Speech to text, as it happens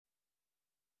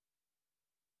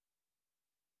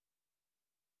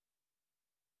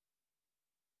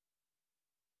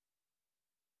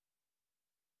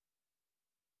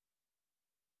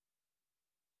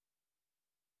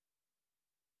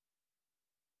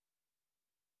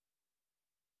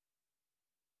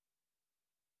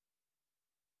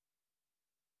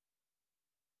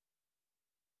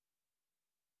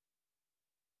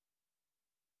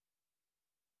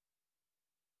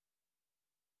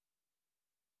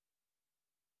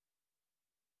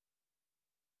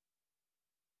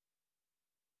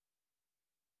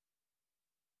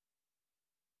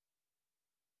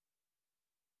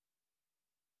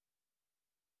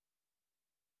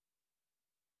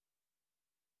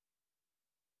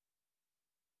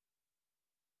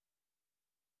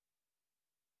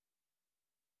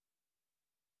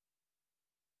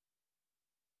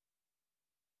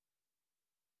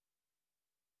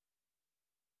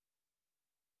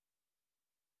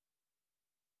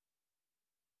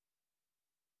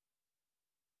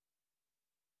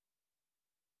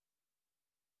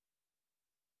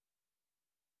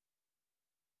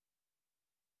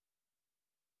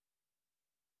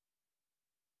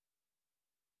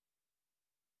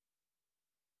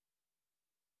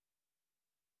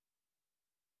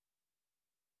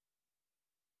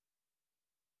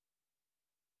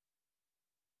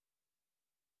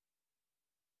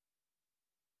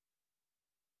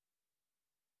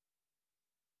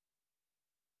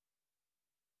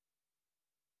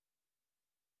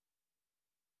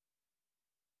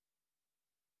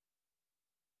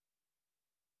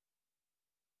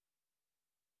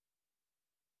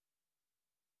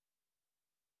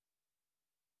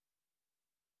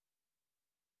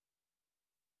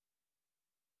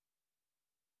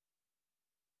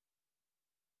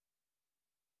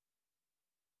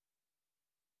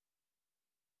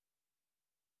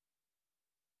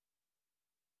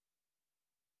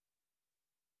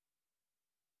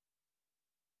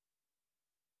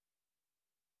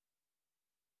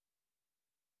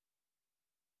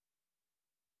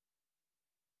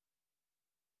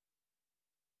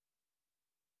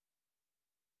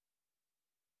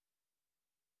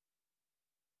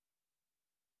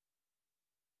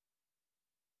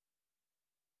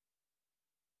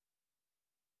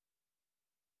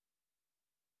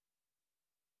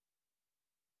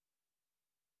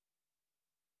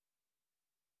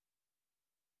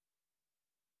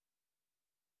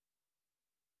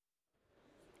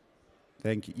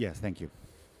Thank you. Yes, thank you.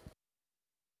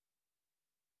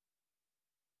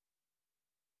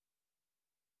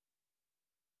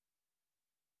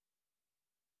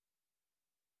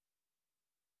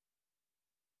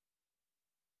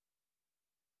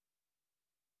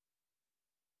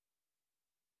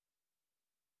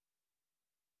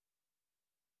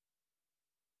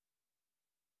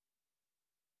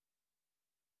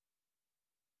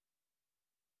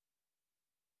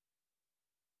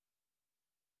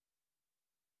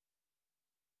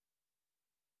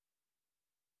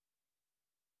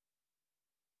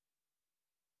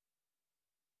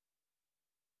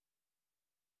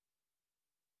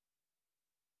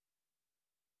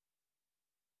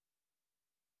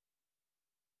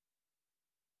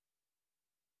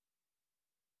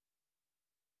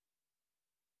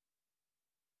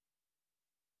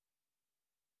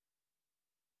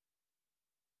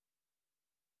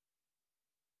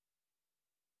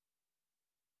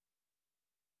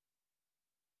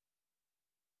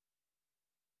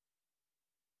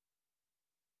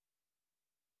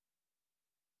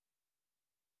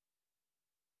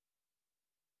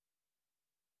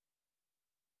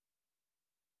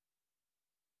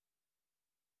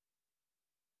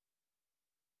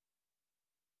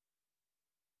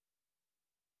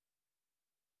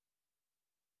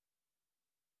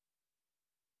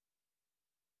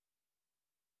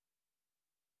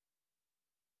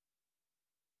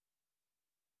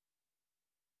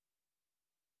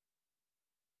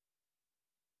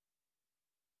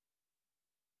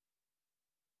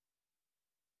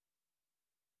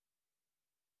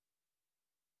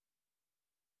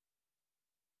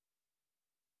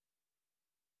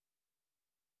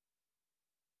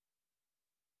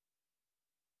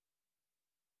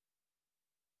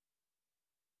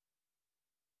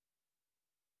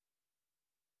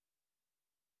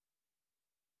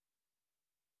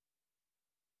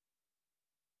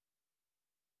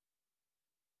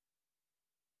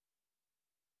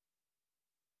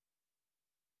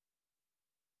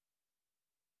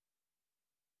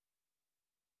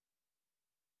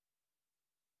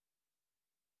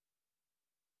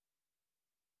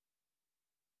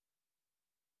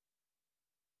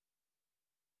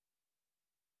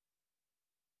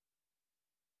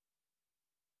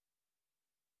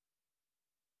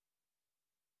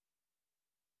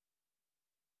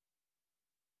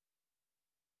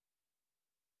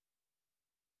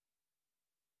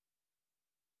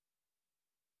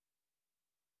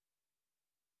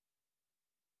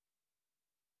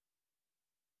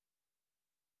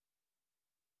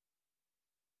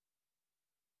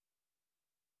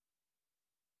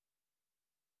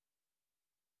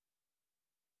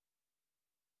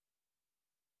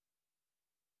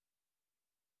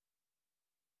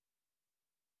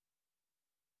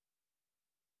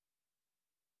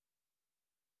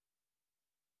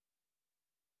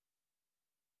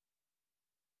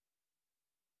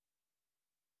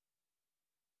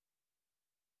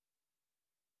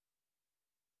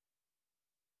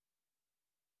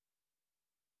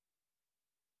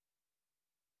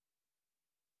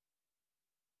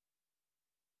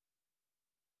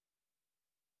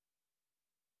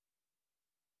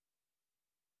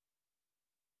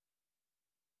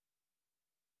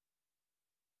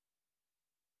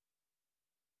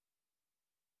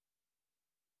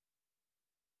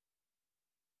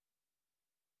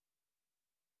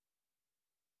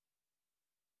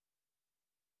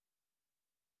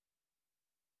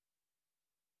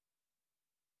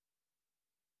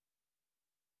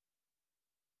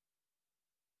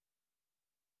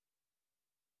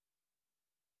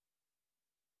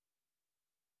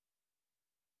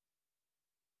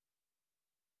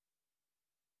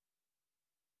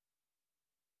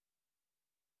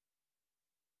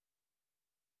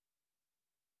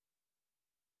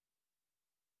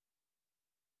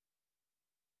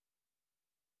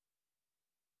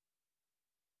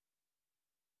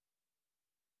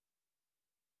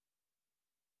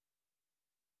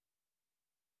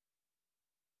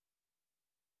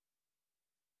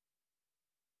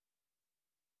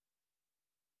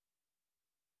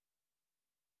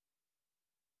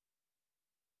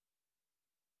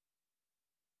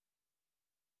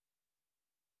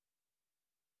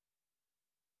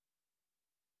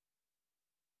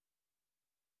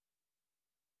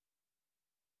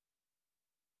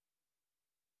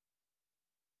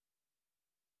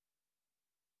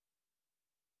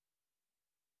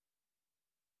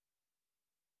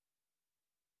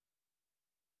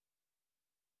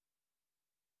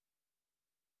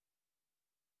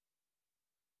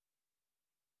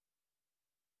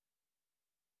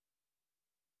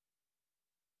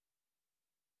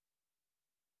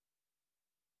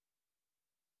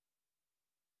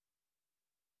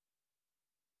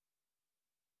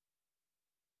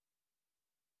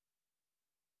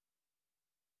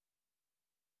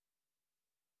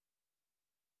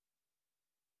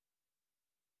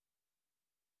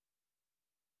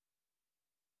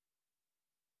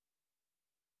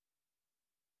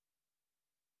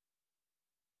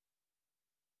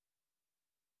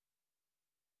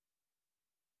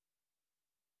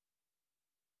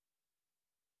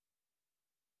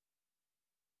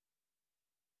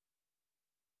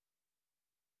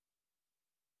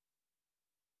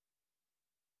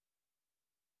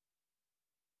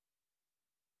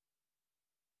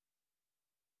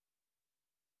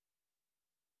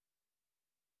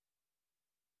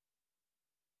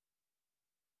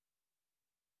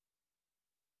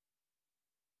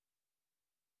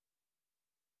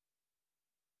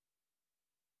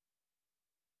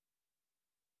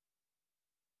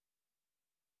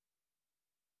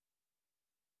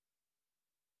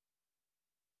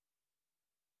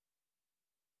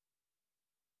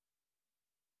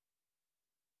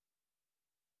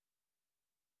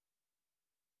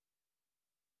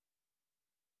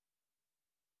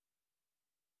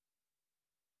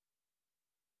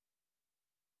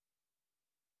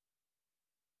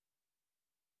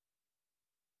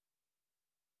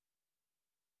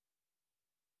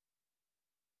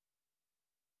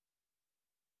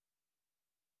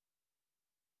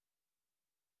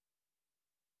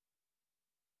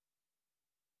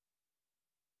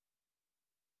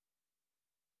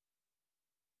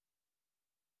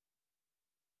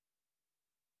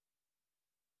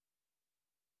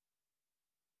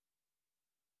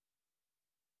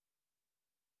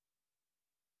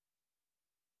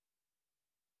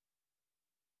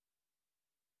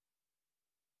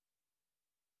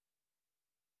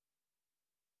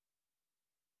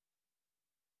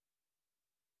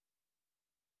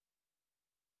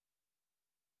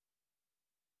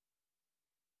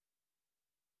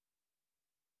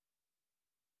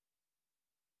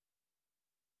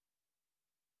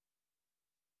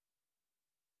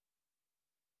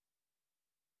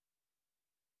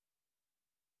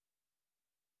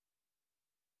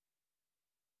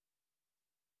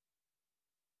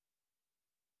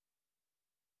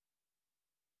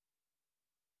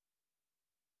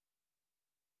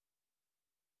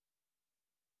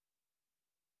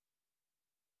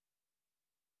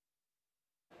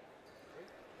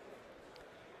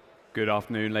 Good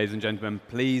afternoon, ladies and gentlemen.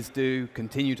 Please do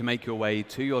continue to make your way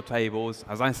to your tables.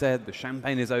 As I said, the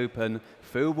champagne is open,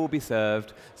 food will be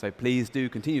served, so please do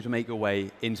continue to make your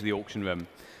way into the auction room.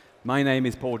 My name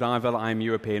is Paul Divel. I'm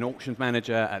European Auctions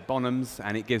Manager at Bonhams,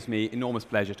 and it gives me enormous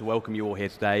pleasure to welcome you all here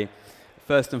today.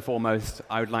 First and foremost,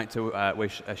 I would like to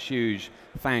wish a huge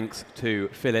thanks to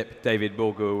Philip, David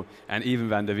Bourgou, and Yvan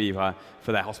van der Vivre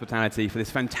for their hospitality for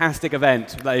this fantastic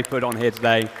event they've put on here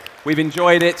today. We've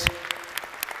enjoyed it.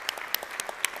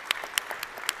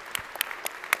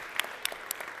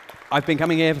 I've been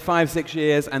coming here for 5-6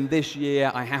 years, and this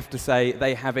year, I have to say,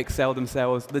 they have excelled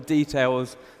themselves. The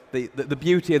details, the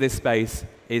beauty of this space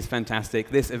is fantastic.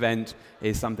 This event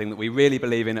is something that we really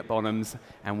believe in at Bonhams,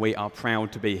 and we are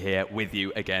proud to be here with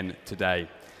you again today.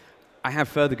 I have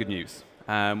further good news.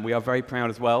 We are very proud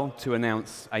as well to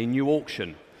announce a new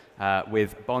auction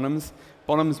with Bonhams.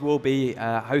 Bonhams will be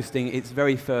hosting its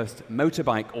very first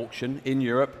motorbike auction in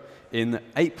Europe in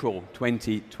April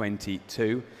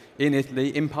 2022. In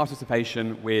Italy, in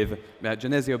participation with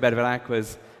Genesio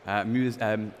Bevilacqua's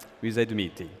Musée du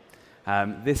Miti.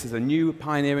 This is a new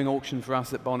pioneering auction for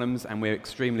us at Bonhams, and we're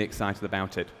extremely excited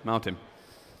about it. Martin.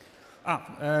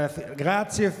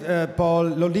 Grazie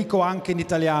Paul, lo dico anche in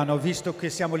italiano, visto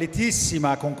che siamo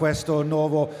lietissima con questo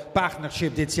nuovo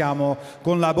partnership, diciamo,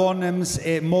 con la Bonhams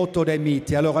e Moto dei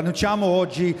Miti. Allora annunciamo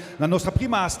oggi la nostra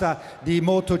prima asta di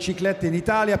motociclette in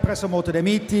Italia presso Moto dei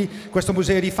Miti, questo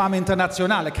museo di fama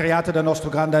internazionale creato dal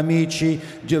nostro grande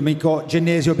amico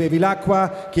Genesio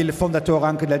Bevilacqua, che è il fondatore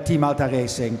anche del team Alta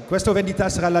Racing. Questa vendita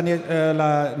sarà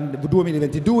nel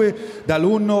 2022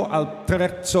 dall'1 al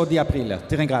 3 di aprile.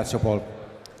 Ti ringrazio Paul.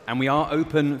 And we are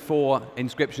open for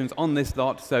inscriptions on this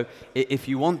lot, so if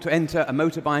you want to enter a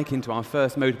motorbike into our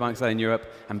first motorbike sale in Europe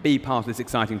and be part of this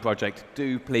exciting project,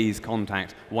 do please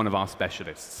contact one of our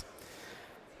specialists.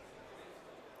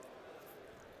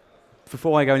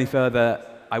 Before I go any further,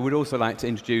 I would also like to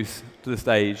introduce to the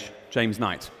stage James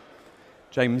Knight.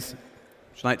 James,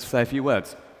 would you like to say a few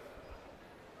words?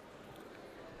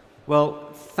 Well,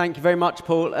 thank you very much,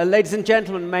 Paul. Ladies and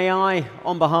gentlemen, may I,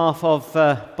 on behalf of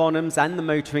Bonhams and the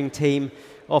motoring team,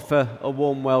 offer a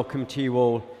warm welcome to you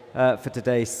all for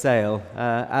today's sale.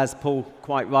 As Paul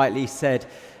quite rightly said,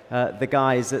 the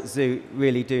guys at Zoute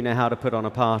really do know how to put on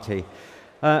a party.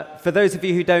 For those of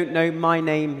you who don't know, my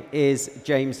name is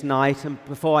James Knight, and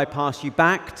before I pass you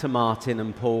back to Martin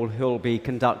and Paul, who'll be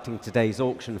conducting today's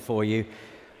auction for you,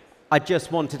 I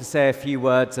just wanted to say a few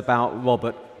words about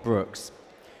Robert Brooks.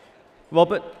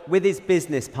 Robert, with his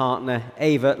business partner,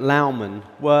 Evert Laumann,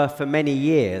 were for many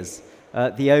years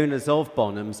the owners of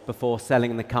Bonhams before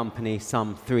selling the company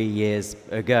some 3 years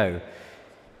ago.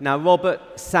 Now,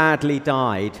 Robert sadly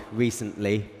died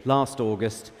recently, last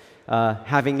August,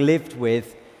 having lived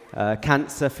with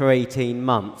cancer for 18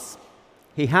 months.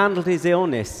 He handled his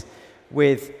illness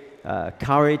with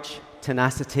courage,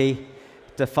 tenacity,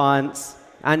 defiance,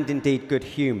 and indeed good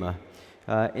humor.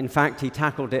 In fact, he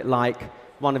tackled it like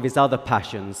one of his other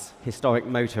passions, historic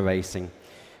motor racing,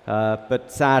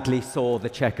 but sadly saw the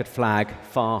checkered flag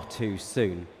far too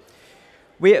soon.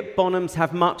 We at Bonhams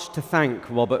have much to thank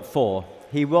Robert for.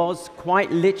 He was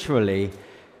quite literally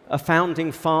a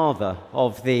founding father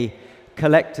of the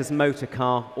collector's motor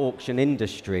car auction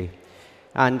industry,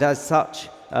 and as such,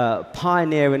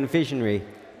 pioneer and visionary,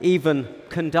 even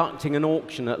conducting an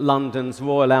auction at London's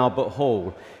Royal Albert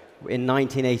Hall in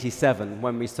 1987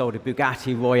 when we sold a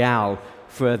Bugatti Royale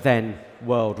for a then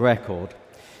world record.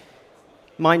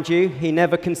 Mind you, he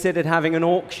never considered having an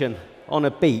auction on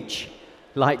a beach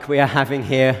like we are having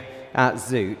here at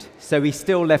Zoute, so he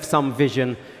still left some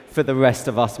vision for the rest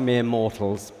of us mere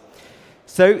mortals.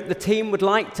 So the team would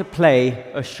like to play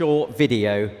a short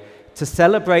video to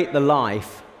celebrate the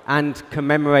life and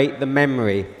commemorate the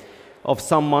memory of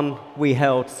someone we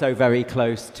held so very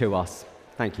close to us.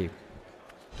 Thank you.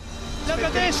 Look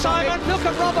at this, Simon. Look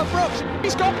at Robert Brooks.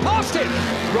 He's gone past him.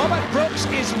 Robert Brooks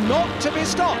is not to be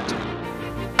stopped.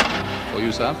 For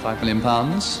you, sir, £5 million. Oh,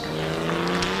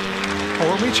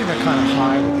 we're reaching a kind of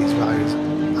high with these values.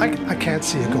 I can't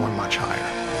see it going much higher.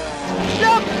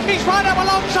 Look, he's right up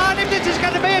alongside him. This is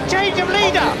going to be a change of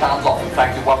leader. £1 million off. In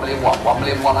fact, 1 million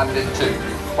 1,102.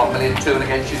 1 million 2 and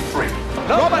against you 3.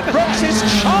 Robert Brooks is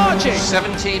charging.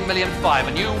 17,500,000,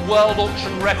 a new world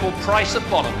auction record price at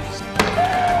Bonhams.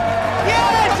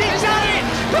 Yes, he's done it!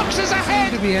 Brooks is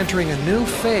ahead! To be entering a new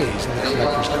phase in the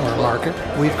collector's car market.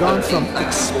 We've gone from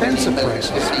expensive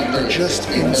prices to just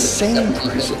insane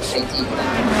prices.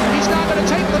 He's now going to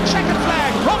take the checkered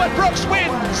flag. Robert Brooks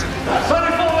wins!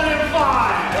 34,500,000.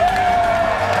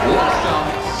 Last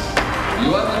chance.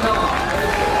 You own the car.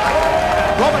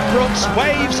 Robert Brooks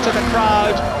waves to the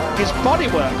crowd. his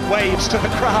bodywork waves to the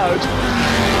crowd.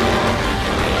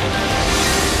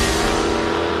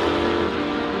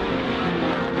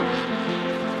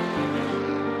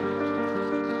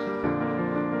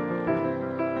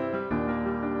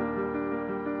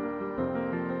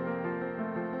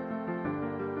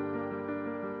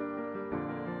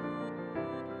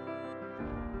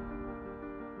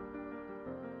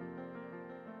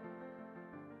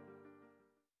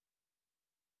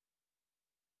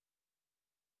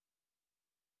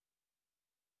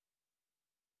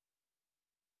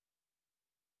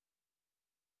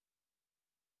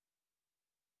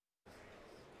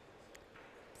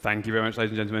 Thank you very much,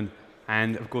 ladies and gentlemen.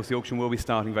 And of course, the auction will be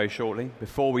starting very shortly.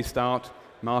 Before we start,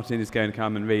 Martin is going to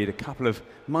come and read a couple of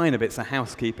minor bits of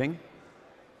housekeeping.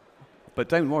 But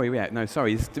don't worry yet. No,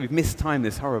 sorry, we've mistimed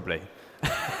this horribly.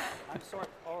 I'm sorry.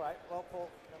 All right. Well,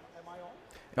 Paul, am I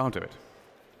on? I'll do it.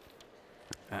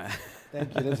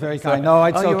 Thank you, that's very kind. No,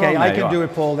 it's okay, I can do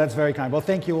it, Paul, that's very kind. Well,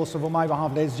 thank you also for my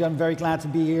behalf, ladies and gentlemen. Very glad to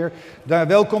be here.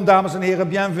 Welkom, dames en heren.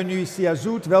 Bienvenue ici à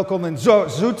Zoute. Welkom in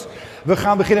Zoute. We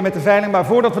gaan beginnen met de veiling, maar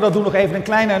voordat we dat doen, nog even een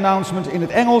kleine announcement in het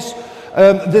Engels.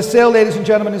 The sale, ladies and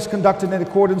gentlemen, is conducted in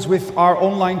accordance with our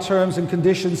online terms and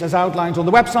conditions as outlined on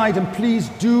the website, and please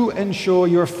do ensure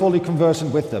you're fully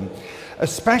conversant with them.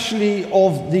 Especially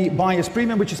of the buyer's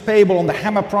premium, which is payable on the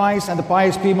hammer price, and the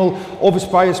buyer's premium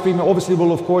obviously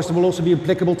will, of course, there will also be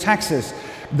applicable taxes.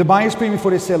 The buyer's premium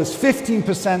for this sale is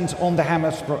 15% on the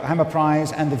hammer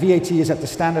price, and the VAT is at the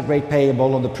standard rate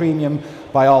payable on the premium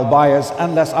by all buyers,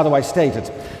 unless otherwise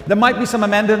stated. There might be some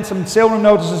amendments, some sale room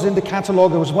notices in the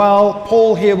catalogue as well.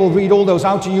 Paul here will read all those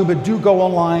out to you, but do go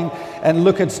online and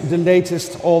look at the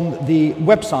latest on the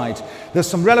website. There's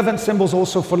some relevant symbols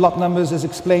also for lot numbers as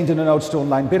explained in the notes to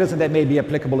online bidders, and that may be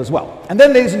applicable as well. And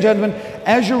then, ladies and gentlemen,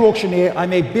 as your auctioneer, I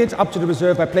may bid up to the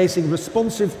reserve by placing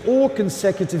responsive or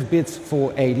consecutive bids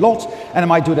for a lot, and I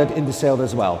might do that in the sale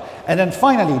as well. And then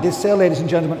finally, this sale, ladies and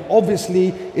gentlemen,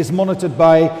 obviously is monitored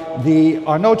by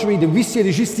our notary, the huissier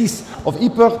de justice of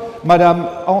Ypres, Madame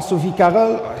Anne-Sophie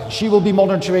Carrel. She will be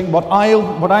monitoring what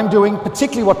I'm doing,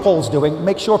 particularly what Paul's doing.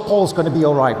 Make sure Paul's going to be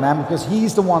all right, ma'am, because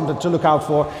he's the one to look out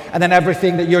for. And then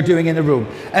everything that you're doing in the room.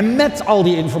 En met al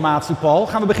die informatie, Paul,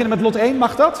 gaan we beginnen met lot 1.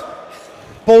 Mag dat?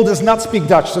 Paul does not speak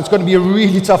Dutch, so it's going to be a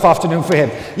really tough afternoon for him.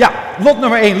 Yeah, lot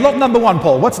number 1. Lot number 1,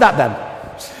 Paul. What's that then?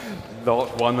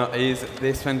 Lot 1 is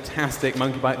this fantastic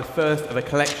monkey bike, the first of a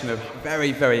collection of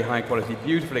very, very high quality,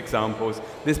 beautiful examples.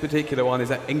 This particular one is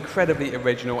an incredibly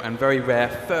original and very rare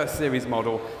first series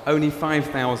model. Only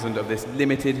 5,000 of this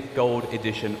limited gold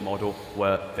edition model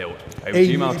were built. Over to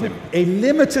you, Martin. A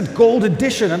limited gold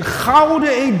edition, een gouden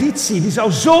editie. Die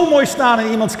zou zo mooi staan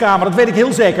in iemands kamer, dat weet ik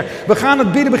heel zeker. We gaan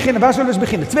het bidden beginnen. Waar zullen we eens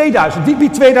beginnen? 2000. Wie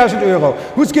biedt 2000 euro?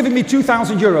 Who's giving me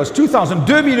 2000 euros? 2000.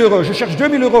 2000 euro. Je cherche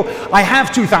 2000 euro. I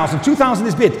have 2000. 2000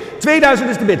 is bid. 2000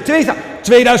 is the bid.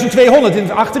 2200 in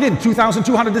achterin.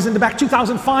 2200 is in the back.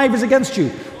 2005 is against you.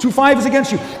 25 is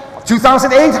against you.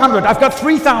 2,800. I've got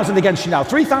 3,000 against you now.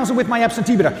 3,000 with my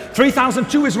absentee bidder.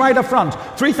 3,002 is right up front.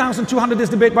 3,200 is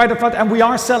the bid right up front. And we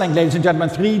are selling, ladies and gentlemen,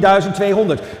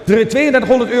 3,200.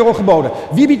 3200 euro geboden.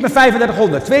 Wie biedt me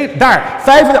 3500? Daar.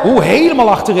 35. Oeh, helemaal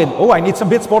achterin. Oh, I need some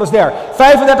bid spotters there.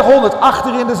 3500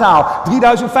 achterin de zaal.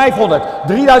 3,500.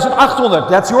 3,800.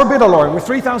 That's your bidder, Lauren. With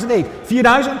 3,008.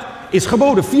 4,000. Is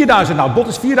geboden 4,000 nou, bot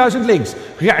is 4,000 links.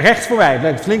 Ja, rechts voor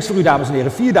mij, links voor u dames en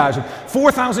heren, 4,000.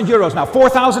 4,000 euros now,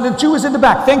 4,002 is in the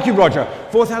back. Thank you, Roger.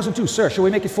 4,002, sir, shall we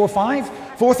make it 4,500?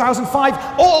 4,005,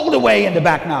 all the way in the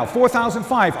back now.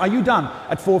 4,005, are you done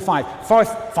at 4,500?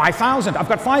 5,000, I've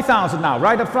got 5,000 now,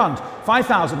 right up front.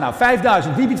 5,000 now,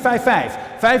 5,000, wie biedt 5,500?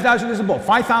 5,000 is a bot,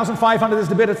 5,500 is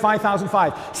the bid at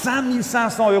 5,500.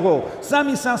 5,500 euro,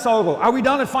 5,500 euro. Are we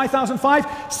done at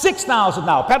 5,500? 6,000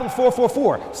 now, pedal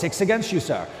 444. 6 against you,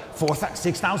 sir.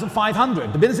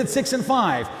 6,500. The bid is at 6 and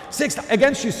 5. 6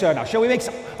 against you, sir. Now, shall we make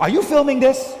some? Are you filming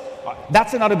this?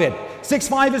 That's another bid.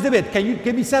 6,500 is the bid. Can you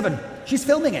give me 7? She's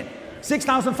filming it.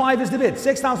 6,500 is the bid.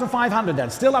 6,500 then.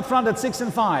 Still up front at 6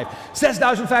 and 5.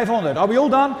 6,500. Are we all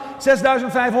done?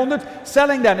 6,500.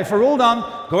 Selling then. If we're all done,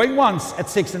 going once at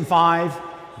 6 and 5.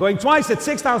 Going twice at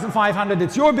 6,500.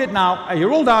 It's your bid now. And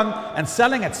you're all done. And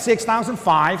selling at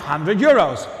 6,500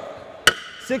 euros.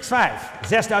 6,500.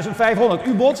 6,500.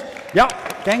 U bod? Ja,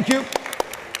 thank you.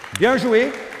 Bien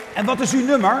joué. En wat is uw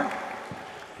nummer?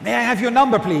 May I have your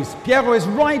number, please? Piero is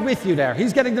right with you there.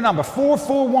 He's getting the number.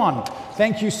 441.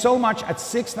 Thank you so much at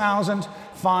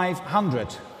 6,500.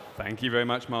 Thank you very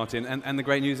much, Martin. And the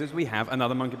great news is we have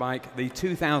another monkey bike, the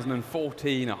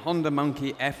 2014 Honda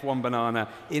Monkey F1 Banana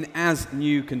in as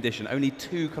new condition. Only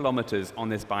 2 kilometers on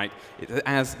this bike,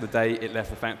 as the day it left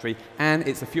the factory, and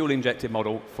it's a fuel-injected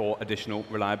model for additional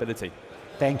reliability.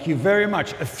 Thank you very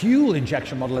much. A fuel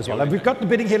injection model as well. And we've got the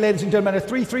bidding here, ladies and gentlemen, at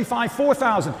 335,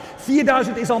 4,000.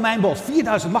 4,000 is al mijn bod.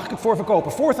 4,000 mag ik het voor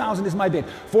verkopen. 4,000 is my bid.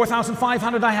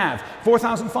 4,500 I have.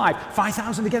 4,005.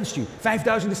 5,000 against you.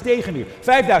 5,000 is tegen u.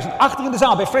 5,000. Achter in de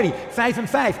zaal bij Freddy. 5 en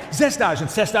 5.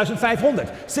 6,000. 6,500.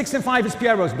 6 en 5 is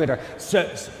Piero's bidder.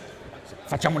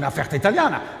 Facciamo un'offerta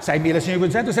italiana.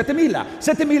 6.500, 7.000.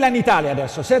 7.000 in Italia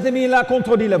adesso. 7.000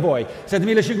 contro di voi.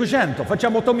 7.500.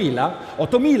 Facciamo 8.000.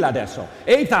 8.000 adesso.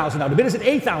 8,000 now. The bid is at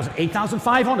 8,000.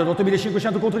 8,500.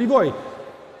 8.500 contro di voi.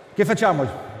 Che facciamo?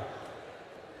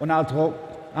 Un altro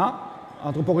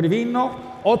poco di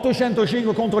vino.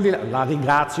 805 contro di lei. La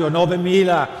ringrazio.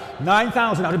 9.000.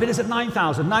 9,000 now. The bid is at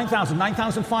 9,000. 9,000.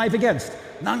 9,500 against.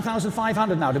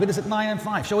 9,500 now. The bid is at 9 and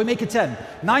 5. Shall we make it 10?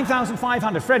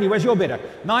 9,500. Freddy, where's your bidder?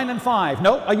 9 and 5.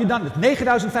 No? Are you done?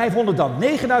 9,500 dan.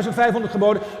 9,500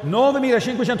 geboden.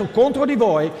 9.500 contro di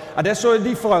voi. Adesso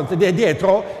di fronte,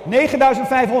 dietro.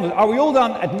 9,500. Are we all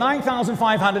done at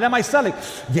 9,500? Am I selling?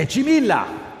 10.000.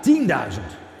 10.000.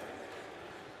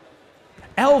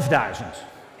 11.000.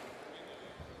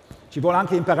 Ci vuole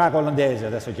anche imparare olandese,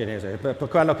 adesso cinese, per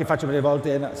quello che faccio delle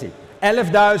volte. Sì.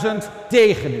 11.000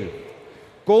 tegen u.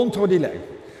 Contro di lei.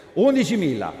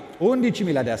 11.000.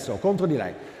 11.000 adesso, contro di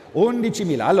lei.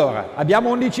 11.000. Allora,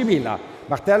 abbiamo 11.000.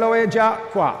 Martello è già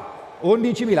qua.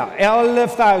 11.000.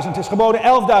 11.000 is geboden.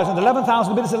 11.000. 11.000.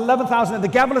 The bid is at 11.000 and the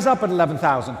gavel is up at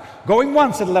 11.000. Going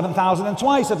once at 11.000 and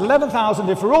twice at 11.000.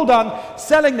 If we're all done,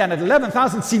 selling then at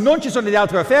 11.000. Se non ci sono delle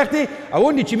altre offerte, a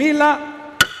 11.000.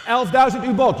 11,000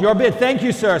 u bought. Your bid. Thank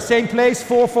you, sir. Same place.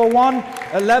 441.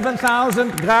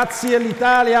 11,000. Grazie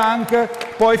l'Italia anche.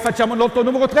 Poi facciamo lotto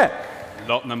numero 3.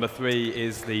 Lot number 3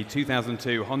 is the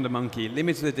 2002 Honda Monkey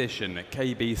Limited Edition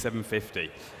KB750.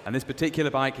 And this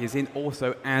particular bike is in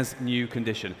also as new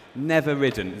condition. Never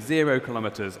ridden. 0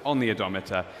 kilometers on the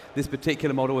odometer. This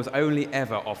particular model was only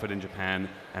ever offered in Japan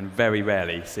and very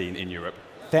rarely seen in Europe.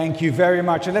 Thank you very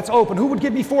much. And let's open. Who would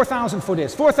give me 4,000 for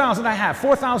this? 4,000 I have.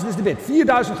 4,000 is the bid.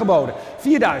 4,000 geboden.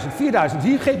 4,000. 4,000.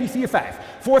 Hier geef je 4,5.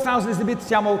 4,000 is the bid.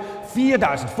 Siamo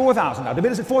 4,000. 4,000. Now the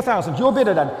bid is at 4,000. Your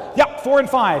bidder then. Yeah, 4 and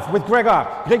 5 with Gregor.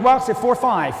 Gregor said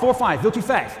 4,5. 4,5. Wilt u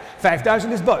 5?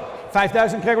 5,000 is bud.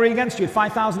 5,000 Gregory against you.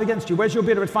 5,000 against you. Where's your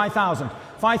bidder at 5,000?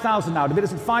 5,000 now. The bid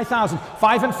is at 5,000.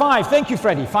 5 and 5. Thank you,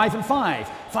 Freddie. 5 and 5.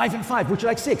 5 and 5. Would you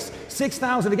like 6?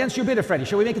 6,000 against your bidder, Freddie.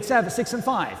 Shall we make it 7? 6 and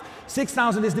 5.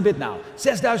 6,000 is the bid now.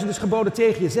 6,000 is geboden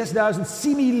tegen je. 6,000.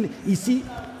 6,000 ici.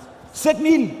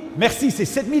 7,000. Merci, c'est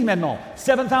 7,000 maintenant.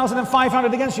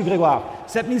 7,500 against you, Grégoire.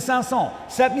 7,500.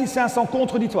 7,500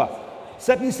 contre dis-toi.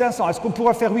 7,500. Est-ce qu'on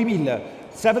pourra faire 8,000?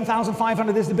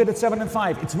 7,500 is the bid at 7 and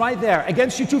 5. It's right there.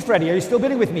 Against you too, Freddie. Are you still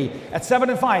bidding with me? At 7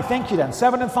 and 5. Thank you then.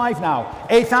 7 and 5 now.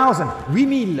 8,000.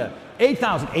 8,000.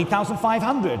 8,000.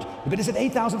 8,500. The bid is at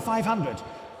 8,500.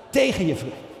 Tegen je,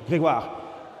 Grégoire.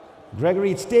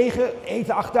 Gregory, it's tegen.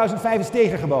 8,500 is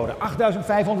tegengeboden.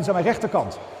 8,500 is aan mijn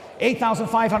rechterkant.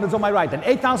 8,500 is on my right. Then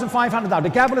 8,500 now. The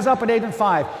gavel is up at 8 and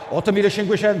 5.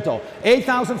 8,500.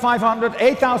 8,500.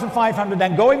 8,500.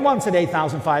 Then going once at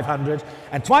 8,500.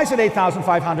 And twice at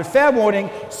 8,500. Fair warning.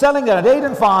 Selling that at 8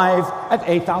 and 5 at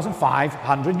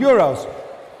 8,500 euros.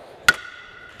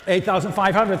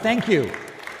 8,500. Thank you.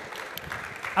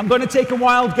 I'm going to take a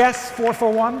wild guess.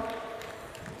 441.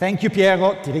 Thank you,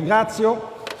 Piero. Ti ringrazio.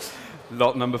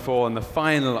 Lot number 4 and the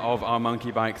final of our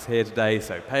monkey bikes here today,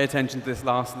 so pay attention to this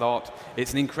last lot.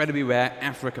 It's an incredibly rare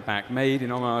Africa pack made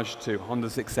in homage to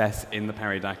Honda's success in the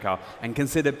Paris-Dakar and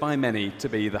considered by many to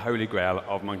be the holy grail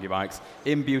of monkey bikes,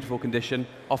 in beautiful condition,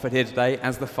 offered here today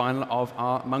as the final of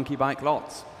our monkey bike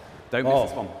lots. Don't miss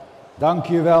this one.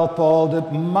 Dankjewel, Paul. The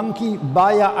Monkey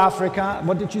Baya Africa.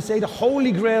 What did you say? The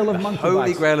holy grail of monkey bikes.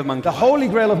 Holy grail of monkey bikes. The holy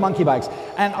grail of monkey bikes.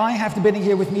 And I have the bidding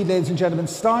here with me, ladies and gentlemen,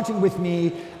 starting with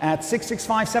me at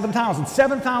 665, 7,000.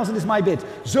 7,000 is my bid.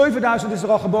 7,000 is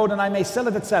er al geboden and I may sell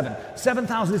it at 7.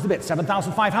 7,000 is the bid.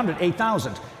 7,500.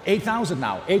 8,000. 8,000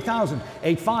 now. 8,000.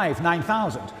 8,500.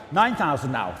 9,000.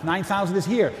 9,000 now. 9,000 is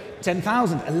here.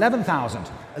 10,000. 11,000.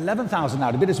 11,000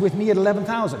 now. The bid is with me at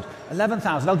 11,000.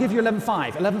 11,000. I'll give you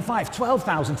 11,500. 11,500.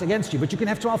 12,000 against you, but you can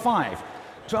have 12,500.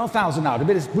 12,000 now. The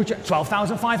bid is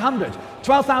 12,500.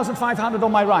 12,500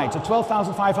 on my right. So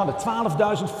 12,500.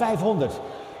 12,500.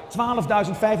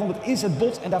 12,500 is het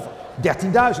bod en daarvoor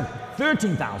 13,000.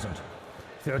 13,000.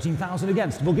 13,000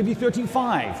 against. We'll give you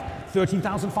 13,500.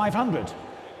 13,500.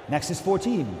 Next is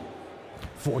 14.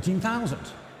 14,000.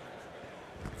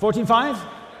 14,500.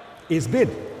 is bid.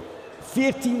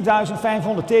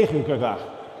 14.500 tegen u, graag.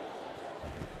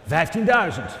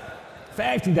 15.000.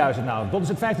 15.000 nou, dat is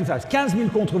het 15.000.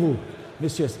 15.000 contre vous,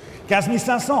 messieurs.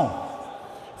 15.500.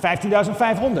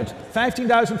 15.500.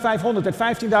 15.500 at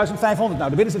 15.500. Nou,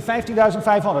 de bid is at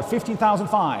 15.500.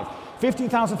 15.500.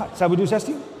 15.500. Zou we doen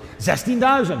 16?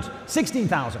 16.000.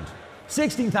 16.000.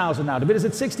 16.000 now. The bid is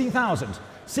at 16,000.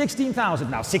 16,000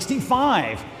 now.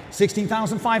 16,500.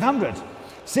 16,500.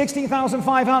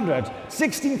 16,500.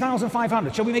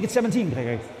 16,500. Shall we make it 17,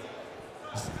 Grégory?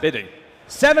 Bidding.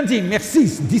 17, merci.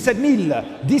 17,000.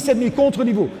 17,000 contre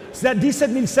niveau.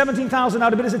 17,000, 17,000. Now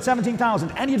the bid is at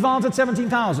 17,000. Any advance at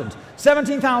 17,000?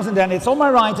 17,000 then. It's on my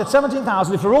right at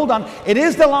 17,000. If we're all done, it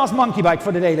is the last monkey bike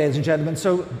for the day, ladies and gentlemen.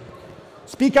 So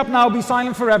speak up now, be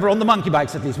silent forever on the monkey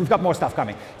bikes at least. We've got more stuff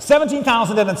coming.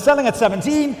 17,000 and then selling at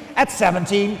 17 at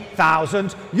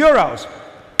 17,000 euros.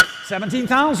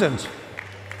 17,000.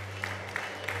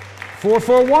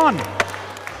 441.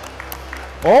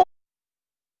 Oh.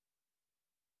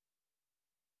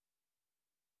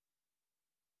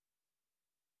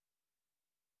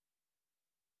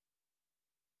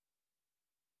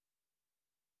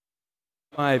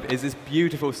 Is this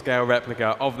beautiful scale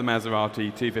replica of the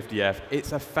Maserati 250F.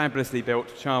 It's a fabulously built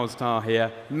Charles Tar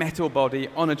here, metal body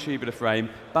on a tubular frame,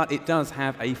 but it does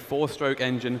have a 4-stroke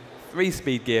engine,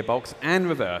 3-speed gearbox and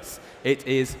reverse. It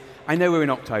is, I know we're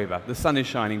in October, the sun is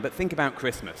shining, but think about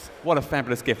Christmas. What a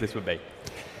fabulous gift this would be.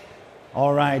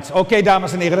 Alright, oké,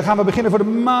 dames en heren, dan gaan we beginnen voor de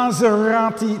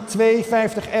Maserati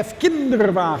 250F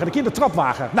kinderwagen, de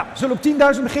kindertrapwagen. Nou, zullen we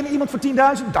op 10.000 beginnen? Iemand voor 10.000?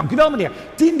 Dank u wel, meneer.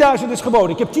 10.000 is geboden,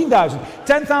 ik heb 10.000.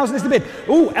 10.000 is de bid. 11.000,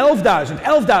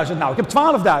 11.000 nou, ik heb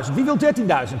 12.000. Wie wil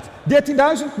 13.000?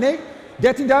 13.000? Nee?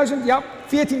 13.000? Ja.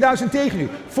 14.000 tegen u.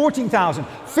 14.000.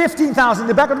 15.000 in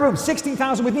the back of the room.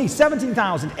 16.000 with me.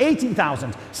 17.000.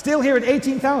 18.000. Still here at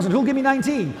 18.000. Who'll give me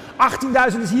 19?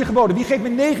 18.000 is hier geboden. Wie geeft me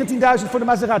 19.000 voor de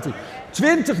Maserati?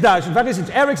 20.000. Waar is het?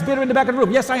 Eric's bidder in the back of the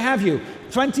room. Yes, I have you.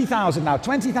 20.000 now.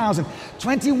 20.000.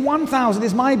 21.000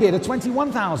 is my bid at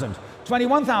 21.000.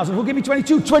 21,000. Who'll give me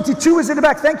 22? 22 is in the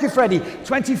back. Thank you, Freddie.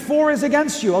 24 is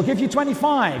against you. I'll give you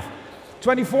 25.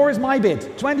 24 is my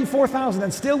bid. 24,000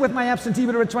 and still with my absentee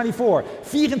bidder at 24.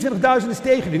 24.000 is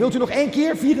tegen u. Wilt u nog één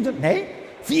keer? 24? Nee?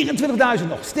 24.000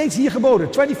 nog. Steeds hier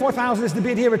geboden. 24,000 is the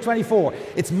bid here at 24.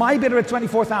 It's my bidder at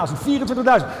 24,000.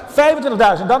 24,000.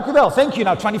 25,000. Dank u wel. Thank you.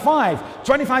 Now 25.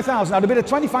 25,000. Now the bid at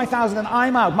 25,000 and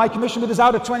I'm out. My commission bid is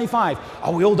out at 25.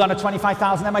 Are we all done at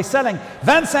 25,000? Am I selling?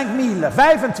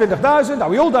 25,000. 25,000. Are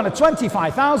we all done at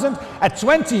 25,000? At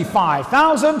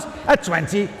 25,000. At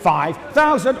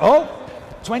 25,000. Oh.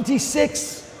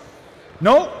 26.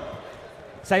 No?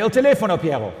 Sei al telefono,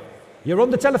 Piero. You're on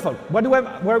the telephone. Why do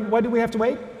we have to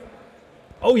wait?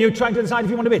 Oh, you're trying to decide if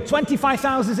you want to bid.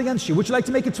 25,000 is against you. Would you like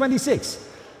to make it 26?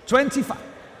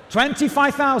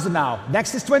 25,000 now.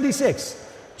 Next is 26.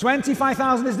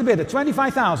 25,000 is the bid at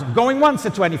 25,000. Going once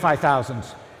at 25,000.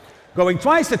 Going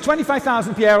twice at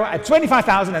 25,000, Piero, at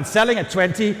 25,000 and selling at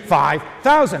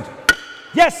 25,000.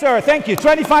 Yes, sir. Thank you.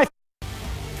 25,000.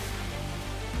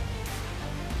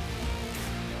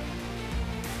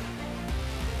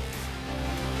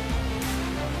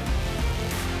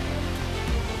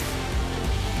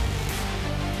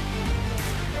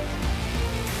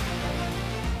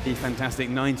 The fantastic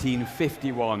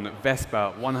 1951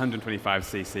 Vespa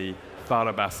 125cc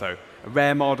Faro Basso, a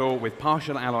rare model with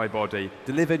partial alloy body,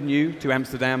 delivered new to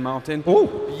Amsterdam, Martin,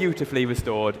 beautifully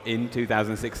restored in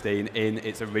 2016 in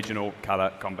its original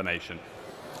colour combination.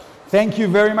 Thank you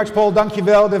very much, Paul.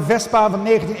 Dankjewel. De Vespa van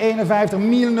 1951,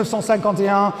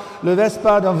 1951. Le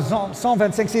Vespa de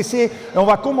 125cc. En on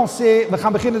va commencer. We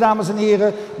gaan beginnen, dames en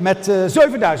heren, met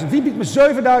 7.000. Wie biedt me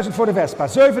 7.000 voor de Vespa?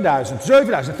 7.000.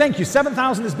 7.000. Thank you.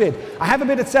 7.000 is bid. I have a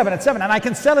bid at 7. And I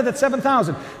can sell it at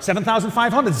 7.000.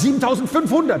 7.500.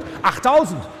 7.500.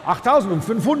 8.000. 8.000 und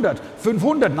 500.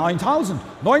 500. 9.000.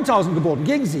 9.000 geboten.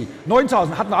 Gegen Sie.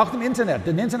 9.000 hatten wir auch im Internet.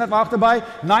 Der Internet war auch dabei.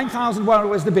 9.000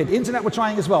 was the bid. Internet we're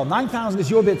trying as well. 9,000 is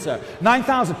your bid, sir.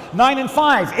 9,000. 9 and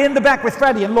 5 in the back with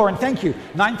Freddie and Lauren. Thank you.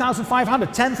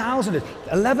 9,500. 10,000.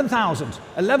 11,000.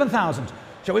 11,000.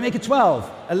 Shall we make it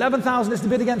 12? 11,000 is the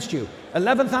bid against you.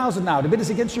 11,000 now. The bid is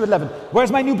against you at 11.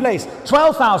 Where's my new place?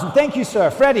 12,000. Thank you,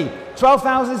 sir. Freddie.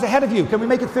 12,000 is ahead of you. Can we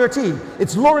make it 13?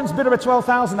 It's Lauren's bidder at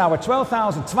 12,000 now. At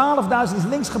 12,000. 12,000 is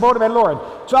links geboden bij Lauren.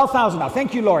 12,000 now.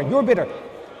 Thank you, Lauren. Your bidder.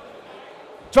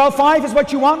 12,500 is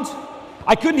what you want?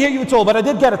 I couldn't hear you at all, but I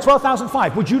did get it.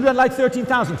 12,500. Would you then like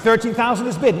 13,000? 13,000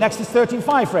 is bid. Next is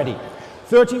 13,500, Freddie.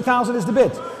 13,000 is the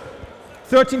bid.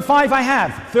 13,500 I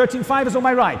have. 13,500 is on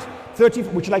my right.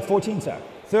 13. Would you like 14, sir?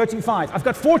 13,500. I've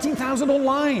got 14,000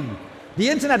 online. The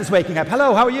internet is waking up.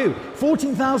 Hello, how are you?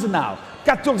 14,000 now.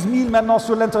 14,000 maintenant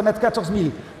sur l'internet,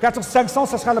 14,000. 14,500,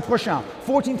 ça sera le prochain.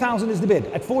 14,000 is the bid.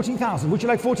 At 14,000, would you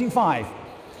like 14,500?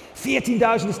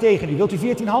 14,000 is tegen u. Wilt u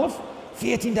 14,500?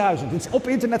 14,000. Het is op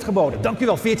internet geboden. Dank u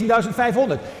wel.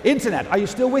 14,500. Internet, are you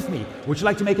still with me? Would you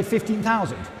like to make it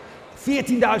 15,000?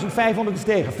 14,500 is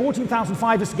tegen.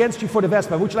 14,500 is against you for the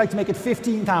Vespa. Would you like to make it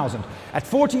 15,000? At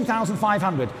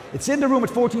 14,500. It's in the room at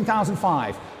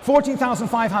 14,500.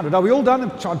 14,500. Are we all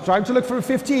done? I'm trying to look for a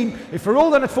 15. If we're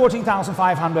all done at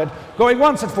 14,500, going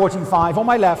once at 14,500 on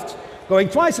my left, going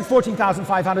twice at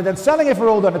 14,500, and selling if we're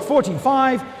all done at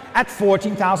 14,500 at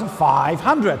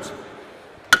 14,500.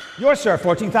 Yours, sir,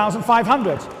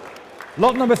 14,500.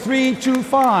 Lot number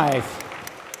 325.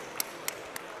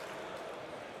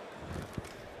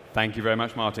 Thank you very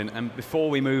much, Martin. And before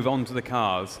we move on to the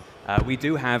cars, we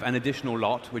do have an additional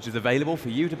lot which is available for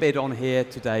you to bid on here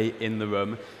today in the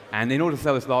room. And in order to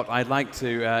sell this lot, I'd like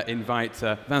to invite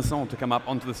Vincent to come up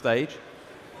onto the stage.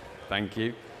 Thank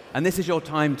you. And this is your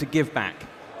time to give back.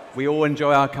 We all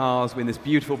enjoy our cars. We're in this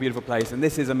beautiful, beautiful place, and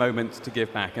this is a moment to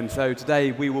give back. And so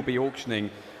today we will be auctioning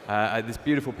this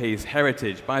beautiful piece,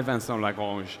 Heritage, by Vincent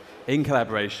Lagrange, in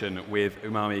collaboration with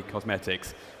Umami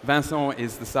Cosmetics. Vincent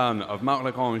is the son of Marc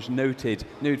Lagrange, noted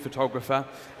nude photographer,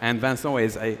 and Vincent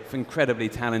is an incredibly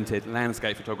talented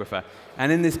landscape photographer.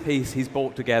 And in this piece, he's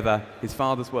brought together his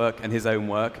father's work and his own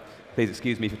work. Please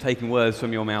excuse me for taking words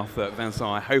from your mouth, Vincent.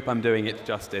 I hope I'm doing it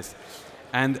justice.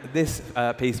 And this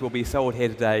piece will be sold here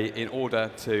today in order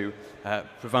to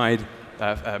provide...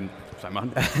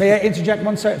 May I interject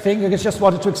one thing? I just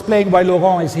wanted to explain why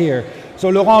Laurent is here. So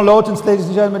Laurent Lotens, ladies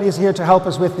and gentlemen, is here to help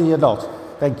us with the lot.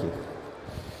 Thank you.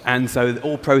 And so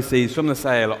all proceeds from the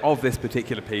sale of this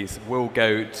particular piece will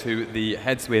go to the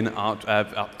Headswin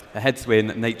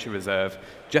Nature Reserve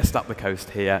just up the coast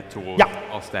here towards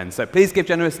Ostend. So please give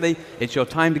generously. It's your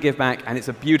time to give back, and it's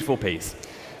a beautiful piece.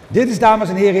 Dit is, dames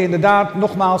en heren, inderdaad,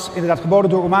 nogmaals, geboden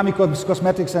door Umami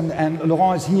Cosmetics en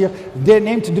Laurent is hier.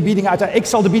 Neemt de biedingen uit. Ik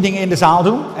zal de biedingen in de zaal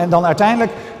doen en dan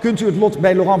uiteindelijk kunt u het lot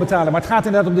bij Laurent betalen. Maar het gaat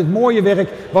inderdaad om dit mooie werk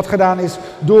wat gedaan is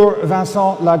door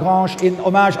Vincent Lagrange in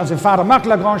hommage aan zijn vader Marc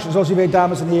Lagrange. Zoals u weet,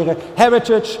 dames en heren,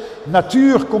 heritage,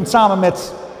 natuur komt samen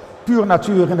met puur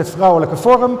natuur in het vrouwelijke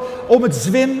vorm, om het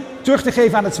zwin terug te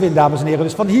geven aan het zwin, dames en heren.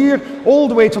 Dus van hier, all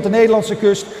the way tot de Nederlandse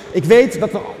kust. Ik weet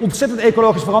dat we ontzettend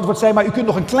ecologisch verantwoord zijn, maar u kunt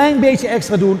nog een klein beetje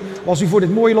extra doen als u voor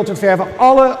dit mooie lot wilt verven.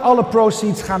 Alle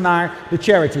proceeds gaan naar de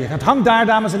charity. Het hangt daar,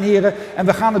 dames en heren, en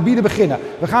we gaan het bieden beginnen.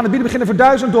 We gaan het bieden beginnen voor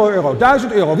 €1.000.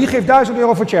 €1.000. Wie geeft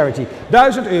 €1.000 voor charity?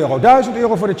 €1.000.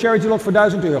 €1.000 voor de charity lot voor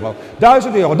 €1.000.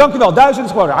 €1.000. Dank u wel. 1.000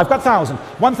 is geworden. I've got 1,000.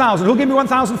 1,000. Who'll give me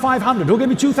 1,500? Who'll give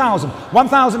me 2,000?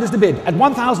 1,000 is the bid. At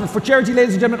 1,000 for charity,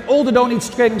 ladies and gentlemen, all the donates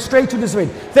straight to the swing.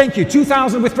 Thank you.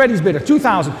 2,000 with Freddie's bidder.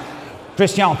 2,000.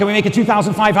 Christian, can we make it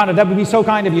 2,500? That would be so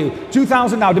kind of you.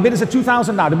 2,000 now. The bid is at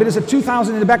 2,000 now. The bid is at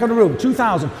 2,000 in the back of the room.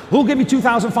 2,000. Who'll give me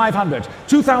 2,500?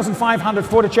 2,500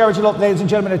 for the charity lot, ladies and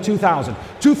gentlemen, at 2,000.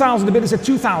 2,000. The bid is at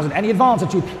 2,000. Any advance at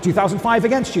 2,005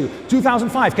 against you.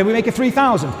 2,005. Can we make it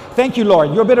 3,000? Thank you,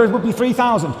 Lauren. Your bidder would be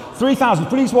 3,000. 3,000.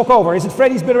 Please walk over. Is it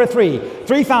Freddie's bidder at 3?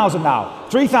 3,000 now.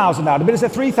 3,000 now. The bid is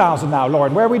at 3,000 now,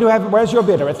 Lauren. Where's your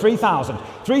bidder? At 3,000.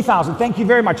 3,000. Thank you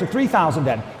very much. At 3,000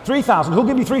 then. 3,000. Who'll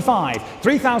give me 3,500?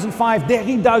 3,500.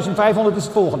 3,500 is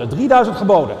het volgende. 3,000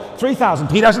 geboden. 3,000.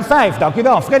 3,500. Dank je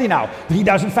wel. Freddy nou.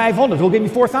 3,500. Who'll give me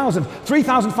 4,000?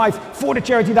 3,500 voor de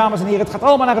charity, dames en heren. Het gaat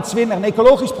allemaal naar het Zwin. Een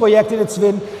ecologisch project in het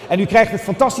Zwin. En u krijgt het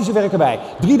fantastische werk erbij.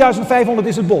 3,500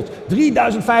 is het bod.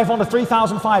 3,500.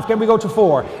 3,500. Can we go to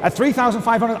 4? At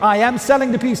 3,500 I am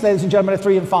selling the piece, ladies and gentlemen, at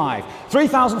 3 and 5.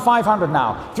 3,500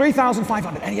 now.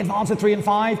 3,500. Any advance at 3 and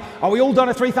 5? Are we all done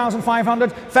at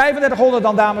 3,500? 3,500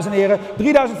 dan, dames en heren.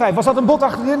 3,500. Was dat een bod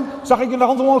achterin? Zag ik in de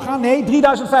hand omhoog gaan? Nee,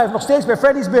 3,500. Nog steeds bij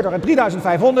Freddie's bidder at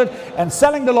 3,500. And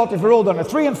selling the lot if we're all done at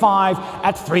 3 and 5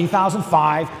 at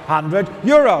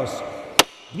 €3,500.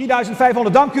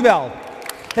 3,500. Dank u wel.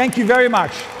 Thank you very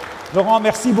much. Laurent,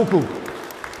 merci beaucoup.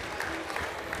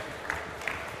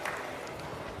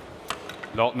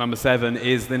 Lot number 7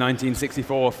 is the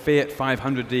 1964 Fiat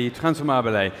 500D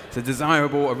Transformabile. It's a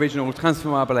desirable original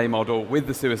Transformabile model with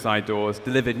the suicide doors,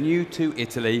 delivered new to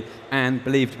Italy and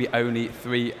believed to be only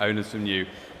 3 owners from new.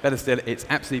 Better still, it's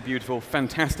absolutely beautiful,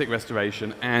 fantastic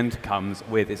restoration, and comes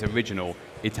with its original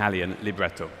Italian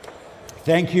libretto.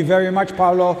 Thank you very much,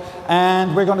 Paolo.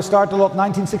 And we're going to start the lot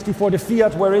 1964, the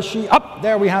Fiat. Where is she? Up,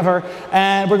 there we have her.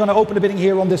 And we're going to open the bidding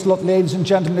here on this lot, ladies and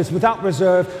gentlemen. It's without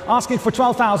reserve, asking for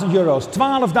 12,000 euros.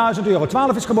 12,000 euro.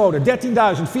 12 is geboden.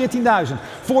 13,000, 14,000,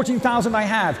 14,000 I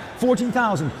have.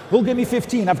 14,000. Who'll give me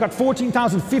 15? I've got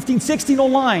 14,000, 15, 16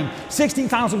 online.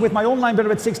 16,000 with my online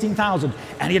bidder at 16,000.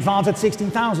 And the advance at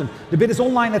 16,000. The bid is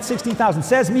online at 16,000. 16,000,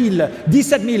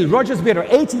 17,000. Roger's bidder,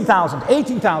 18,000.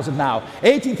 18,000 now.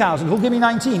 18,000. Who'll give me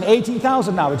 19,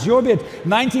 18,000 now, it's your bid.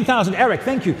 19,000, Eric,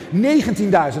 thank you.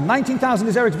 19,000, 19,000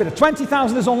 is Eric's bid.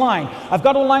 20,000 is online. I've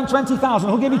got online 20,000,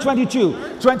 who'll give me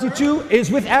 22? 22 is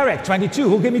with Eric, 22,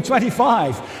 who'll give me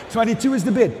 25? 22 is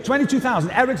the bid. 22,000,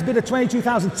 Eric's bid at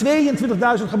 22,000,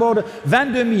 22,000 geboden,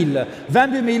 22,000,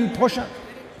 22,000, prochain.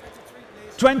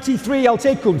 23, I'll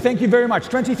take Koen, thank you very much.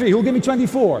 23, who'll give me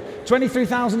 24?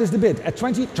 23,000 is the bid. At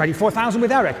 24,000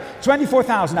 with Eric.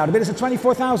 24,000 now, the bid is at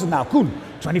 24,000 now. Koen,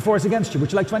 24 is against you,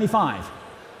 would you like 25?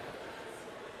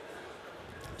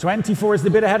 24 is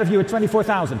the bid ahead of you at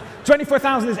 24,000.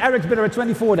 24,000 is Eric's bidder at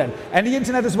 24 then. And the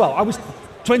internet as well. I was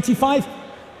 25,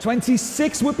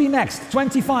 26 would be next.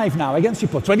 25 now against you,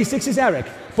 Paul. 26 is Eric.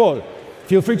 Paul,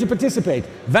 feel free to participate.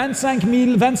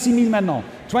 26,000 maintenant.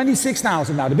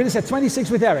 26,000 now. The bid is at 26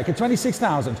 with Eric at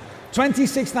 26,000.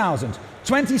 26,000.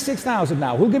 26,000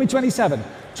 now. Who'll give me 27?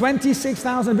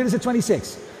 26,000. The bid is at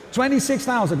 26.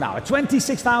 26,000 now. At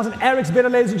 26,000. Eric's bidder,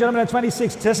 ladies and gentlemen, at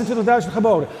 26. 26,000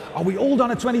 geboden. Are we all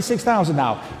done at 26,000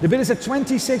 now? The bid is at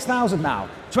 26,000 now.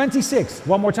 26.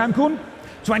 One more time, Koen.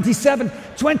 27,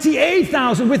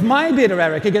 28,000 with my bidder,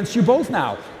 Eric, against you both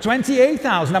now.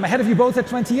 28,000. I'm ahead of you both at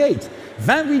 28.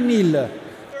 28,000.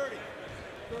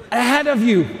 Ahead of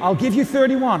you. I'll give you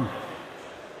 31.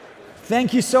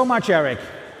 Thank you so much, Eric.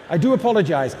 I do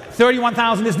apologize.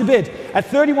 31,000 is the bid. At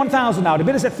 31,000 now. The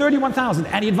bid is at 31,000.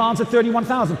 Any advance at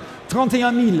 31,000.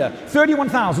 31,000.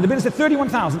 31,000. The bid is at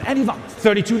 31,000. Any advance.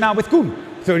 32 now with Koen.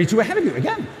 32 ahead of you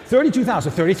again.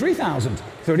 32,000. 33,000.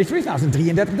 33,000.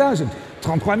 33,000.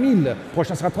 33,000.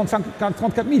 Prochain sera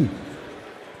 34,000.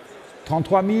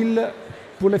 33,000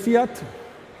 pour le Fiat.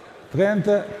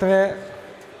 33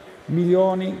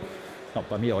 milioni. No,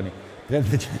 pas milioni.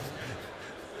 33,000.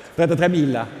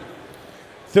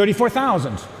 34,000.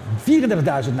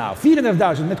 34,000 now.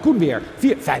 34,000 met Koen weer.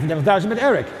 35,000 met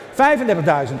Eric.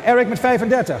 35,000. Eric met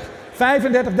 35.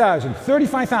 35,000.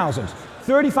 35,000.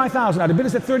 35,000. Now the bid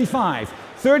is at 35.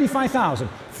 35,000.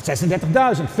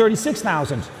 36,000. 36,000.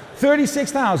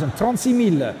 36,000.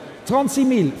 36,000.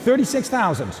 36,000.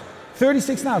 36,000.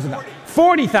 36,000 now.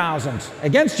 40,000.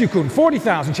 Against you, Koen.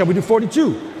 40,000. Shall we do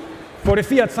 42? For the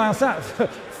Fiat 500.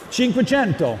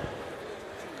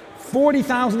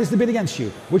 40,000 is the bid against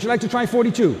you. Would you like to try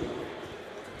 42?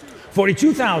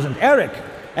 42,000. Eric,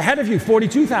 ahead of you,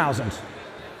 42,000.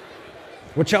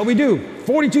 What shall we do?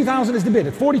 42,000 is the bid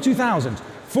at 42,000.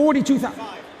 42,000.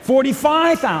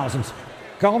 45,000.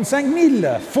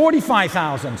 45,000.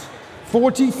 45,000.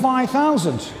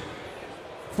 45,000.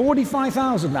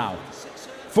 45,000 now.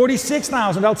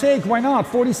 46,000, I'll take, why not?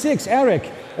 46,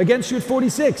 Eric, against you at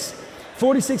 46.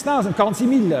 46,000,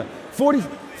 46,000.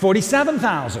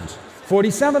 47,000.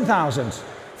 47,000.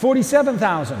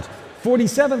 47,000.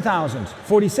 47,000.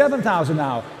 47,000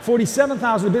 now.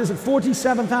 47,000, the bid is at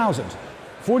 47,000.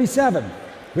 47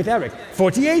 with Eric.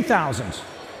 48,000.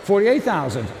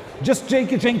 48,000. Just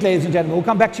take a drink, ladies and gentlemen. We'll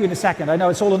come back to you in a second. I know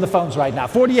it's all on the phones right now.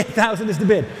 48,000 is the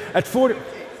bid. At 50,000.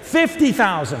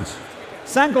 50,000.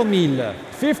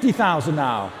 50,000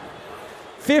 now.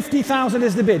 50,000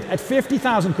 is the bid. At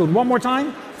 50,000, Koen. One more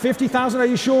time. 50,000, are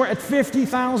you sure? At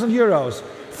 50,000 euros.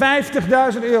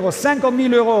 50,000 euros.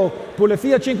 50,000 euros pour le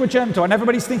Fiat 500. And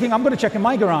everybody's thinking, I'm going to check in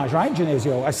my garage, right,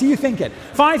 Genesio? I see you thinking.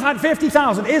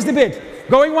 550,000 is the bid.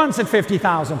 Going once at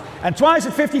 50,000 and twice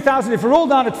at 50,000. If we're all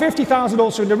down at 50,000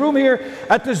 also in the room here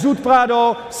at the Zoute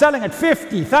Prado, selling at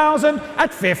 50,000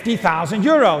 at 50,000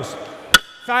 euros.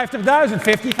 50,000,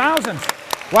 50,000.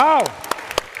 Wow.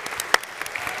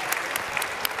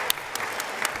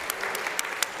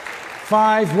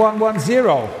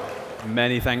 $5,110.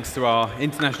 Many thanks to our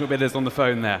international bidders on the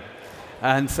phone there.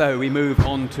 And so we move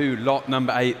on to lot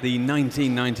number 8, the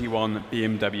 1991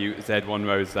 BMW Z1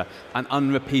 Roadster. An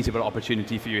unrepeatable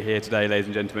opportunity for you here today, ladies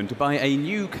and gentlemen, to buy a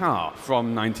new car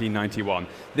from 1991.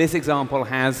 This example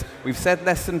has, we've said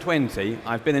less than 20,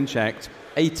 I've been and checked,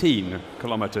 18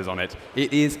 kilometers on it.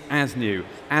 It is as new,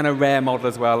 and a rare model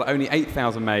as well, only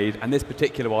 8,000 made, and this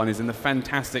particular one is in the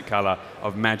fantastic color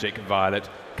of Magic Violet.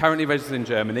 Currently registered in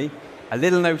Germany. A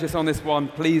little notice on this one,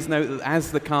 please note that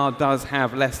as the car does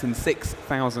have less than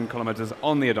 6,000 kilometers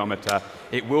on the odometer,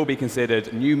 it will be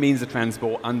considered new means of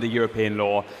transport under European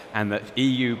law, and that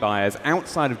EU buyers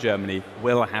outside of Germany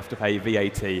will have to pay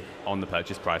VAT on the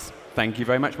purchase price. Thank you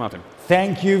very much, Martin.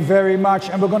 Thank you very much.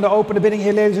 And we're going to open the bidding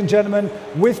here, ladies and gentlemen,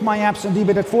 with my absentee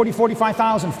bid at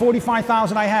 45,000.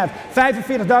 45,000 I have.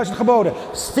 45,000 geboden.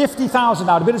 50,000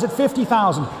 now. The bid is at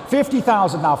 50,000.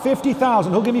 50,000 now.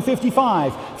 50,000. Who'll give me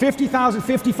 55? 50,000,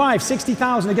 55.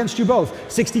 60,000 against you both.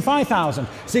 65,000.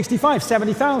 65,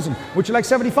 70,000. Would you like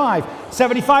 75?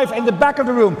 75 in the back of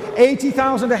the room.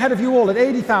 80,000 ahead of you all at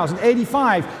 80,000.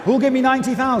 85. Who'll give me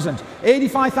 90,000?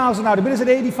 85,000 now. The bid is at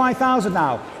 85,000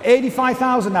 now.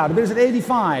 85,000 now. The bid is at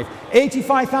 85.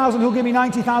 85,000. Who'll give me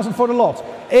 90,000 for the lot?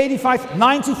 85.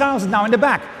 90,000 now in the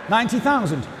back.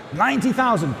 90,000.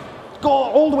 90,000. Go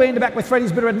all the way in the back with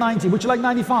Freddy's bidder at 90. Would you like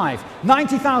 95?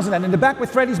 90,000 en in the back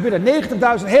with Freddy's bidder.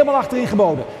 90.000 helemaal achterin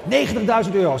geboden.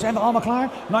 90.000 euro. Zijn we allemaal klaar?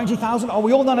 90,000. Are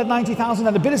we all done at 90,000?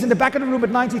 And the bid is in the back of the room at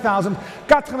 90,000.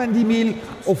 90,000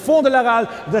 au fond de la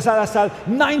salle.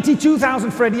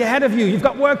 92,000 Freddy ahead of you. You've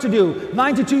got work to do.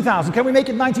 92,000. Can we make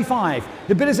it 95?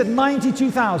 The bid is at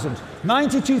 92,000.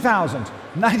 92,000.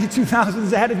 92,000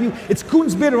 is ahead of you. It's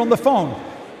Koen's bidder on the phone.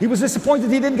 He was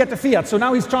disappointed he didn't get the Fiat, so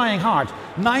now he's trying hard.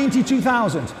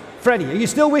 92,000. Freddie, are you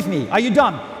still with me? Are you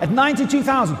done? At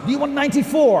 92,000. Do you want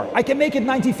 94? I can make it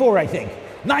 94, I think.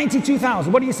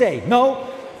 92,000. What do you say? No?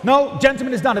 No?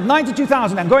 Gentleman is done at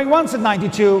 92,000. I'm going once at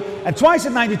 92, and twice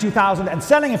at 92,000, and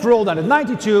selling if we're all done at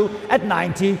 92 at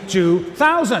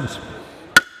 92,000.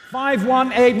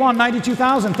 5181,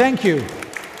 92,000. Thank you.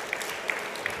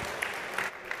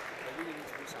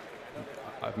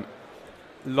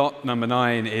 Lot number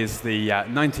 9 is the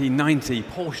 1990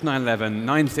 Porsche 911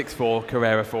 964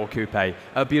 Carrera 4 Coupe.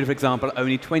 A beautiful example,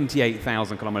 only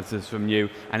 28,000 kilometers from new,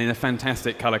 and in a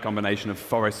fantastic color combination of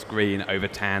forest green over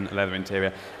tan leather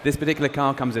interior. This particular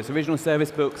car comes with its original service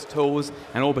books, tools,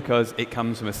 and all because it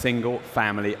comes from a single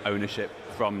family ownership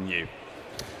from new.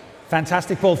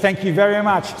 Fantastic, Paul. Thank you very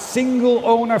much. Single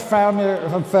owner family,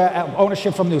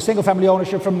 ownership from new. Single family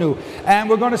ownership from new. And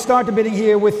we're going to start the bidding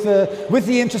here with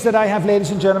the interest that I have,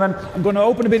 ladies and gentlemen. I'm going to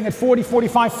open the bidding at 40,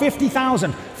 45,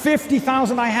 50,000.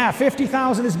 50,000 I have.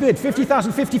 50,000 is bid.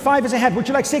 50,000, 55 is ahead. Would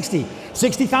you like 60?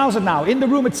 60,000 now. In the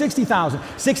room at 60,000.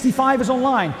 65 is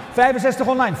online. 65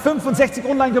 online. 65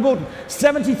 online geboten.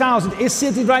 70,000 is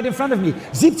sitting right in front of me.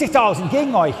 70,000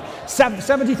 gegen euch.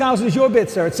 70,000 is your bid,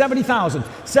 sir. At 70,000.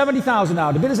 70,000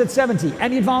 now. The bid is at 70.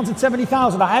 Any advance at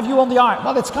 70,000? I have you on the aisle.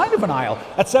 Well, it's kind of an aisle.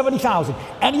 At 70,000.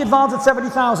 Any advance at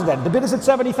 70,000 then? The bid is at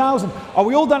 70,000. Are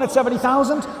we all done at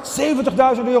 70,000?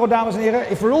 70,000 euro, dames en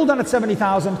heren. If we're all done at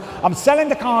 70,000, I'm selling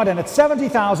the car then at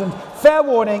 70,000. Fair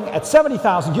warning, at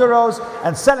 70,000 euros,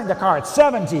 and selling the car at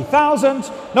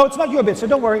 70,000. No, it's not your bid, so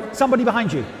don't worry. Somebody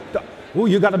behind you. Oh,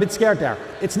 you got a bit scared there.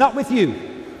 It's not with you.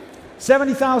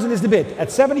 70,000 is the bid. At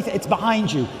 70, it's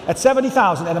behind you. At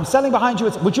 70,000, and I'm selling behind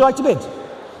you. Would you like to bid?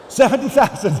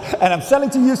 70,000, and I'm selling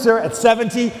to you, sir, at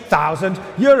 70,000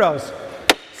 euros.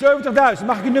 70.000.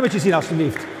 Mag ik een nummertje zien,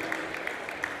 alstublieft?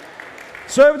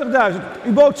 70.000.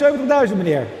 U bood 70.000,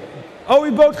 meneer. Oh,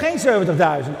 u bood geen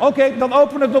 70.000. Oké, dan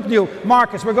openen we het opnieuw.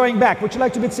 Marcus, we're going back. Would you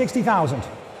like to bid 60,000?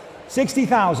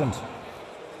 60,000.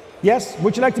 Yes?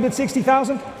 Would you like to bid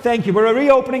 60,000? Thank you. We're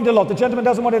reopening the lot. The gentleman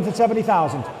doesn't want it at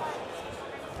 70,000.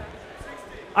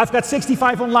 I've got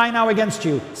 65 online now against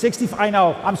you. 65, I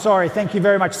know, I'm sorry, thank you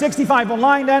very much. 65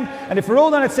 online then, and if we're all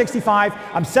done at 65,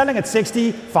 I'm selling at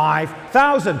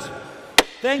 65,000.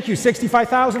 Thank you,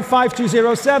 65,000,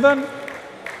 5207.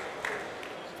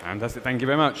 Fantastic, thank you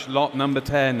very much. Lot number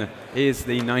 10 is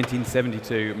the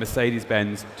 1972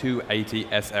 Mercedes-Benz 280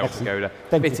 SL Pagoda,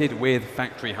 fitted with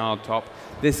factory hardtop.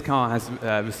 This car has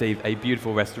received a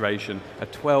beautiful restoration, a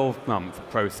 12-month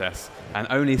process, and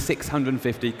only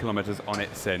 650 kilometers on it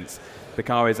since. The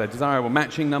car is a desirable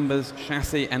matching numbers,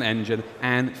 chassis and engine,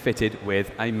 and fitted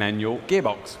with a manual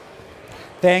gearbox.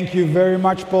 Thank you very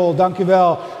much, Paul. Dank u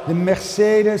wel. The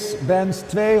Mercedes-Benz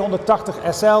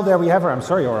 280 SL, there we have her. I'm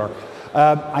sorry, Aurora.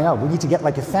 I know, we need to get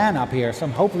like a fan up here, so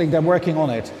I'm hoping they're working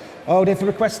on it. Oh, they've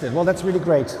requested. Well, that's really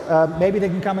great. Maybe they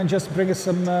can come and just bring us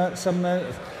some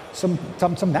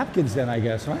napkins then, I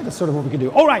guess, right? That's sort of what we can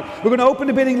do. All right, we're going to open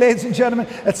the bidding, ladies and gentlemen,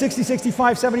 at 60,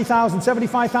 65, 70,000.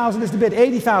 75,000 is the bid.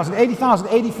 80,000, 80,000,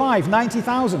 85,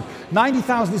 90,000.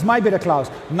 90,000 is my bidder, Klaus.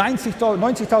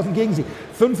 90,000 gegen Sie.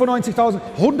 95,000,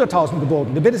 100,000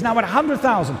 geboten. The bid is now at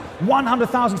 100,000.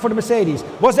 100,000 for the Mercedes.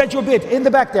 Was that your bid? In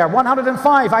the back there.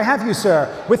 105, I have you, sir.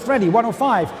 With Freddie,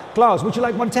 105. Klaus, would you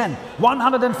like 110?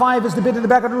 105 is the bid in the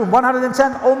back of the room.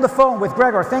 110 on the phone with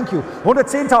Gregor, thank you.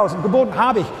 110,000 geboten,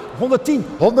 habe ich. 110,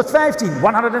 115,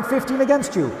 115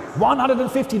 against you.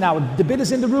 150 now. The bid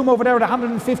is in the room over there at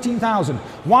 115,000.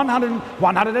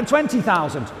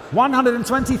 120,000.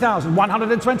 120,000.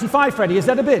 125, Freddie. Is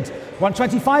that a bid?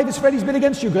 125 is Freddie's bid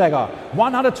against you, Gregor.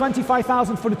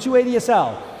 125,000 for the 280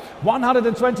 SL.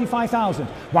 125,000,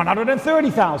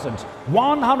 130,000,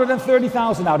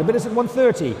 130,000 now. The bid is at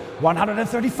 130,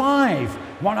 135,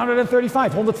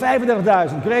 135,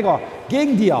 135,000. Gregor,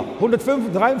 gegen dir,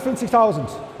 153,000,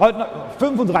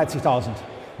 35,000,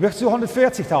 wird zu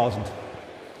 140,000.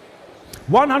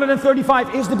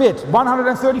 135 is the bid,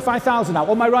 135,000 now,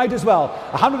 on my right as well.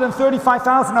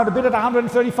 135,000 now, the bid at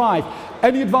 135.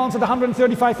 Any advance at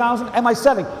 135,000? Am I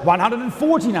selling?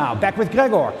 140 now, back with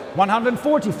Gregor.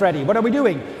 140, Freddie, what are we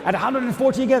doing? At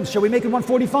 140 against, shall we make it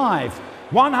 145?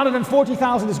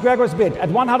 140,000 is Gregor's bid at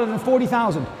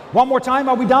 140,000. One more time,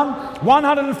 are we done?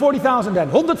 140,000 then.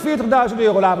 140.000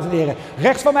 euro, dames en heren.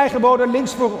 Rechts van mij geboden,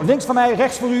 links van mij,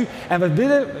 rechts voor u. En we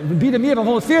bieden meer dan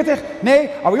 140. Nee,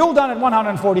 are we all done at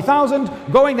 140,000?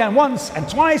 Going then once and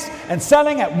twice and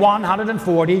selling at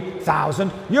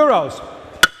 140,000 euros.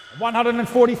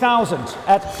 140,000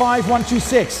 at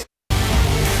 5126.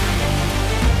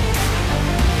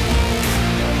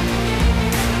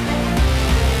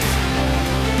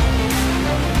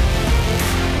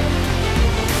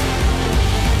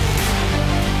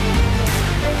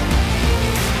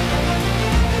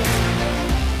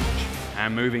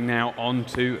 And moving now on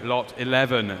to lot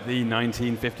 11, the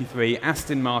 1953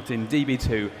 Aston Martin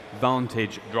DB2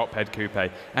 Vantage Drophead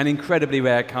Coupe. An incredibly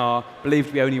rare car, believed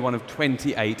to be only one of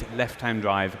 28 left-hand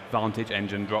drive Vantage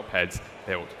engine dropheads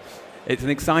built. It's an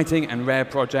exciting and rare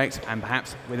project, and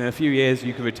perhaps within a few years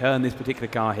you could return this particular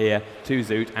car here to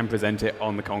Zoute and present it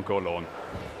on the concours lawn.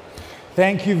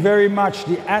 Thank you very much.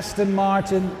 The Aston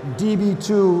Martin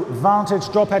DB2 Vantage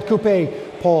Drophead Coupe,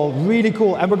 Paul. Really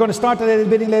cool. And we're going to start the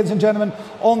bidding, ladies and gentlemen,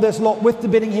 on this lot with the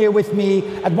bidding here with me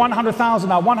at 100,000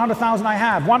 now. 100,000 I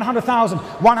have. 100,000.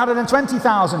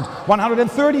 120,000.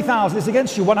 130,000 is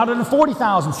against you.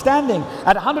 140,000 standing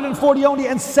at 140 only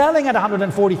and selling at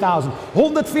 140,000.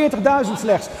 140,000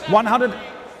 slechts. 100.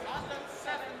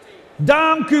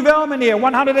 Dank u wel, meneer.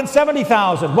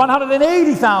 170,000.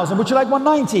 180,000. Would you like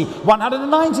 190?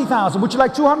 190,000. Would you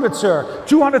like 200, sir?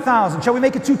 200,000. Shall we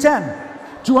make it 210?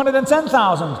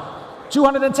 210,000.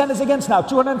 210 is against now.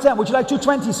 210. Would you like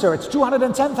 220, sir? It's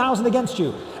 210,000 against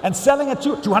you. And selling at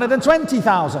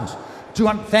 220,000.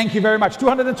 Thank you very much.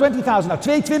 220,000 now.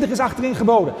 220 is achterin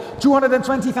geboden.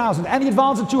 220,000. Any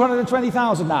advance at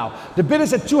 220,000 now. The bid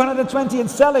is at 220 and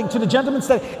selling to the gentleman.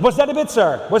 Was that a bid,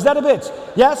 sir? Was that a bid?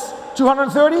 Yes?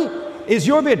 230 is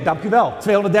your bid. Dank u wel.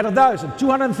 230,000.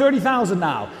 230,000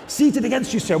 now. Seated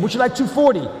against you, sir. Would you like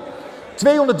 240?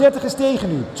 230 is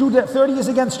tegen u. 230 is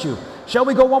against you. Shall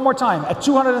we go one more time? At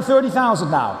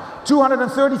 230,000 now.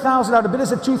 230,000 now. The bid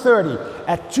is at 230.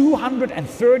 At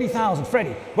 230,000.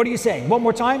 Freddie, what are you saying? One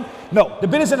more time? No. The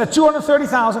bid is in at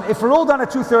 230,000. If we're all done at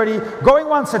 230, going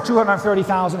once at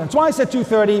 230,000 and twice at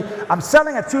 230, I'm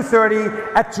selling at 230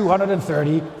 at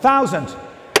 230,000.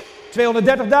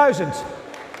 230,000.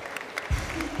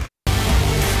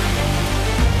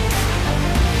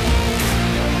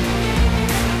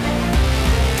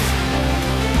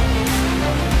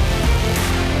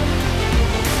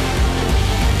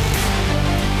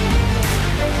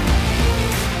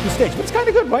 But it's kind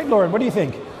of good, right, Lauren? What do you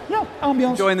think? Yeah,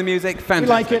 ambiance. Enjoying the music?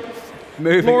 Fantastic. We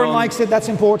like it. Lauren likes it, that's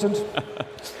important.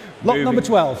 Lot number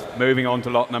 12. Moving on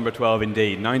to lot number 12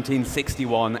 indeed.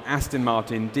 1961 Aston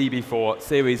Martin DB4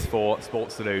 Series 4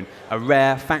 Sports Saloon. A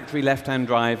rare factory left-hand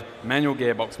drive manual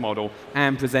gearbox model,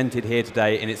 and presented here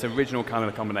today in its original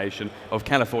colour combination of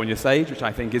California Sage, which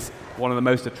I think is one of the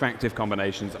most attractive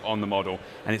combinations on the model.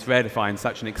 And it's rare to find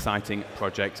such an exciting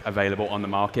project available on the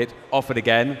market, offered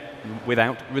again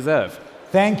without reserve.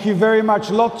 Thank you very much.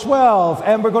 Lot 12.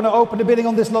 And we're going to open the bidding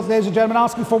on this lot, ladies and gentlemen,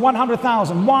 asking for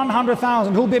 100,000.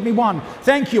 100,000. Who'll bid me one?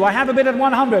 Thank you. I have a bid at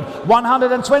 100.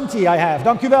 120 I have.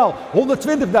 Dank u wel.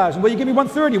 120,000. Will you give me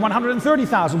 130?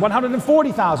 130,000.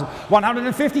 140,000.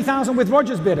 150,000 with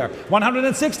Roger's bidder.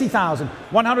 160,000.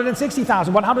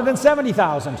 160,000.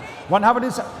 170,000.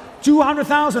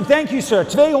 200,000. Thank you, sir.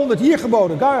 200 hier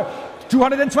geboden.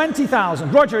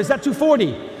 220,000. Roger, is that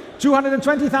 240?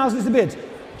 220,000 is the bid.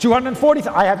 240,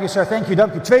 I have you, sir, thank you,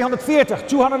 dank u. 240,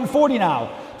 240 now,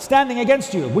 standing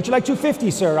against you. Would you like 250,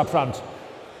 sir, up front?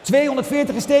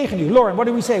 240 is tegen u. Lauren, what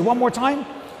do we say? One more time?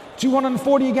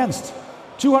 240 against.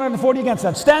 240 against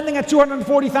them. Standing at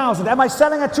 240,000. Am I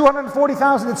selling at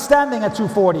 240,000? It's standing at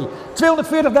 240.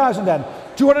 240,000 then.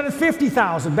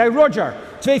 250,000 by Roger.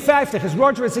 250 is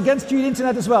Roger, it's against you, the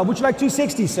internet as well. Would you like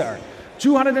 260, sir?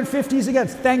 250 is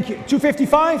against. Thank you.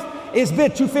 255 is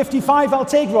bid. 255 I'll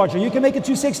take, Roger. You can make it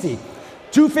 260.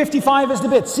 255 is the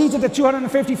bid. Seated at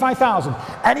 255,000.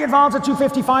 Any advance at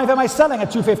 255? Am I selling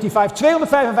at 255?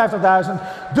 255,000.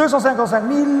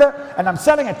 255,000. And I'm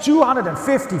selling at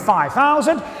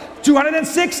 255,000.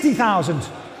 260,000.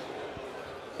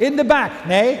 In de back.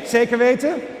 Nee, zeker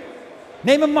weten.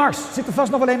 Neem een Mars. Zit er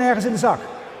vast nog alleen ergens in de zak.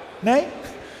 Nee?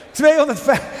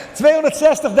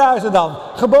 260.000 dan.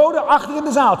 Geboden, achter in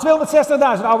de zaal.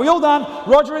 260.000. Are we all done?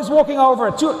 Roger is walking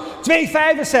over.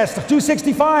 265,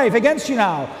 265 against you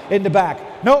now in the back.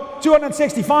 No,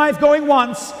 265 going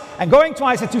once and going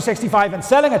twice at 265 and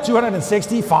selling at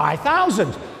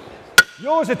 265,000.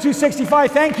 Yours at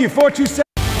 265, thank you, 427.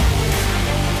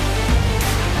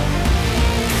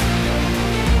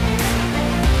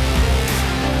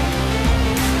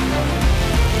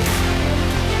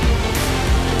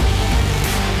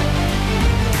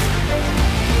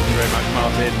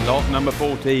 Lot number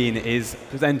 14 is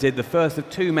presented the first of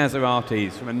two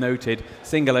Maseratis from a noted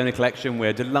single-owner collection.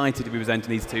 We're delighted to be presenting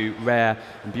these two rare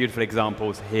and beautiful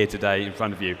examples here today in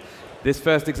front of you. This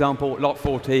first example, lot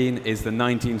 14, is the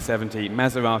 1970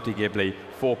 Maserati Ghibli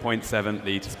 4.7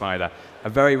 litre Spider. A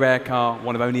very rare car,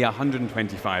 one of only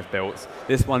 125 built.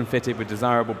 This one fitted with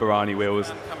desirable Barani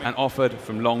wheels and offered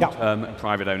from long-term and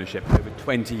private ownership over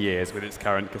 20 years with its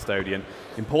current custodian.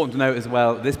 Important to note as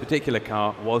well, this particular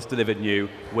car was delivered new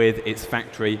with its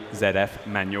factory ZF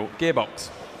manual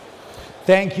gearbox.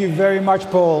 Thank you very much,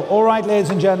 Paul. All right, ladies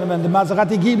and gentlemen, the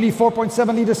Maserati Ghibli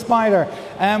 4.7 litre Spider.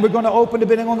 And we're going to open the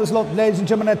bidding on this lot, ladies and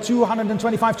gentlemen, at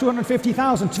 225,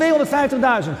 250,000,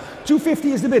 250,000.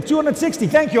 250 is the bid. 260,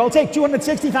 thank you. I'll take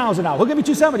 260,000 now. Who'll give me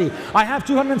 270? I have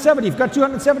 270. You've got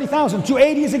 270,000.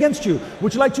 280 is against you.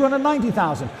 Would you like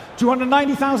 290,000?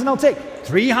 290,000 I'll take.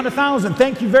 300,000.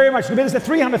 Thank you very much. The bid is at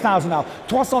 300,000 now.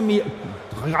 Toss on me.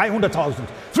 300,000.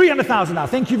 300,000 now.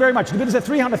 Thank you very much. The bid is at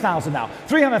 300,000 now.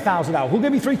 300,000 now. Who'll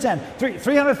give me 310?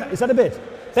 300. Is that a bid?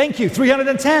 Thank you.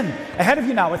 310. Ahead of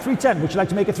you now at 310. Would you like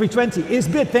to make it 320? Is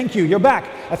bid. Thank you. You're back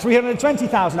at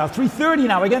 320,000 now. 330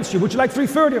 now against you. Would you like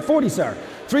 330 or 40, sir?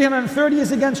 330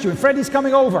 is against you, and Freddie's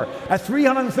coming over at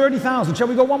 330,000. Shall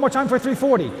we go one more time for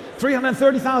 340?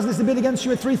 330,000 is the bid against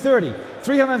you at 330.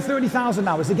 330,000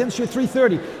 now is against you at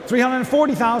 330.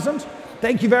 340,000.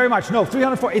 Thank you very much. No,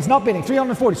 340. It's not bidding.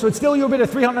 340. So it's still your bid at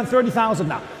 330,000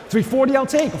 now. 340 I'll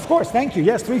take. Of course. Thank you.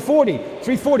 Yes, 340.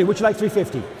 340. Would you like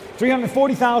 350?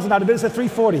 340,000 now. The bid is at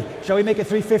 340. Shall we make it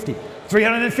 350?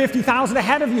 350,000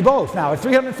 ahead of you both now at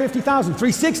 350,000.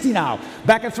 360 now.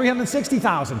 Back at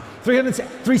 360,000.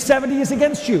 370 is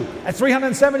against you at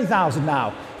 370,000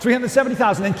 now.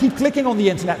 370,000. And keep clicking on the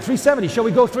internet. 370. Shall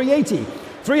we go 380?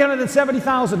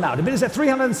 370,000 now. The bid is at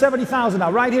 370,000 now,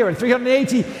 right here, and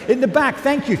 380 in the back.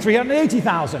 Thank you.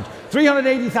 380,000.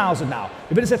 380,000 now.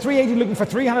 The bid is at 380, looking for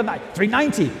 390.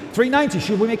 390.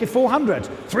 Should we make it 400?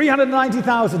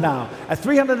 390,000 now. At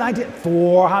 390,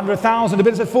 400,000. The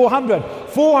bid is at 400.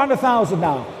 400,000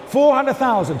 now.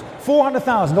 400,000.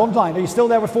 400,000. Online. Are you still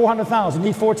there with 400,000?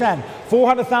 Need 410.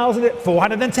 400,000.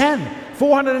 410.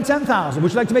 410,000.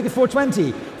 Would you like to make it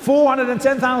 420?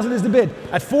 410,000 is the bid.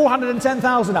 At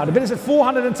 410,000 now. The bid is at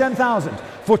 410,000.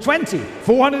 420.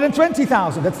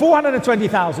 420,000. At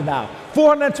 420,000 now.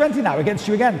 420 now against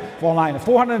you again. Online at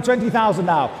 420,000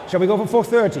 now. Shall we go for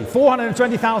 430?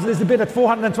 420,000 is the bid at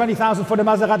 420,000 for the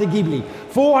Maserati Ghibli.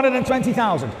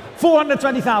 420,000.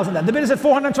 420,000 then. The bid is at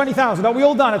 420,000. Are we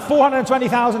all done at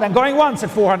 420,000 and going once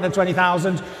at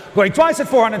 420,000? Going twice at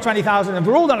 420,000 and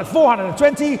we're all done at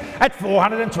 420 at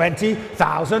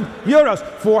 420,000 euros.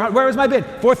 Where is my bid?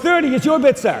 430 is your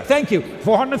bid, sir. Thank you.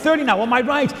 430 now on my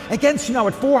right against you now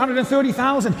at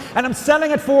 430,000 and I'm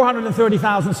selling at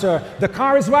 430,000, sir. The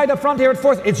car is right up front here at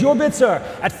 4. It's your bid, sir.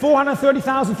 At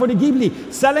 430,000 for the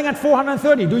Ghibli. Selling at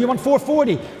 430. Do you want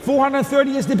 440?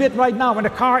 430 is the bid right now and the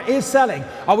car is selling.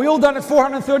 Are we all done at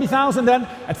 430,000 then?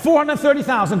 At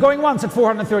 430,000. Going once at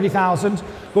 430,000.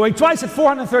 Going twice at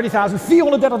 430,000.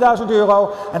 430,000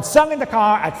 euro. And selling the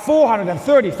car at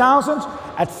 430,000.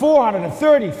 At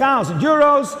 430,000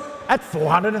 euros. At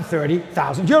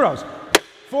 430,000 euros.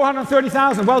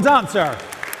 430,000. Well done, sir.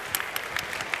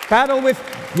 Paddle with,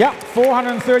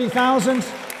 430,000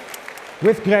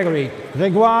 with Gregory.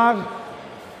 Gregoire.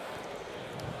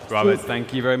 Robert,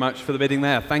 thank you very much for the bidding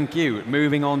there. Thank you.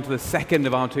 Moving on to the second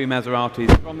of our two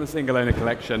Maseratis from the single-owner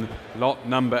collection, lot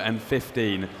number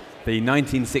 15. The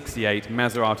 1968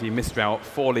 Maserati Mistral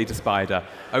 4-litre Spider.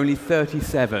 Only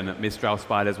 37 Mistral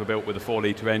Spiders were built with a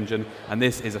 4-litre engine, and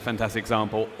this is a fantastic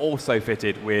example, also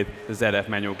fitted with the ZF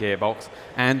manual gearbox,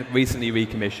 and recently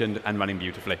recommissioned and running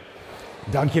beautifully.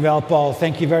 Dankjewel, Paul.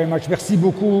 Thank you very much. Merci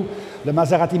beaucoup. Le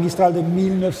Maserati Mistral de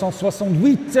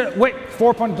 1968. Wait,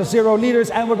 4.0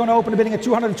 liters, and we're going to open the bidding at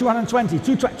 200, 220,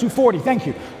 240. Thank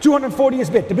you. 240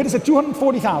 is bid. The bid is at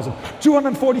 240,000.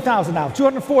 240,000 now.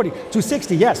 240,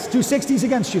 260. Yes, 260 is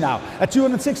against you now. At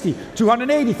 260,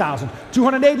 280,000.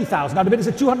 280,000. Now the bid is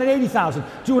at 280,000.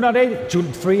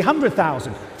 280,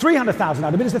 300,000. 300,000 now.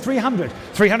 The bid is at 300.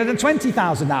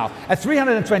 320,000 now. At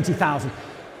 320,000.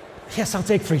 Yes, I'll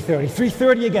take 330.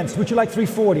 330 against. Would you like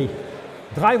 340?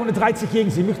 330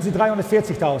 gegen Sie. Möchten Sie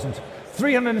 340.000?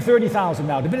 330,000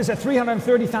 now. The bid is at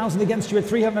 330,000 against you at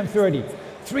 330.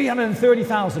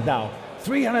 330,000 now.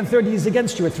 330 is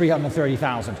against you at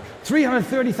 330,000.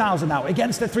 330,000 now.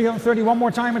 Against at 330. One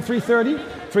more time at 330.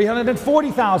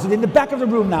 340,000 in the back of the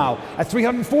room now at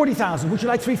 340,000. Would you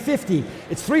like 350?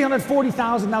 It's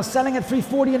 340,000 now. Selling at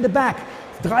 340 in the back.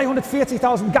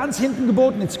 340,000 ganz hinten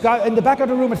geboten. It's in the back of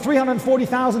the room at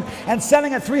 340,000 and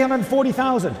selling at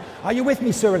 340,000. Are you with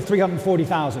me, sir, at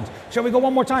 340,000? Shall we go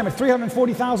one more time at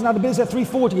 340,000? Now the bid is at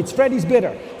 340. It's Freddie's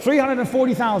bidder.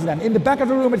 340,000 then. In the back of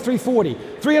the room at 340.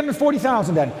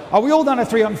 340,000 then. Are we all done at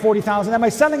 340,000? Am I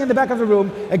selling in the back of the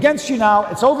room against you now?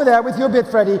 It's over there with your bid,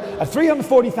 Freddie, at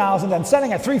 340,000 and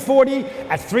selling at 340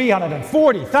 at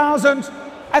 340,000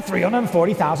 at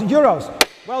 340,000 euros.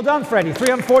 Well done, Freddie.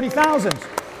 340,000.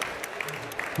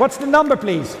 What's the number,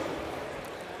 please?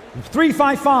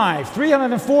 355.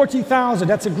 340,000.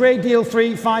 That's a great deal.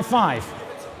 355.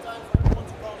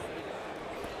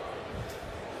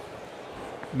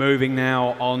 Moving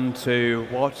now on to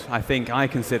what I think I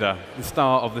consider the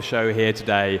star of the show here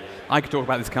today. I could talk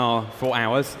about this car for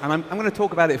hours, and I'm going to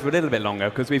talk about it for a little bit longer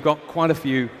because we've got quite a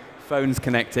few phones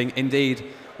connecting. Indeed,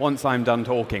 once I'm done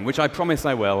talking, which I promise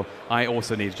I will, I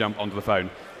also need to jump onto the phone.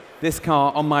 This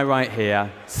car on my right here,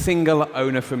 single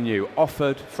owner from new,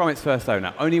 offered from its first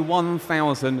owner, only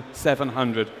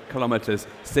 1,700 kilometers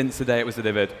since the day it was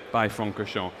delivered by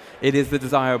Francorchamps. It is the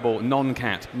desirable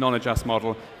non-cat, non-adjust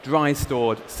model, dry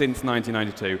stored since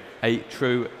 1992, a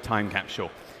true time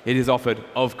capsule. It is offered,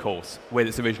 of course, with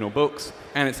its original books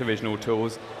and its original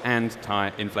tools and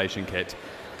tyre inflation kit.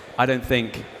 I don't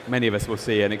think many of us will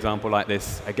see an example like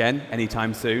this again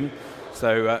anytime soon.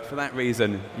 So for that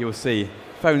reason, you'll see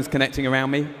phones connecting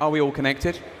around me. Are we all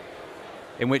connected?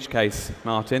 In which case,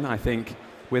 Martin, I think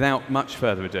without much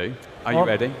further ado, are you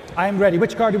ready? I am ready.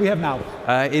 Which car do we have now?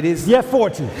 It is the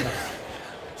F40.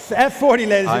 F40,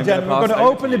 ladies and gentlemen. We're going to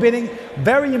open the bidding.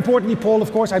 Very importantly, Paul,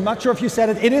 of course, I'm not sure if you said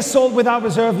it. It is sold without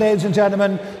reserve, ladies and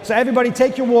gentlemen. So everybody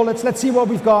take your wallets. Let's see what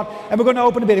we've got. And we're going to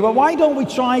open the bidding. Well, why don't we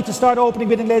try to start opening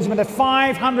bidding, ladies and gentlemen, at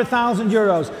 500,000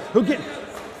 euros?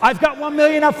 I've got 1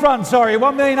 million up front, sorry,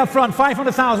 1 million up front,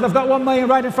 500,000, I've got 1 million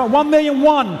right in front,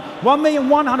 1,100,000,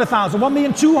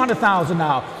 1,200,000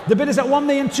 now. The bid is at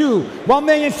 1,200,000,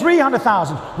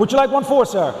 1,300,000. Would you like 1.4,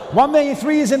 sir?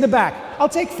 1,300,000 is in the back. I'll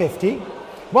take 50.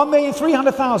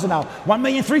 1,300,000 now.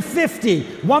 1,350,000.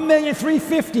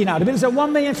 1,350,000 now. The bid is at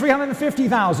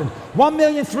 1,350,000.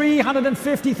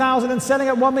 1,350,000 and selling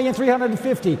at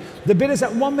 1,350,000. The bid is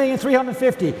at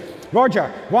 1,350,000.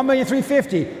 Roger,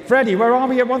 1,350,000. Freddie, where are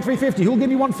we at 1,350,000? Who'll give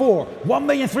me 1.4?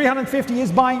 1,350,000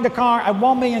 is buying the car at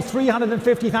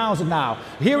 1,350,000 now.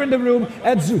 Here in the room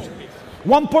at Zoute.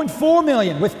 1.4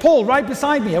 million with Paul right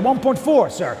beside me at 1.4,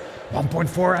 sir.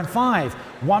 1.4 and 5.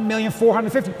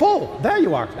 1,450,000. Paul, there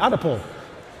you are. Out of Paul.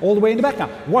 All the way in the back now.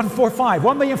 145.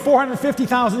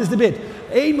 1,450,000 is the bid.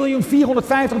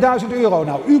 1,450,000 euro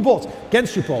now. U bot.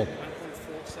 Against you, Paul.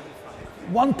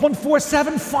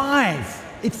 1.475.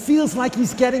 It feels like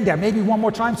he's getting there. Maybe one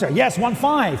more time, sir. Yes,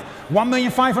 1.5.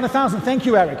 1,500,000. Thank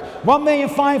you, Eric.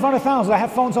 1,500,000. I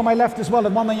have phones on my left as well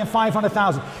at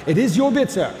 1,500,000. It is your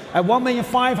bid, sir, at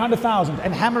 1,500,000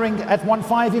 and hammering at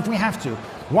 1.5 if we have to.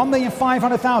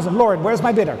 1,500,000. Lauren, where's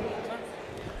my bidder?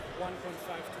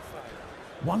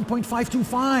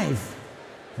 1.525,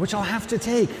 which I'll have to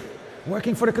take.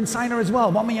 Working for the consignor as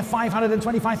well.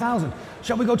 1,525,000.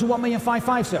 Shall we go to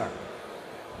 1,550,000, sir?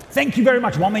 Thank you very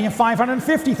much.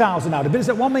 1,550,000 now. The bid is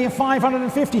at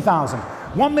 1,550,000.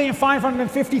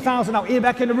 1,550,000 now.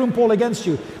 Back in the room, Paul, against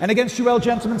you. And against you,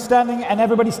 gentlemen standing and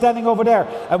everybody standing over there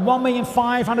at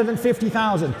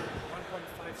 1,550,000.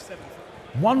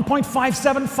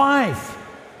 1.575.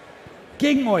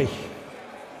 Gegen euch.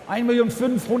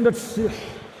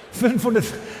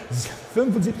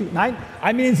 1.575.000. Nein,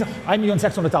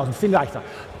 1,600,000. Viel leichter.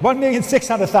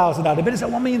 1,600,000 now. The bid is at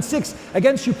 1,600,000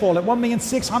 against you, Paul, at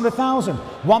 1,600,000.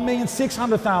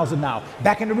 1,600,000 now.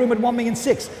 Back in the room at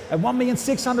 1,600,000. At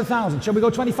 1,600,000. Shall we go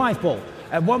 25, Paul?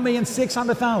 at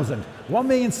 1,600,000.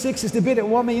 1,600,000 is the bid at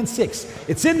 1,600,000.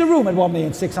 It's in the room at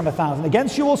 1,600,000.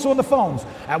 Against you also on the phones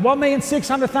at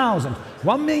 1,600,000.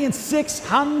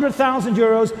 1,600,000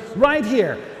 euros right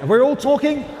here. And we're all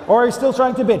talking, or are you still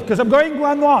trying to bid? Because I'm going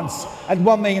once at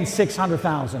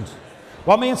 1,600,000.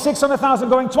 1,600,000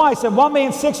 going twice at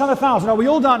 1,600,000. Are we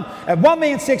all done at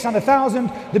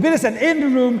 1,600,000? The bid is then in the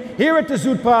room here at the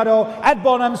Zoute Prado at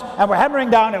Bonhams, and we're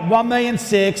hammering down at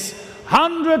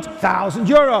 1,600,000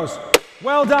 euros.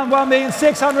 Well done,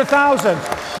 1,600,000.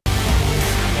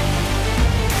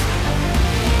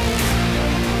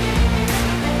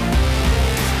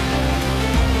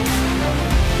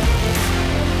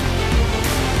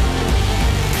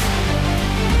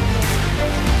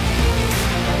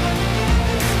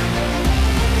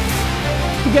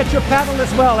 Get your paddle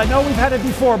as well. I know we've had it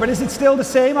before, but is it still the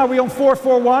same? Are we on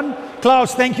 441?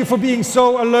 Klaus, thank you for being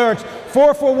so alert.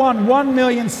 441,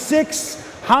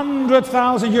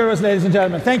 1,600,000 euros, ladies and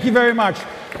gentlemen. Thank you very much.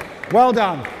 Well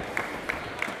done.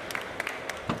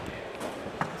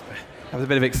 That was a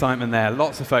bit of excitement there.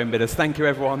 Lots of phone bidders. Thank you,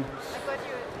 everyone.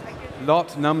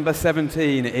 Lot number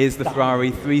 17 is the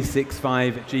Ferrari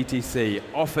 365 GTC,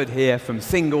 offered here from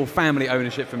single family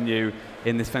ownership from new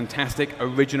in this fantastic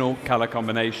original colour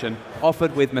combination,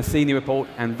 offered with Massini report,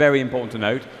 and very important to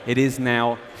note, it is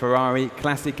now Ferrari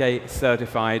Classiche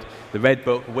certified. The red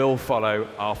book will follow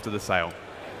after the sale.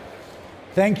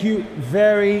 Thank you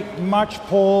very much,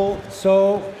 Paul.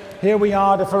 So here we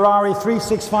are, the Ferrari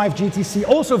 365 GTC,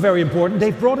 also very important.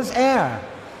 They've brought us air.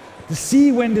 The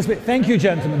sea wind is... Thank you,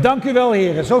 gentlemen. Dank u wel,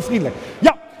 heren. Zo vriendelijk.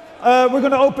 Ja, we're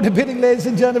going to open the bidding, ladies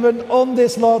and gentlemen, on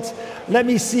this lot. Let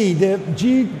me see. The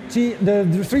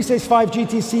 365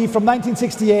 GTC from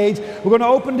 1968. We're going to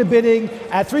open the bidding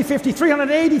at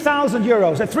 380,000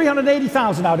 euros. At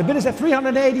 380,000 now. The bid is at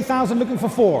 380,000, looking for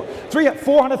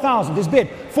 400,000. This bid,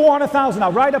 400,000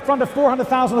 now. Right up front of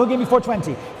 400,000. Who'll give me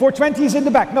 420? 420 is in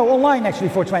the back. No, online actually,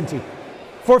 420.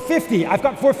 450. I've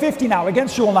got 450 now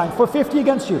against you online. 450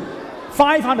 against you.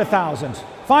 500,000.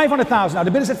 500,000 now.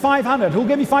 The bid is at 500. Who'll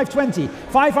give me 520?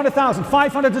 500,000.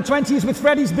 520 is with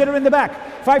Freddy's bidder in the back.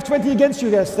 520 against you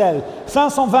there, Estelle.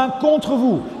 520 contre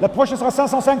vous. La prochaine sera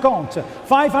 550.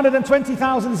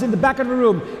 520,000 is in the back of the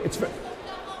room. It's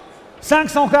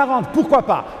 540, pourquoi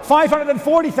pas?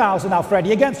 540,000 now,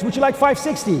 Freddy, against. Would you like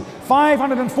 560?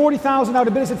 540,000 now.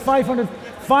 The bid is at 500.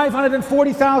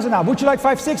 540,000 now. Would you like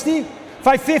 560?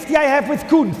 550 I have with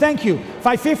Koen, thank you.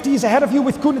 550 is ahead of you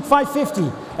with Koen at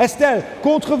 550. Estelle,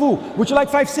 contre vous, would you like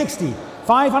 560?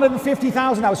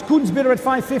 550,000 now, is Koen's bidder at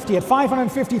 550, at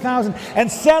 550,000,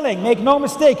 and selling, make no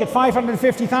mistake, at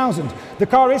 550,000. The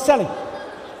car is selling.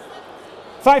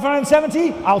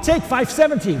 570? I'll take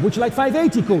 570. Would you like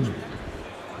 580, Koen?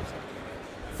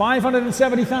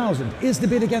 570,000 is the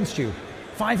bid against you.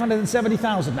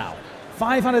 570,000 now.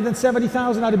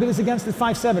 570,000 now, the bid is against at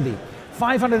 570.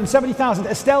 570,000.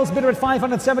 Estelle's bidder at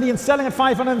 570 and selling at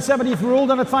 570 if we're all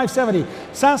done at 570.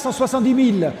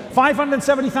 570,000.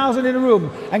 570,000 in the room.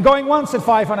 And going once at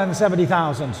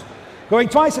 570,000. Going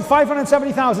twice at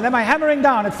 570,000. Am I hammering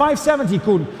down at 570,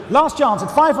 Koen? Last chance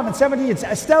at 570. It's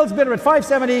Estelle's bidder at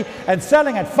 570 and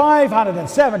selling at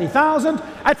 570,000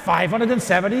 at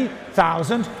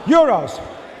 570,000 euros.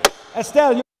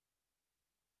 Estelle,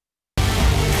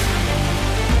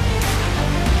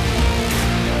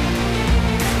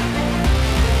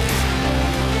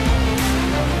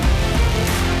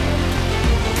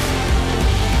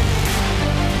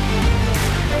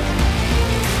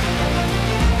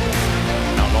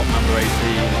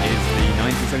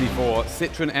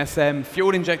 Citroën SM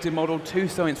fuel-injected model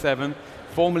 2.7,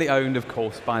 formerly owned, of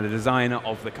course, by the designer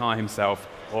of the car himself,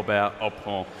 Robert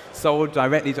Opron. Sold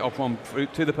directly to Opron,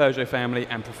 to the Peugeot family,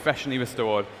 and professionally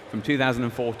restored from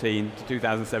 2014 to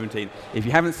 2017. If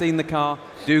you haven't seen the car,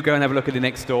 do go and have a look at it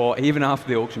next door, even after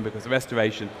the auction, because the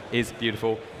restoration is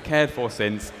beautiful, cared for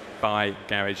since by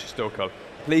Garage Storkow.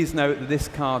 Please note that this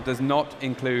car does not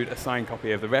include a signed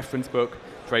copy of the reference book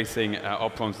tracing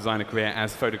Opron's designer career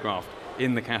as photographed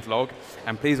in the catalogue.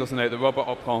 And please also note that Robert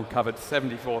Opron covered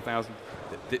 74,000.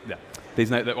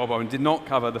 Please note that Robert Opron did not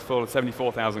cover the full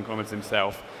 74,000 kilometers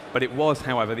himself, but it was,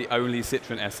 however, the only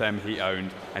Citroën SM he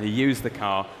owned, and he used the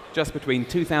car just between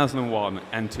 2001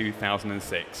 and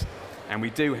 2006. And we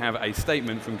do have a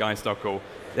statement from Guy Stockel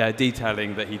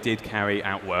detailing that he did carry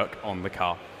out work on the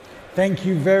car. Thank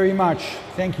you very much.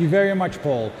 Thank you very much,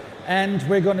 Paul. And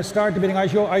we're going to start the bidding. Are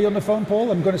you on the phone,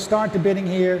 Paul? I'm going to start the bidding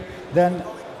here. Then,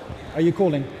 are you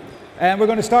calling? And we're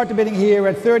going to start the bidding here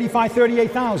at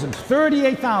 38,000.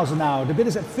 38,000 now. The bid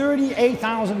is at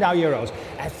 38,000 now euros.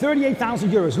 At 38,000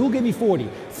 euros, who'll give me 40?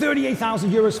 38,000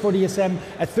 euros for the SM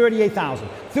at 38,000.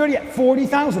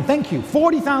 40,000, thank you.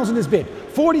 40,000 is bid.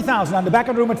 40,000 on the back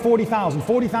of the room at 40,000.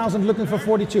 40,000 looking for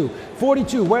 42.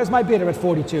 42, where's my bidder at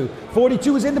 42?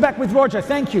 42 is in the back with Roger,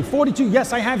 thank you. 42,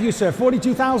 yes, I have you, sir.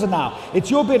 42,000 now.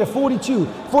 It's your bidder, 42.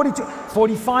 42,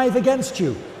 45 against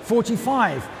you.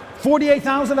 45.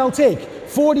 48,000 I'll take.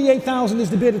 48,000 is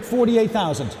the bid at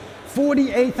 48,000.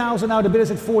 48,000 now, the bid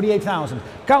is at 48,000.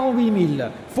 Carl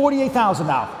Wiemil, 48,000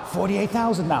 now.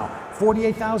 48,000 now.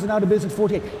 48,000 now, the bid is at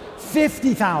 48.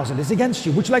 50,000 is against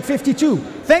you. Would you like 52?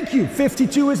 Thank you.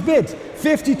 52 is bid.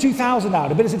 52,000 now,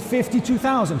 the bid is at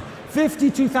 52,000.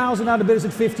 52,000 now, the bid is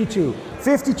at 52.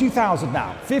 52,000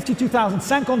 now. 52,000.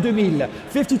 52,000.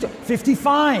 52.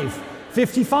 55.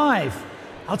 55.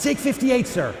 I'll take 58,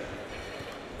 sir.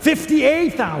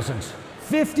 58,000.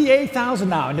 58,000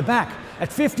 now in the back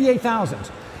at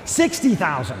 58,000.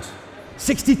 60,000.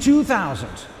 62,000.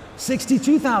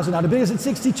 62,000 now, the bid is at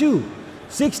 62.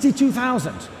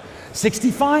 62,000.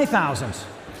 65,000.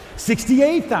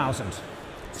 68,000.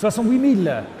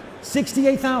 68,000.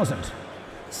 68,000.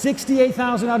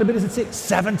 68,000 now, the bid is at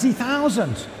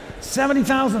 70,000.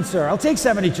 70,000, sir. I'll take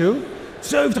 72.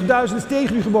 70.000 is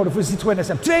tegen u geboden voor de Citroën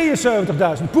SM.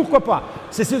 72.000. Pourquoi pas?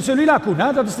 C'est celui-là, Koen,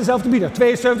 hè? Dat is dezelfde bieder.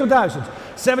 72.000.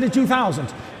 72,000.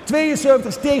 72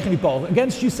 is tegen u, Paul.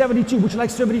 Against you, 72. Would you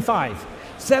like 75?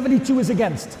 72 is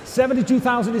against.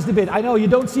 72,000 is the bid. I know you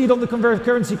don't see it on the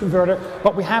currency converter,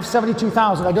 but we have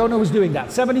 72,000. I don't know who's doing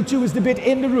that. 72 is the bid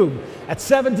in the room at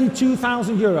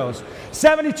 72,000 euros.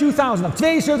 72,000.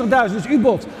 72.000 is uw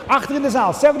bod. Achter in de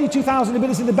zaal. 72,000. The bid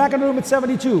is in the back of the room at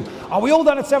 72. Are we all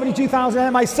done at 72,000?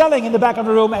 Am I selling in the back of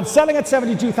the room and selling at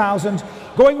 72,000?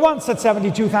 Going once at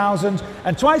 72,000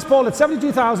 and twice, Paul, at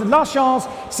 72,000. Last chance,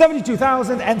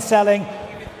 72,000 and selling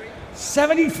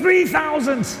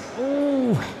 73,000.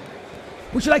 Ooh.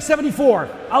 Would you like 74?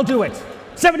 I'll do it.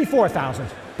 74,000.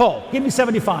 Paul, give me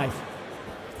 75.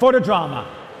 For the drama.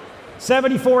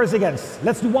 74 is against.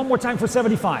 Let's do one more time for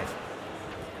 75.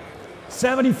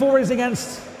 74 is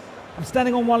against. I'm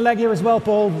standing on one leg here as well,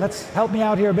 Paul. Let's help me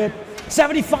out here a bit.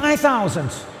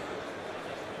 75,000.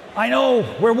 I know,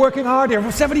 we're working hard here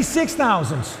for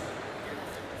 76,000.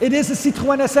 It is a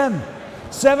Citroën SM.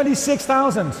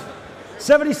 76,000.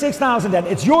 76,000 then.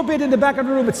 It's your bid in the back of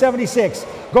the room at 76.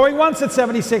 Going once at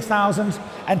 76,000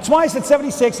 and twice at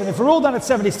 76. And if we're all done at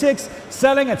 76,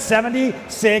 selling at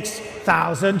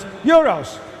 76,000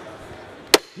 euros.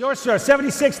 Yours, sir.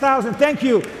 76,000. Thank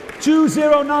you.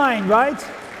 209, right?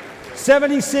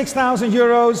 76,000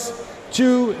 euros.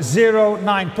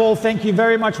 209. Paul, thank you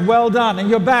very much. Well done. And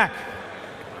you're back.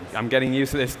 I'm getting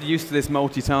used to this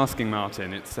multitasking,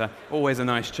 Martin. It's always a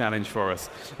nice challenge for us.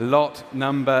 Lot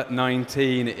number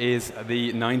 19 is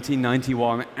the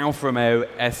 1991 Alfa Romeo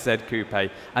SZ Coupe.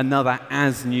 Another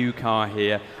as-new car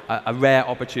here, a rare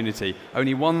opportunity.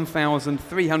 Only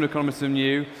 1,300 kilometers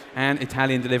new and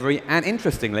Italian delivery. And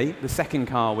interestingly, the second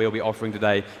car we'll be offering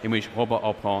today in which Robert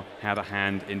Opron had a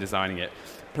hand in designing it.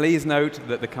 Please note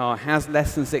that the car has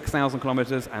less than 6,000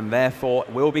 kilometers and therefore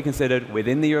will be considered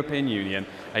within the European Union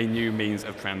a new means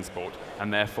of transport.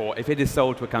 And therefore, if it is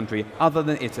sold to a country other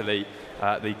than Italy,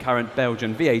 the current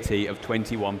Belgian VAT of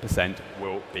 21%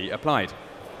 will be applied.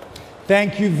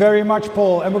 Thank you very much,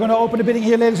 Paul. And we're going to open the bidding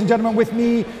here, ladies and gentlemen, with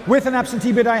me. With an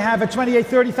absentee bid I have at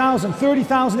 30,000.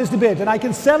 30,000 is the bid, and I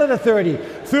can sell it at 30.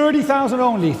 30,000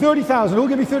 only. 30,000. Who'll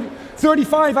give me 30?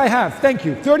 35 I have. Thank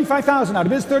you. 35,000 now. The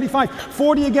bid is 35.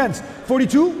 40 against.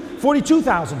 42?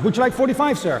 42,000. Would you like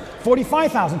 45, sir?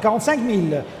 45,000.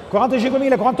 45,000.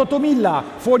 45,000. 48,000.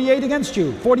 48 against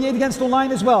you. 48 against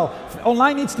online as well.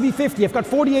 Online needs to be 50. I've got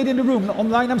 48 in the room.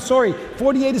 Online, I'm sorry.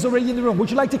 48 is already in the room. Would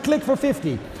you like to click for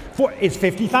 50? It's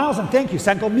 50,000, thank you.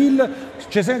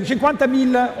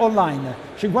 50,000 online.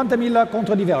 50,000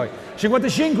 contro di voi.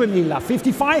 55,000.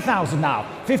 55,000 now.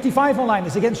 55 online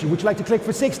is against you. Would you like to click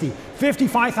for 60?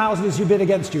 55,000 is your bid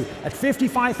against you. At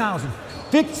 55,000.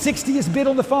 60 is bid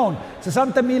on the phone.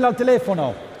 60,000 al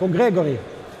telefono con Gregory.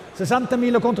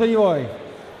 60,000 contro di voi.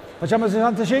 Facciamo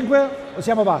 65 o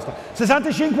siamo basta?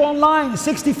 65 online,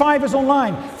 65 is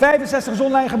online, 65 is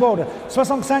online geboden.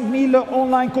 65,000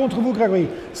 online contre vous, Gregory.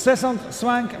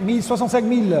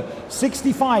 65,000.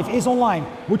 65 is online.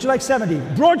 Would you like 70?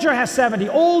 Roger has 70,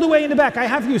 all the way in the back. I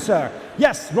have you, sir.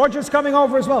 Yes, Roger's coming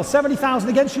over as well. 70,000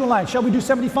 against you online. Shall we do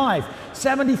 75?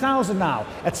 70,000 now.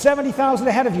 At 70,000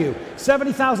 ahead of you.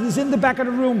 70,000 is in the back of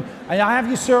the room. And I have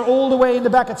you, sir, all the way in the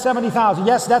back at 70,000.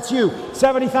 Yes, that's you.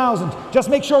 70,000. Just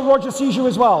make sure Roger sees you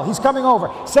as well. He's coming swing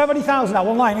over. 70,000 now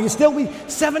online. Are you still with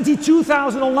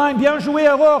 72,000 online? Bien joué,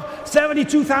 alors.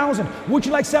 72,000. Would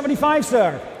you like 75,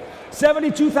 sir?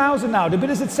 72,000 now. The bid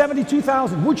is at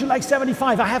 72,000. Would you like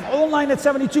 75? I have online at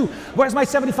 72. Where's my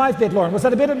 75 bid, Lauren? Was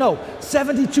that a bid or no?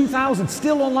 72,000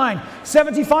 still online.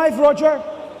 75, Roger?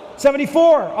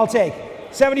 74, I'll take.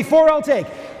 74, I'll take.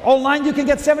 Online, you can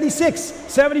get 76.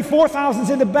 74,000 is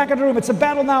in the back of the room. It's a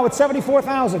battle now at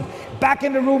 74,000. Back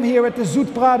in the room here at the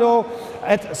Zoute Prado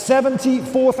at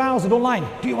 74,000 online.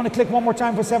 Do you want to click one more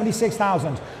time for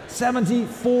 76,000?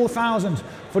 74,000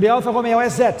 for the Alfa Romeo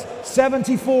SZ.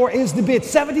 74 is the bid.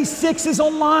 76 is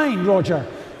online, Roger.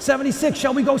 76,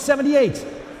 shall we go 78?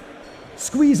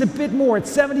 Squeeze a bit more,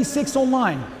 it's 76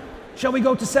 online. Shall we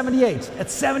go to 78? At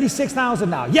 76,000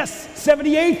 now. Yes,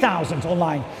 78,000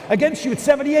 online. Against you at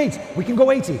 78. We can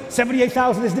go 80.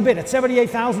 78,000 is the bid. At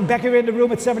 78,000, back here in the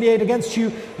room at 78 against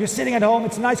you. You're sitting at home.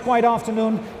 It's a nice quiet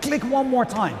afternoon. Click one more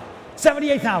time.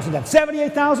 78,000 then.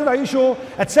 78,000, are you sure?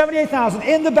 At 78,000,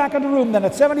 in the back of the room then,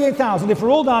 at 78,000. If we're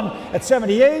all done at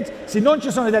 78, se non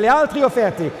ci sono delle altre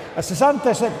offerte, a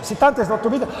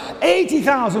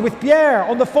 78,000 with Pierre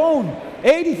on the phone.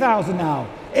 80,000 now.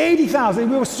 80,000,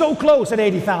 we were so close at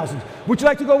 80,000. Would you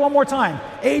like to go one more time?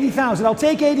 80,000, I'll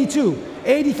take 82.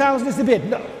 80,000 is the bid.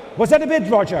 No. Was that a bid,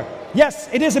 Roger? Yes,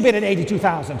 it is a bid at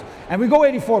 82,000. And we go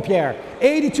 84, Pierre.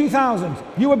 82,000.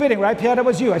 You were bidding, right, Pierre? That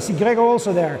was you. I see Gregor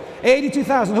also there.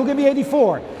 82,000. Who'll give me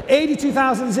 84?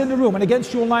 82,000 is in the room. And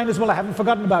against you online as well. I haven't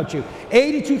forgotten about you.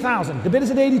 82,000. The bid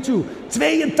is at 82.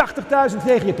 82,000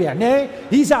 tegen je, Pierre. Nee,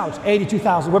 he's out.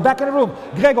 82,000. We're back in the room.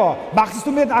 Gregor, machtest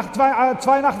du mit?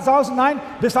 82,000? Nein.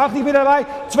 Bist du auch nicht wieder dabei?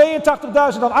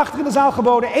 82,000 dan achter in de zaal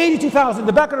geboden. 82,000 in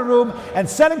the back of the room. And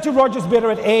selling to Roger's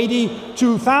bidder at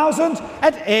 82,000.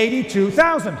 At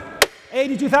 82,000.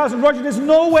 82,000. Roger, there's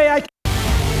no way I can.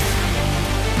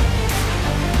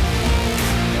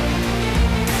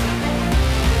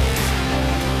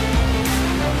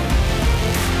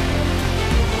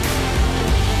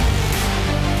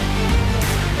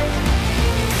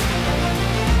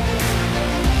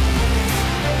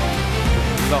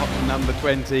 Lot number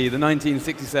 20, the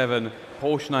 1967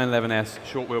 Porsche 911S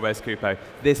short wheelbase coupe.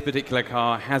 This particular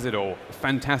car has it all. A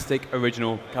fantastic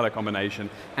original color combination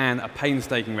and a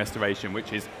painstaking restoration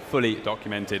which is fully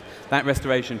documented. That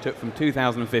restoration took from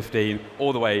 2015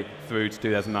 all the way through to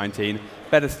 2019.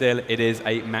 Better still, it is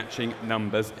a matching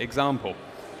numbers example.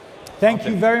 Thank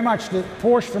you very much. The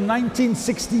Porsche from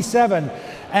 1967.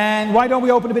 And why don't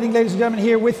we open the bidding, ladies and gentlemen,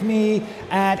 here with me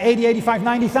at 80, 85,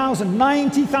 90,000.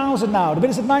 90,000 now. The bid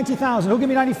is at 90,000. Who'll give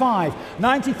me 95?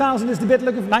 90,000 is the bid.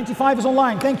 Looking for 95 is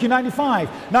online. Thank you, 95.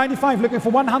 95 looking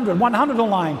for 100. 100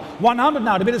 online. 100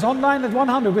 now. The bid is online at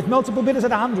 100 with multiple bidders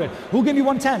at 100. Who'll give me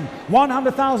 110?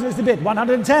 100,000 is the bid.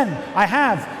 110 I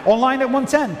have. Online at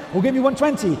 110. Who'll give me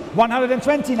 120?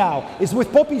 120 now is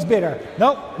with Poppy's bidder.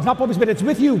 No, it's not Poppy's bidder. It's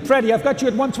with you, Freddie. I've got you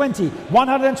at 120.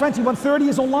 120. 130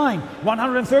 is online.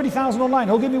 130,000 online.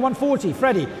 He'll give me 140.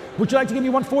 Freddie, would you like to give me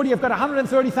 140? I've got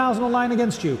 130,000 online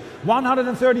against you.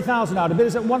 130,000 now. The bid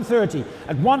is at 130.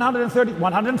 At 130,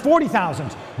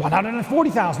 140,000.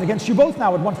 140,000 against you both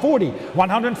now at 140.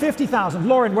 150,000.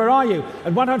 Lauren, where are you?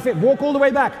 At 150. Walk all the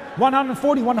way back.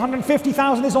 140.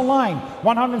 150,000 is online.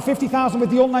 150,000 with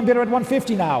the online bidder at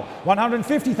 150 now.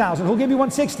 150,000. Who'll give me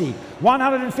 160?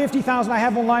 150,000 I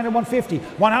have online at 150.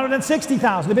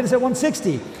 160,000. The bid is at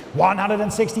 160.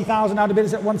 160,000 now. The bid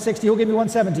is at 160. Who'll give me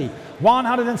 170?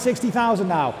 160,000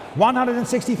 now.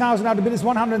 160,000 now. The bid is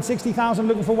 160,000.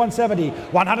 Looking for 170.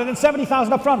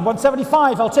 170,000 up front.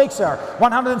 175. I'll take, sir.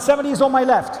 170 is on my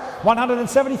left.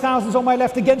 170,000 is on my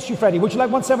left against you, Freddie. Would you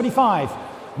like 175?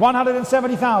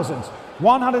 170,000.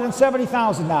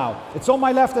 170,000 now. It's on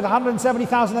my left at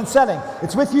 170,000 and selling.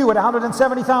 It's with you at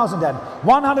 170,000 then.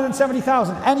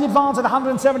 170,000. Any advance at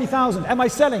 170,000. Am I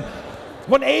selling?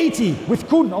 180 with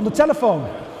Koen on the telephone.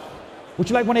 Would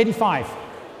you like 185?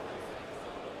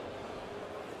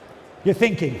 You're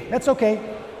thinking. That's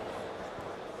okay.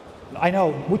 I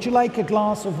know. Would you like a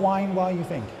glass of wine while you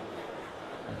think?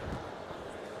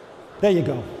 There you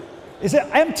go. Is it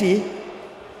empty?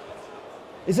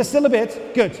 Is there still a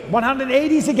bit? Good.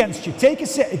 180 is against you. Take a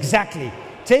sip. Exactly.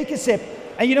 Take a sip.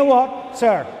 And you know what,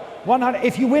 sir? 100.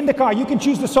 If you win the car, you can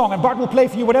choose the song, and Bart will play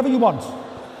for you whatever you want.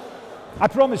 I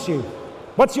promise you.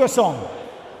 What's your song?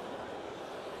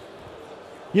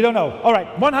 You don't know. All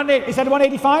right. 100. Is that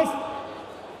 185?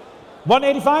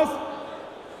 185?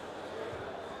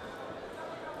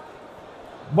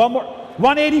 One more.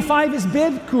 185 is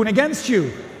bid, Koen, against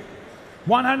you.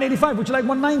 185. Would you like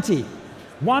 190?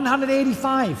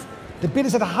 185. The bid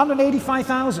is at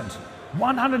 185,000.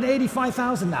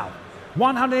 185,000 now.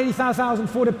 180,000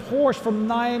 for the Porsche from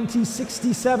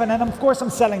 1967. And of course I'm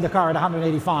selling the car at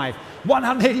 185.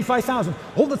 185,000.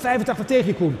 185 tegen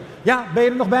je, Koen. Ja, ben je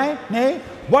er nog bij? Nee?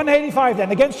 185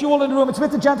 then. Against you all in the room. It's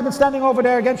with the gentleman standing over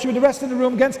there. Against you, the rest in the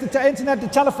room. Against the internet, the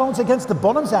telephones, against the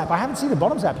Bonhams app. I haven't seen the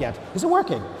Bonhams app yet. Is it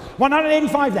working?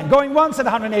 185 then. Going once at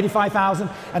 185,000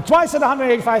 and twice at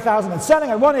 185,000 and selling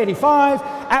at 185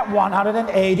 at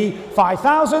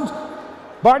 185,000.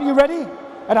 Bart, are you ready?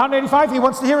 At 185, he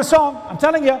wants to hear a song. I'm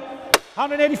telling you,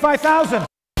 185,000.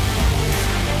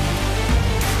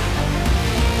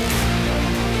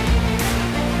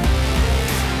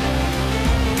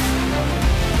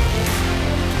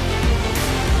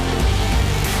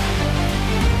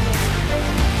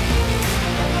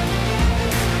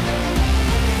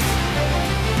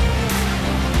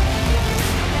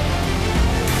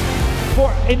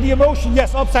 In the emotion,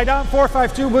 yes, upside down,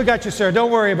 452, we got you, sir.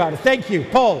 Don't worry about it. Thank you.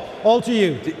 Paul, all to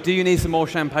you. Do you need some more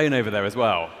champagne over there as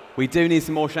well? We do need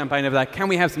some more champagne over there. Can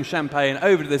we have some champagne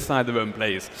over to this side of the room,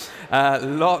 please?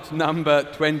 Lot number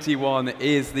 21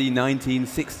 is the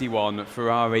 1961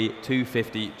 Ferrari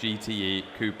 250 GTE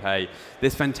Coupe.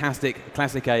 This fantastic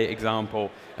Classic A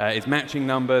example is matching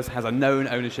numbers, has a known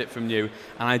ownership from new,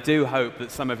 and I do hope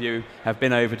that some of you have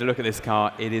been over to look at this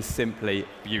car. It is simply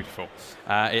beautiful.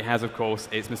 It has, of course,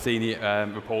 its Massini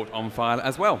report on file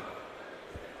as well.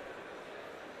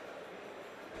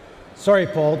 Sorry,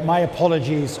 Paul, my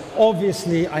apologies.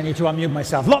 Obviously, I need to unmute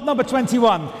myself. Lot number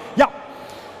 21. Yeah.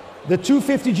 The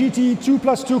 250 GT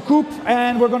 2+2 Coupe,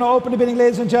 and we're going to open the bidding,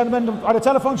 ladies and gentlemen. Are the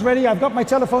telephones ready? I've got my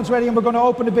telephones ready, and we're going to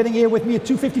open the bidding here with me at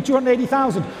 250,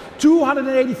 280,000.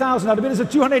 280,000. Now the bid is at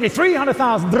 280,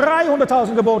 300,000,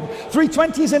 300,000 geboten.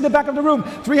 320s in the back of the room.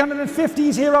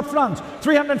 350s here up front.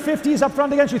 350s up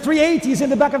front against you. 380s in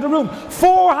the back of the room.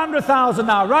 400,000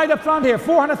 now, right up front here.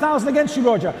 400,000 against you,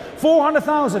 Roger.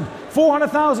 400,000.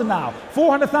 400,000 now.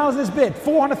 400,000 is bid.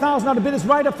 400,000 now. The bid is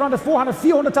right up front at 400,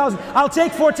 400,000. I'll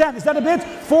take 410. Is that a bid?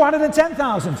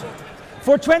 410,000.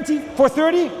 420,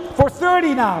 430,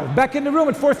 430 now. Back in the room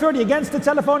at 430 against the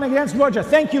telephone against Roger.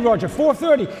 Thank you, Roger.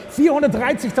 430,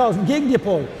 430,000 gegen dir,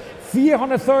 Paul.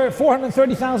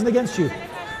 430,000 against you.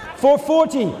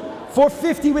 440,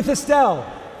 450 with Estelle.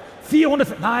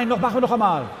 400, nein, machen wir noch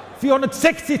einmal.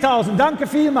 460.000, danke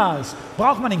vielmals.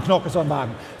 Braucht man den Knochen so einen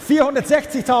Wagen.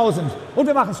 460.000. Und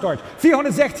wir machen Storch.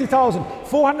 460.000.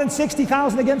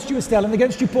 460,000 against you, Estelle, and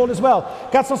against you, Paul, as well.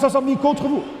 460 contre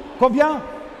vous. Combien?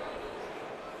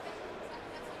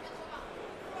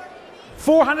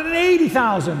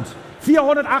 480,000.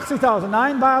 480,000.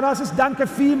 Nein, das ist danke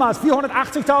vielmals.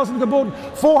 480,000 geboten.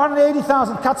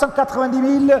 480,000.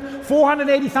 480,000.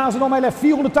 480,000 on my left.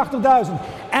 480,000.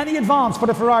 Any advance for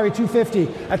the Ferrari 250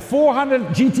 at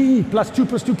 400 GTE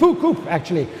 +2 Coupe,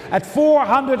 actually, at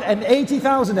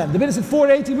 480,000 then. The bid is at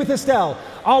 480 with Estelle.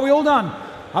 Are we all done?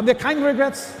 Haben wir keine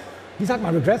Regrets? Wie sagt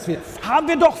man Regrets? Haben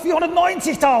wir doch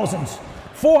 490,000.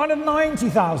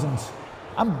 490,000.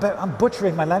 I'm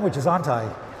butchering my languages, aren't I?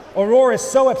 Aurora is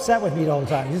so upset with me the whole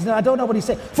time. I don't know what he's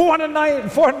saying.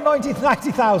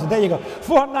 490,000. There you go.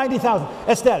 490,000.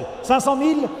 Estelle,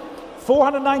 500,000.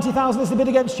 490,000 is the bid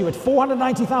against you at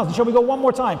 490,000. Shall we go one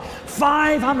more time?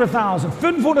 500,000.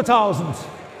 500,000.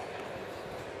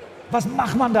 Was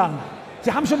macht man dann?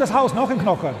 Sie haben schon das Haus noch in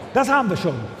Knoche. Das haben wir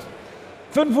schon.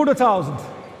 500,000.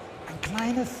 Ein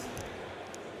kleines.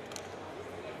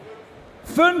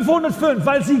 505,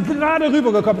 weil Sie gerade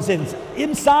rübergekommen sind.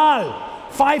 Im Saal.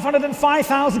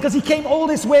 505,000 because he came all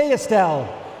this way, Estelle.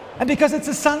 And because it's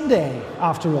a Sunday,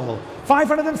 after all.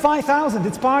 505,000,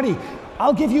 it's party.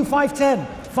 I'll give you 510.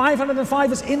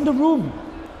 505 is in the room.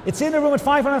 It's in the room at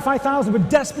 505,000. We're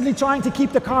desperately trying to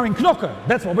keep the car in Knokke.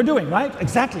 That's what we're doing, right?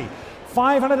 Exactly.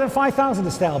 505,000,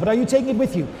 Estelle. But are you taking it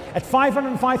with you? At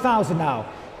 505,000 now.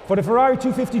 For the Ferrari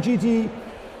 250 GT.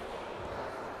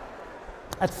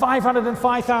 At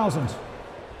 505,000.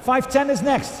 510 is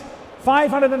next.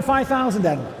 505,000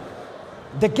 then.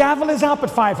 The gavel is up at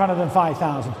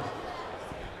 505,000.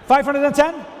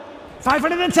 510?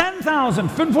 510,000.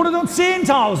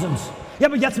 510,000. Ja,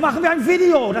 aber jetzt machen wir ein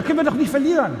Video. Da können wir doch nicht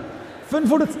verlieren.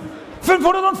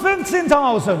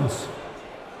 515,000.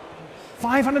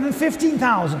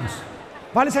 515,000.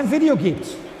 Weil es ein Video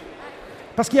gibt.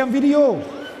 Parce qu'il y a un vidéo.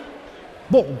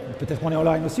 Bon, peut-être qu'on est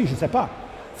online aussi, je ne sais pas.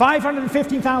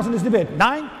 515,000 is the bid.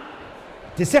 Nein?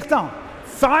 C'est certain.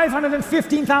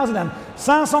 515,000 then.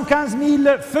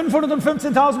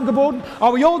 515,000 geboten.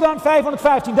 Are we all done?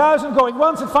 515,000. Going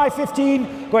once at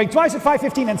 515. Going twice at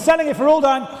 515 and selling it for all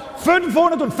done.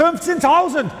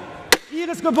 515,000.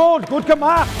 Ihres Gebot. Gut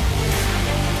gemacht.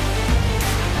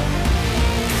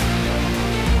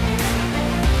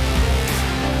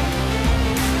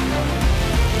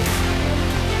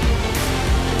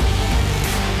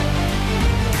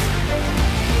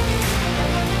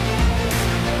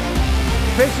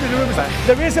 registration in the room is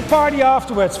there is a party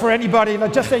afterwards for anybody.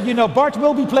 Like, just so you know, Bart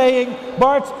will be playing.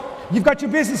 Bart, you've got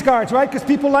your business cards, right? Because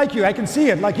people like you. I can see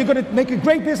it. Like, you're going to make a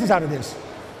great business out of this.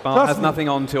 Bart has nothing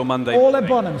on till Monday. All at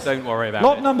Bonhams. Don't worry about it.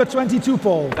 Lot number 22,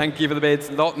 Paul. Thank you for the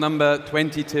bids. Lot number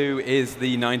 22 is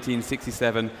the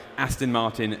 1967 Aston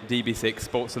Martin DB6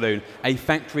 Sports Saloon, a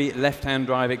factory left-hand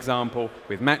drive example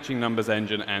with matching numbers,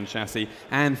 engine and chassis,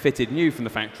 and fitted new from the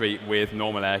factory with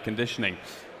normal air conditioning.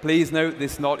 Please note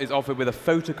this lot is offered with a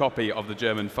photocopy of the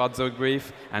German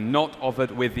Fahrzeugbrief and not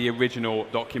offered with the original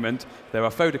document. There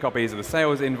are photocopies of the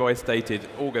sales invoice dated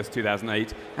August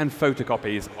 2008 and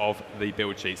photocopies of the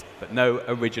build sheets, but no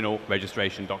original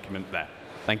registration document there.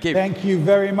 Thank you. Thank you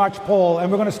very much, Paul.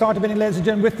 And we're going to start the bidding, ladies and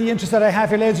gentlemen, with the interest that I have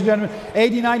here, ladies and gentlemen.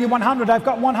 80, 90, 100. I've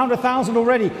got 100,000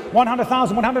 already.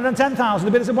 100,000, 110,000.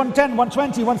 The bid is at 110,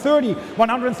 120, 130,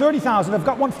 130,000. I've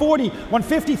got 140,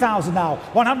 150,000 now.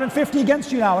 150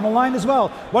 against you now, and online as well.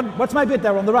 What's my bid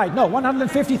there on the right? No,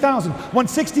 150,000.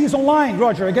 160 is online,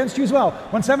 Roger, against you as well.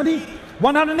 170?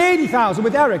 180,000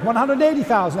 with Eric,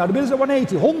 180,000. Now the bid is at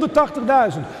 180,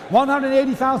 180,000.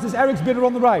 180,000 is Eric's bidder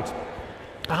on the right.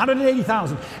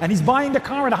 180,000. And he's buying the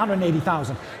car at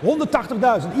 180,000.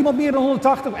 180,000. Iemand meer dan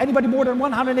 180, anybody more than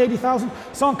 180,000?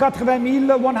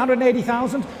 180,000,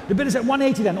 180,000. The bid is at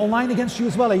 180 then, online against you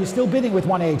as well. Are you still bidding with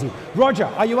 180? Roger,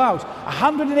 are you out?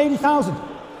 180,000.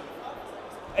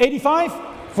 85?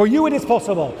 For you it is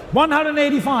possible.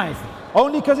 185.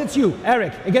 Only because it's you.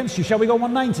 Eric, against you. Shall we go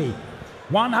 190?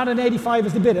 185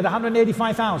 is the bid at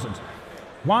 185,000.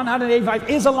 185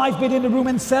 is a live bid in the room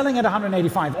and selling at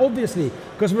 185, obviously,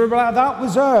 because we're without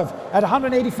reserve at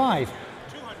 185.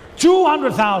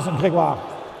 200,000, Grégoire.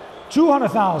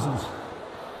 200,000.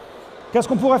 Qu'est-ce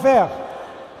qu'on pourrait faire?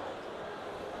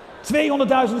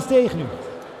 200.000 is tegen u.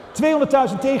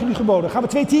 200.000 tegen u geboden. Gaan we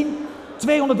 210?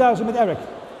 200.000 met Eric.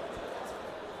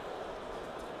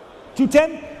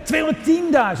 210?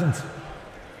 210.000.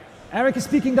 Eric is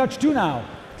speaking Dutch too now.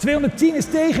 210 is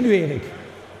tegen u, Erik.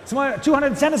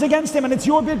 210 is against him, and it's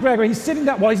your bid, Gregory. He's sitting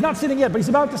down. Well, he's not sitting yet, but he's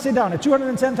about to sit down at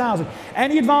 210,000.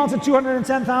 Any advance at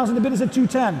 210,000, the bid is at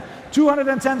 210.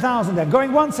 210,000 then.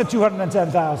 Going once at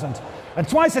 210,000. And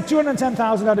twice at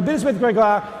 210,000. Now the bid is with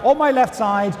Gregoire on my left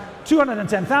side.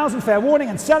 210,000, fair warning,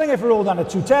 and selling if we're all done at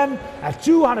 210. At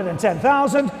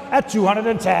 210,000, at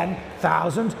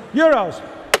 210,000 euros.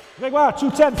 Gregoire,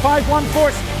 210,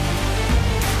 514.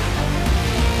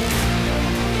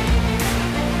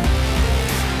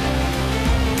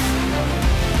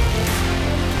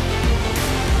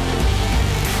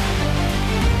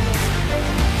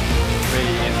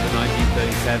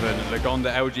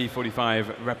 Lagonda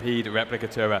LG45 Rapide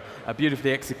Replicatura, a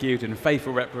beautifully executed and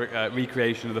faithful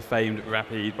recreation of the famed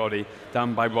Rapide body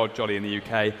done by Rod Jolly in the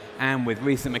UK and with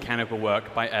recent mechanical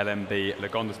work by LMB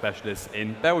Lagonda specialists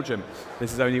in Belgium.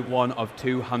 This is only one of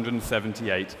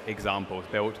 278 examples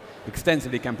built,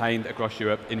 extensively campaigned across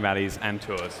Europe in rallies and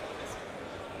tours.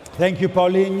 Thank you,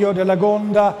 Paulinho de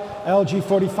Lagonda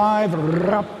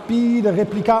LG45 Rapide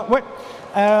Replica.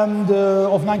 And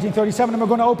of 1937, and we're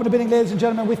going to open the bidding, ladies and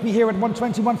gentlemen, with me here at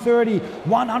 120, 130,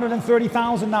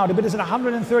 130,000 now. The bid is at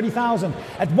 130,000,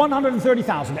 at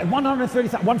 130,000, at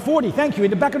 130,000, 140, thank you,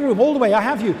 in the back of the room, all the way, I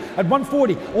have you, at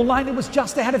 140. Online, it was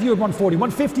just ahead of you at 140.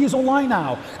 150 is online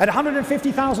now, at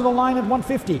 150,000 online at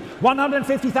 150.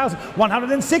 150,000,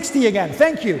 160 again,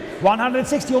 thank you.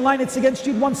 160 online, it's against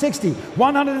you at 160.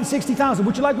 160,000,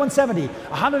 would you like 170?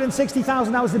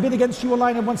 160,000 now is the bid against you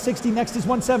online at 160, next is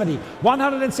 170.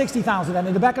 160,000, and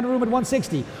in the back of the room at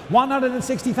 160.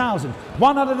 160,000.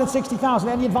 160,000.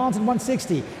 Any advance at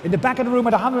 160. In the back of the room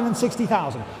at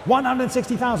 160,000.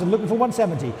 160,000. Looking for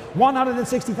 170.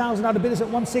 160,000. Now the bid is at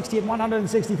 160 at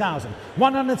 160,000.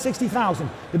 160,000.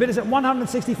 The bid is at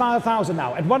 165,000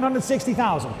 now. At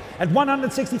 160,000. At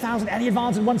 160,000. Any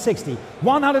advance at 160.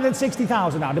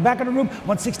 160,000 now. In the back of the room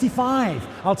 165.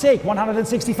 I'll take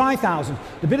 165,000.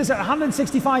 The bid is at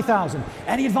 165,000.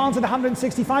 Any advance at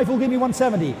 165 will give me 170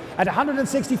 at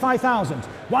 165,000.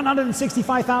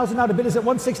 165,000 now. The bid is at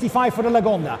 165 for the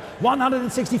Lagonda.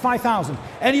 165,000.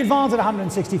 Any advance at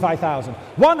 165,000.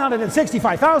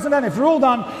 165,000, and if you're all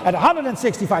done at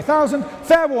 165,000,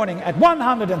 fair warning at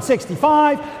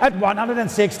 165 at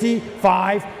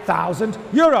 165,000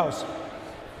 euros.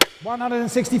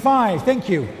 165. Thank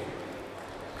you.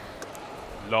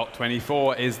 Lot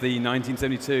 24 is the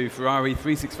 1972 Ferrari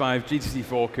 365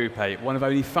 GTC4 Coupe, one of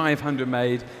only 500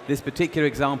 made, this particular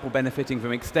example benefiting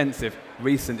from extensive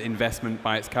recent investment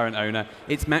by its current owner,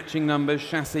 its matching numbers,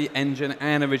 chassis, engine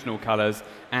and original colours,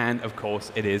 and of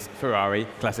course it is Ferrari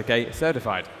Classic A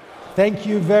certified. Thank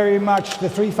you very much. The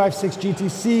 356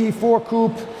 GTC 4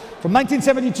 Coupe from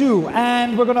 1972,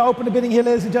 and we're going to open the bidding here,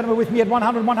 ladies and gentlemen, with me at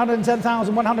 100,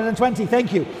 110,000, 120.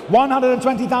 Thank you.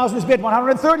 120,000 is bid.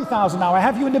 130,000 now. I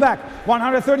have you in the back.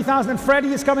 130,000, and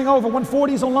Freddie is coming over.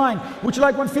 140 is online. Would you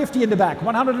like 150 in the back?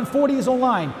 140 is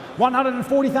online.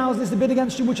 140,000 is the bid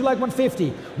against you. Would you like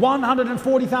 150?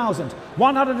 140,000.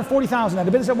 140,000. And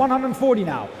the bid is at 140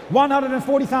 now.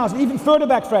 140,000. Even further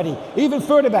back, Freddie. Even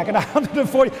further back at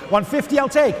 140. 150 I'll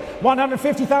take.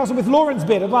 150,000 with Lauren's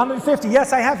bid at 150.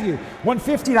 Yes, I have you.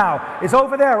 150 now. It's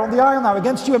over there on the aisle now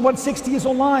against you, and 160 is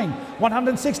online.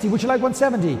 160. Would you like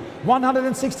 170?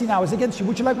 160 now is against you.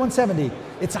 Would you like 170?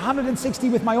 It's 160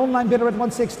 with my online bidder at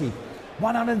 160.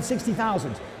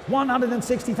 160,000.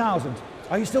 160,000.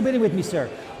 Are you still bidding with me, sir?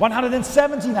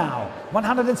 170 now.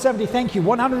 170, thank you.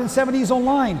 170 is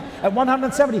online at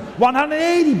 170.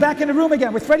 180 back in the room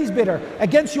again with Freddie's bidder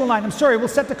against you online. I'm sorry, we'll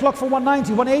set the clock for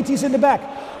 190. 180 is in the back.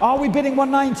 Are we bidding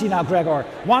 190 now, Gregor?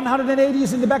 180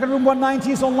 is in the back of the room.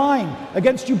 190 is online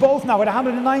against you both now at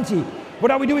 190.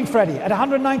 What are we doing, Freddie? At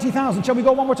 190,000. Shall we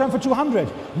go one more time for 200?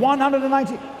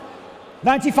 190.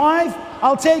 95?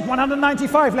 I'll take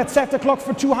 195. Let's set the clock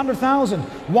for 200,000.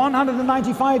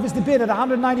 195 is the bid at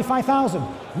 195,000.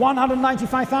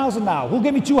 195,000 now. Who'll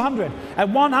give me 200? At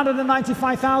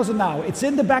 195,000 now. It's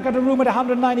in the back of the room at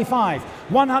 195.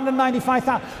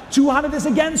 195,000. 200 is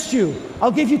against you.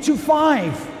 I'll give you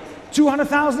 25.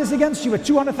 200,000 is against you at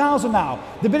 200,000 now.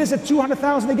 The bid is at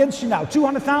 200,000 against you now.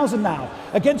 200,000 now.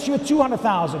 Against you at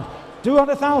 200,000.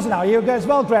 200,000 now. You as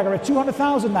well, Gregor, at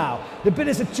 200,000 now. The bid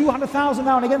is at 200,000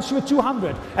 now and against you at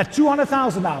 200. At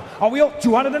 200,000 now. Are we all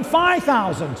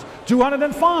 205,000?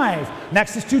 205.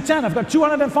 Next is 210. I've got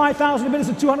 205,000. The bid is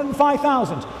at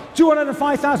 205,000.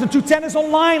 205,000. 210 is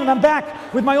online, and I'm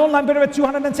back with my online bidder at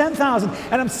 210,000.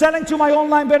 And I'm selling to my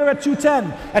online bidder at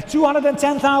 210. At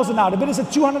 210,000 now. The bid is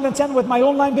at 210 with my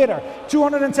online bidder.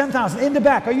 210,000 in the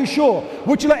back. Are you sure?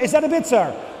 Would you like? Is that a bid,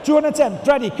 sir? 210,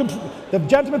 ready. The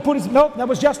gentleman put his, nope, that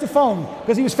was just a phone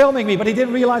because he was filming me, but he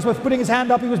didn't realize with putting his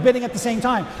hand up, he was bidding at the same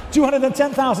time.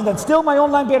 210,000, and still my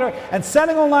online bidder and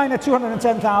selling online at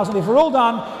 210,000. If we're all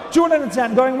done,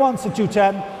 210, going once at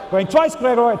 210, going twice,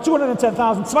 Gregor, at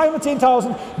 210,000,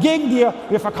 210,000, gegen dir,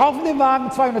 wir verkaufen den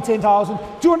Wagen 210,000,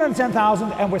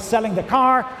 210,000, and we're selling the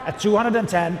car at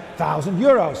 210,000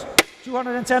 euros.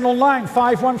 210 online,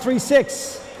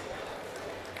 5136.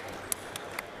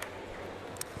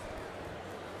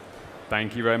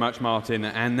 Thank you very much, Martin.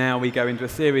 And now we go into a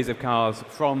series of cars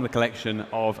from the collection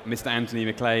of Mr. Anthony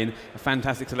McLean, a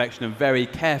fantastic selection of very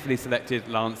carefully selected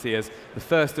Lancias, the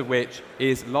first of which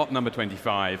is lot number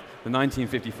 25, the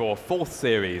 1954 4th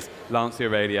Series Lancia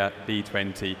Aurelia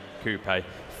B20 Coupe.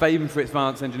 Famed for its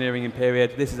advanced engineering in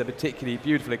period, this is a particularly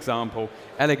beautiful example,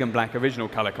 elegant black original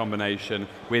colour combination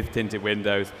with tinted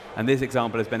windows, and this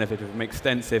example has benefited from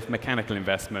extensive mechanical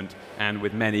investment and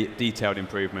with many detailed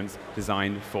improvements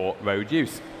designed for road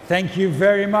use. Thank you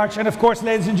very much. And of course,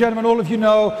 ladies and gentlemen, all of you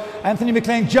know, Anthony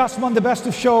McLean just won the Best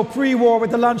of Show pre-war with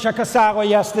the Lancia Casaro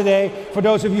yesterday, for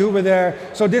those of you who were there.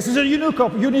 So this is a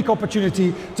unique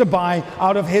opportunity to buy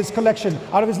out of his collection,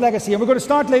 out of his legacy. And we're going to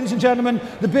start, ladies and gentlemen,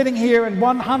 the bidding here at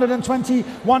 120,000.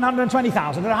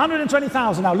 At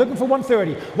 120,000 now, looking for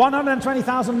 130.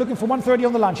 120,000, looking for 130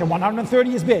 on the Lancia.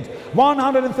 130 is bid.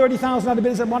 130,000, now the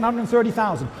bid is at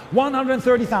 130,000.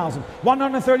 130,000.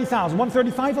 130,000.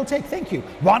 135 I'll take, thank you.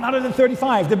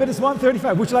 135, the bid is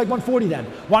 135. Would you like 140 then?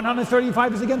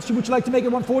 135 is against you. Would you like to make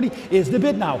it 140? Is the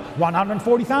bid now.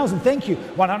 140,000, thank you.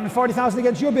 140,000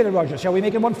 against your bidder, Roger. Shall we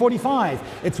make it 145?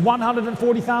 It's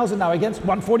 140,000 now against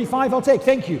 145. I'll take,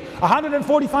 thank you.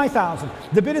 145,000.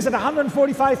 The bid is at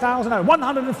 145,000 at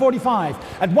 145.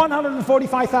 At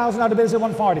 145,000 now the bid is at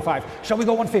 145. Shall we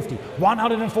go 150?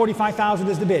 145,000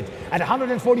 is the bid. At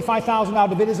 145,000 now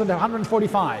the bid is at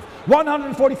 145.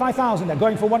 145,000 they're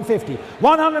going for 150.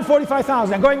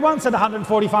 145,000 and going once at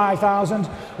 145,000,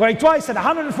 going twice at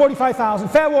 145,000,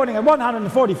 fair warning at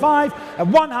 145, at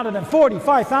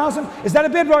 145,000. Is that a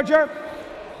bid, Roger?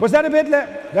 Was that a bid?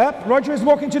 Yep, Roger is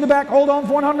walking to the back. Hold on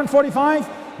for 145.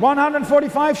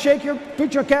 145, shake your,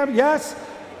 put your camera, yes.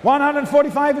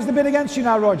 145 is the bid against you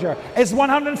now, Roger. It's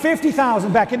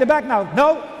 150,000 back in the back now.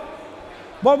 No?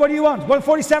 What do you want?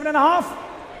 147 and a half?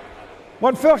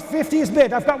 150 is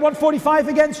bid. I've got 145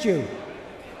 against you.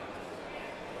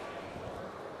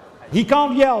 He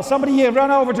can't yell. Somebody here,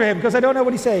 run over to him because I don't know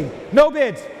what he's saying. No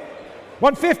bid.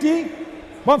 150?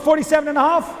 147 and a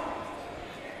half?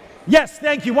 Yes,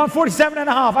 thank you.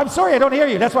 147.5. I'm sorry, I don't hear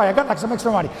you. That's why I got like some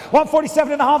extra money.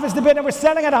 147.5 is the bid, and we're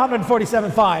selling at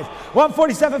 147.5.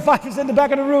 147.5 is in the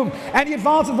back of the room. Any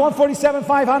advance of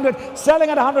 147.500,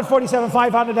 selling at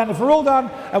 147.500, and if we're all done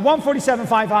at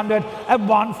 147.500 at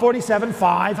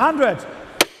 147.500.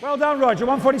 Well done, Roger.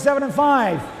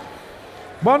 147.5.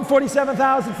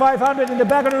 147,500 in the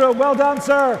back of the room. Well done,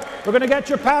 sir. We're going to get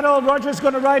your paddle. Roger's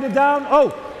going to write it down. Oh,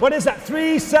 what is that?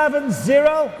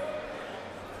 370?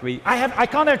 I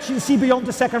can't actually see beyond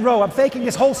the second row. I'm faking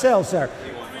this wholesale, sir.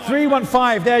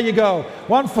 315, there you go.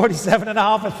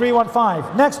 147.5 and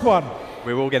 315. Next one.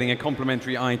 We're all getting a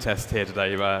complimentary eye test here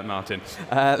today, Martin.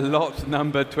 Lot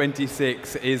number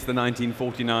 26 is the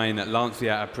 1949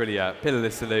 Lancia Aprilia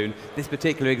pillarless saloon. This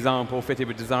particular example fitted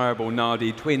with desirable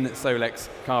Nardi twin Solex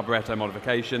carburettor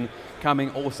modification, coming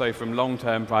also from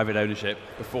long-term private ownership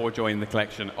before joining the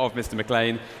collection of Mr.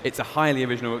 McLean. It's a highly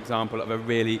original example of a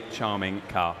really charming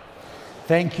car.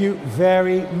 Thank you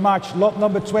very much. Lot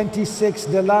number 26,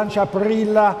 the Lancia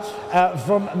Aprilia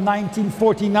from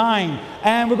 1949.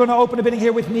 And we're going to open the bidding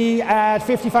here with me at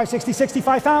 55, 60,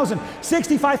 65,000.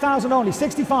 65,000 only,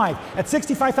 65. At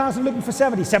 65,000, looking for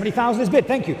 70. 70,000 is bid,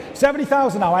 thank you.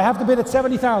 70,000 now, I have to bid at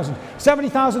 70,000.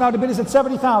 70,000 now, the bid is at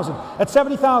 70,000. At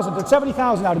 70,000, at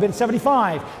 70,000 now, the bid is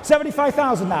 75.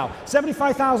 75,000 now.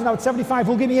 75,000 now, at 75,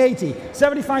 who'll give me 80.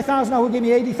 75,000 now, who'll give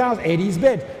me 80,000. 80 is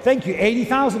bid, thank you.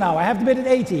 80,000 now, I have to bid at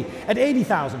 80. At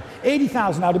 80,000.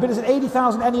 80,000 now, the bid is at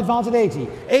 80,000, any advance at 80.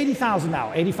 80,000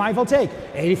 now, 85 I'll take.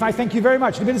 85, thank you very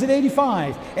much. The bid is at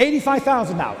 85.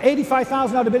 85,000 now.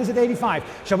 85,000 now. The bid is at 85.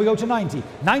 Shall we go to 90?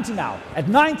 90 now. At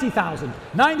 90,000.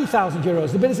 90,000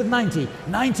 euros. The bid is at 90.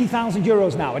 90,000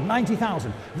 euros now. At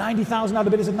 90,000. 90,000 now. The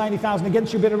bid is at 90,000.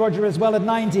 Against your bidder, Roger, as well at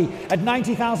 90. At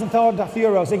 90,000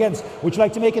 euros. Against. Would you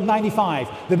like to make it 95?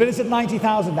 The bid is at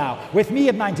 90,000 now. With me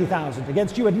at 90,000.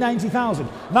 Against you at 90,000.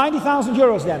 90,000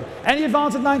 euros then. Any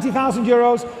advance at 90,000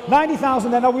 euros?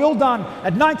 90,000 then. Are we all done?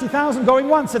 At 90,000. Going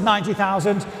once at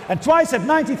 90,000. And twice at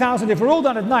 90,000. If we're all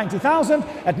done at 90,000.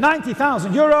 At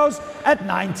 90,000 euros. At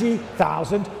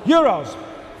 90,000 euros.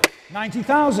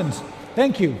 90,000.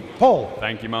 Thank you. Paul.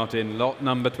 Thank you, Martin. Lot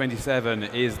number 27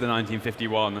 is the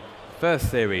 1951 First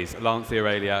Series Lancia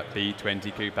Aurelia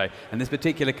B20 Coupe. And this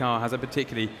particular car has a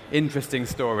particularly interesting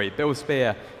story. Bill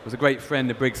Spear was a great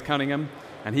friend of Briggs Cunningham,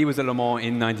 and he was at Le Mans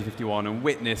in 1951 and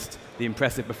witnessed the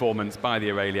impressive performance by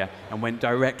the Aurelia and went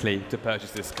directly to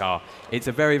purchase this car. It's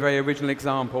a very, very original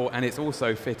example, and it's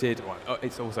also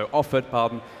offered,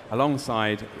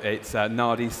 alongside its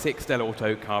Nardi 6 Del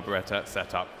Auto carburettor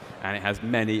setup, and it has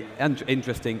many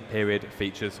interesting period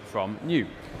features from new.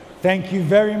 Thank you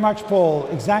very much, Paul.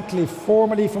 Exactly,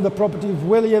 formerly from the property of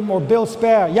William or Bill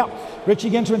Spare. Yeah,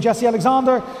 Richie Ginter and Jesse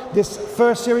Alexander. This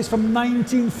First Series from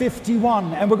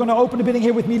 1951. And we're going to open the bidding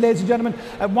here with me, ladies and gentlemen,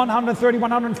 at 130,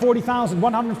 140,000,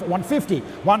 150.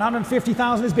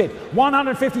 150,000 is bid.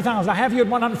 150,000. I have you at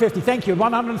 150. Thank you. At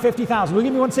 150,000. We'll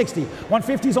give me 160.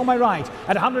 150 is on my right.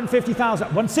 At 150,000.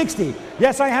 160.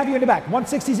 Yes, I have you in the back.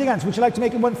 160 is against. Would you like to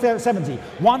make it 170?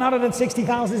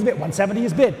 160,000 is bid. 170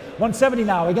 is bid. 170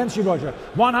 now against you, Roger.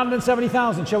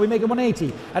 170,000. Shall we make it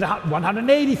 180? At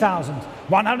 180,000.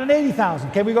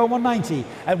 180,000. Can we go 190?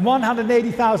 At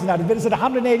 180,000 now. The bid is at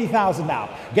 180,000 now.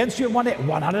 Against you at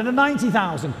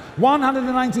 190,000.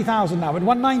 190,000 now. At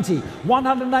 190.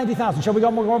 190,000. Shall we go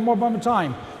one more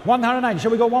time? 190.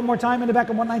 Shall we go one more time in the back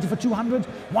at 190 for 200?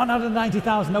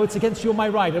 190,000. No, it's against you on my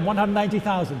right at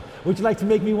 190,000. Would you like to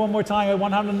make me one more time at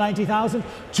 190,000?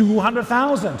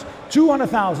 200,000.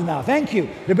 200,000 now. Thank you.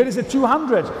 The bid is at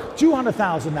 200.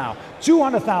 200,000 now.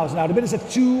 200,000 now. The bid is at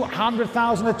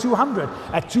 200,000 at 200.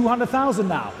 At 200,000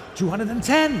 now.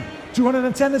 210.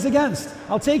 210 is against.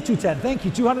 I'll take 210. Thank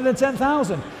you.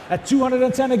 210,000. At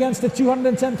 210 against at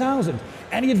 210,000.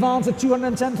 Any advance at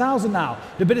 210,000 now.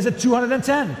 The bid is at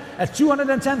 210. At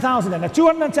 210,000 then. At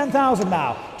 210,000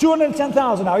 now.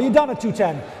 210,000 now. Are you done at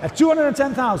 210? At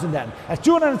 210,000 then. At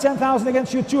 210,000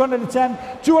 against you at 210.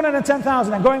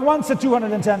 210,000 and going once at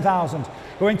 210,000.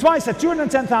 Going twice at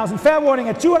 210,000. Fair warning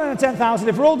at 210,000.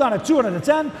 If we're all done at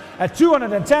 210. At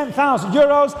 210,000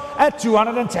 euros. At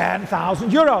 210,000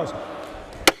 euros.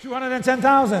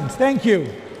 210,000. Thank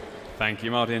you. Thank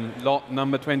you, Martin. Lot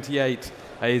number 28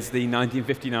 is the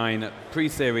 1959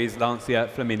 Pre-Series Lancia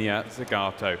Flaminia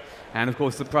Zagato. And of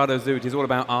course, the Prado Zoute is all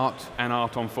about art and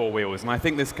art on four wheels. And I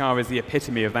think this car is the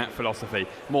epitome of that philosophy.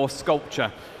 More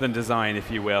sculpture than design,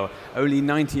 if you will. Only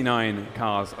 99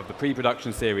 cars of the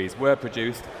pre-production series were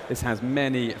produced. This has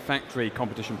many factory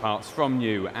competition parts from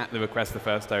new at the request of the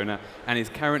first owner, and is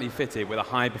currently fitted with a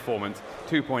high-performance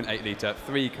 2.8-litre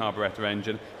 3-carburettor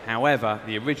engine. However,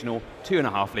 the original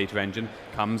 2.5-litre engine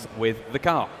comes with the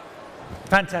car.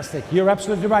 Fantastic. You're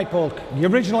absolutely right, Paul. The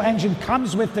original engine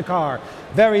comes with the car.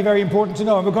 Very, very important to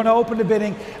know. And we're going to open the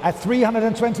bidding at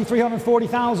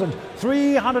 340,000.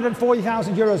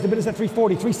 340,000 euros. The bid is at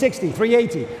 340, 360,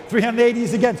 380. 380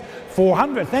 is against.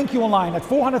 400. Thank you, online. At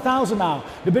 400,000 now.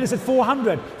 The bid is at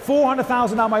 400.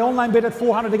 400,000 now. My online bid at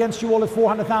 400 against you all at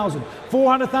 400,000.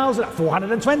 400,000.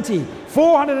 420.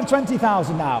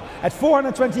 420,000 now. At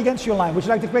 420 against you online. Would you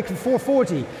like to click for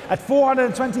 440? At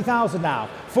 420,000 now.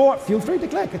 Feel free to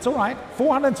click. It's all right.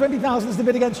 420,000 is the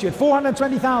bid against you. At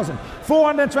 420,000.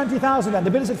 420,000 and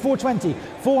the bid is at 420.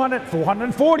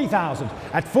 440,000.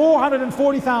 At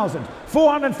 440,000.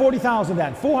 440,000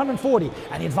 then. 440.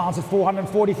 And the advance at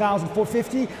 440,000.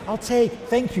 450. I'll take.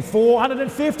 Thank you.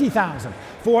 450,000.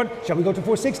 Shall we go to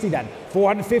 460 then?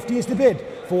 450 is the bid.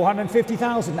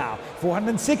 450,000 now.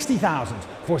 460,000.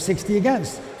 460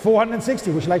 against.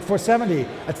 460. Would you like 470?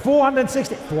 At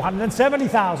 460.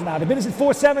 470,000 now. The bid is at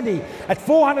 470. At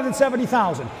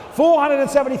 470,000.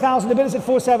 470,000. The bid is at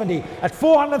 470. At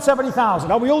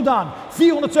 470,000. Are we all done?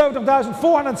 470,000.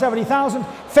 470,000.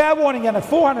 Fair warning then at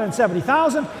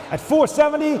 470,000. At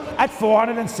 470. At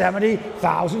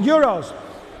 470,000 euros.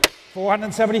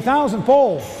 470,000.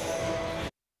 Paul.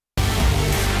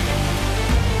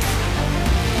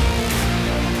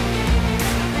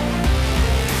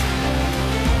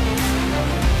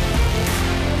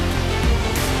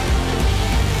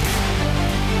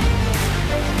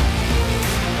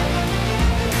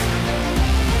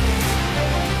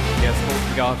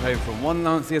 From one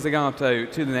Lancia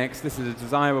Zagato to the next, this is a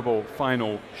desirable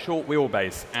final short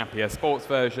wheelbase Appia sports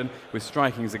version with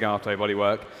striking Zagato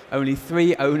bodywork. Only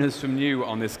 3 owners from new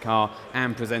on this car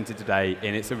and presented today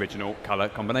in its original colour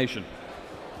combination.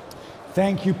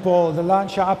 Thank you, Paul. The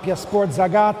Lancia Appia Sport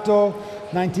Zagato,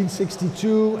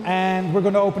 1962, and we're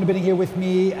going to open the bidding here with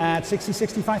me at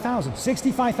 65,000.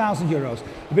 65,000 euros.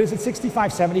 The bid is at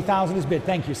 65, 70,000 is bid.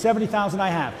 Thank you. 70,000 I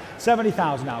have.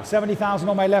 70,000 now. 70,000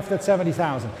 on my left at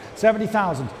 70,000.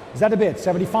 70,000. Is that a bid?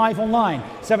 75 online.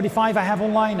 75 I have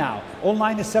online now.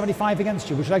 Online is 75 against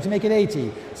you. Would you like to make it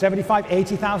 80? 75,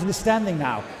 80,000 is standing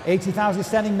now. 80,000 is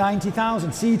standing,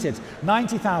 90,000 seated.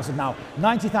 90,000 now.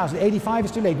 90,000. 85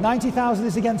 is too late. 90,000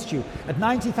 is against you. At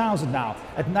 90,000 now.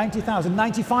 At 90,000.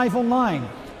 95 online.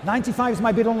 95 is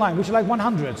my bid online. Would you like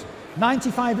 100?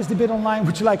 95 is the bid online.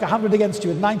 Would you like 100 against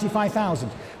you at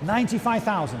 95,000?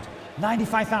 95,000.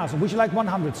 95,000. Would you like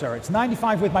 100, sir? It's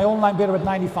 95 with my online bidder at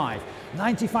 95.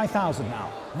 95,000 now.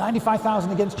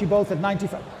 95,000 against you both at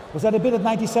 95. Was that a bid at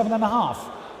 97.5?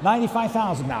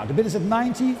 95,000 now. The bid is at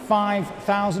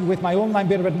 95,000 with my online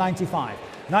bidder at 95.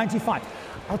 95.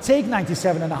 I'll take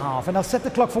 97.5 and I'll set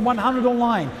the clock for 100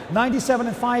 online.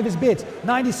 97.5 is bid.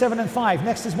 97.5.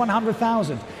 Next is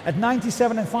 100,000. At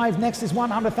 97.5, next is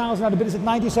 100,000. Now the bid is at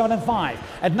 97.5.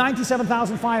 At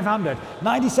 97,500.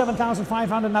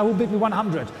 97,500. Now who bid me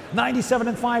 100?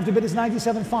 97.5. The bid is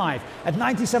 97.5. At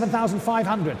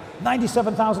 97,500.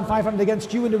 97,500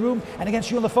 against you in the room and against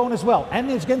you on the phone as well.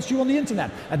 And it's against you on the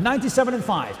internet. At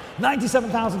 97.5.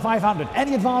 97,500.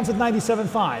 Any advance at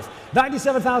 97.5.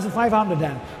 97,500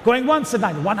 then. Going once at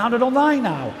 90. 100 online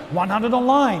now. 100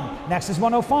 online. Next is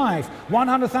 105.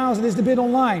 100,000 is the bid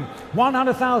online.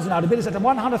 100,000 now. The bid is at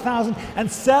 100,000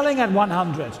 and selling at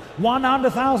 100.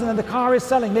 100,000 and the car is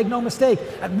selling. Make no mistake.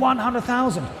 At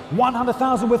 100,000.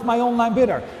 100,000 with my online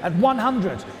bidder. At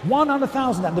 100.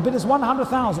 100,000 and the bid is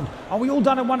 100,000. Are we all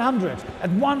done at 100? At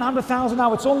 100,000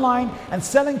 now it's online and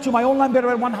selling to my online bidder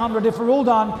at 100. If we're all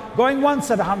done, going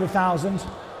once at 100,000.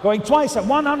 Going twice at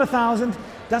 100,000.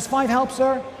 Does 5 help,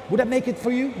 sir? Would that make it for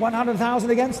you?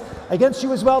 100,000 against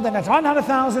you as well? Then that's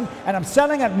 100,000 and I'm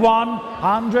selling at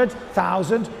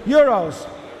 100,000 euros.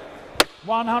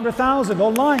 100,000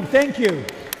 online. Thank you.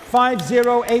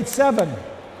 5087.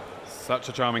 Such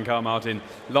a charming car, Martin.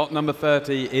 Lot number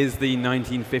 30 is the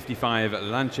 1955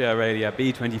 Lancia Aurelia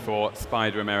B24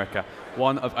 Spider America.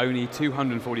 One of only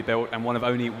 240 built and one of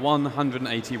only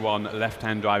 181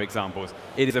 left-hand drive examples.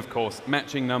 It is, of course,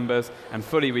 matching numbers and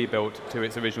fully rebuilt to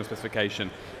its original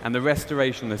specification. And the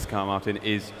restoration of this car, Martin,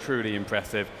 is truly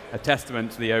impressive. A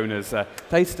testament to the owner's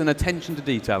taste and attention to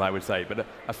detail, I would say. But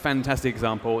a fantastic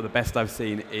example, the best I've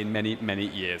seen in many, many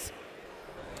years.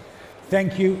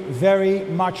 Thank you very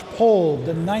much, Paul.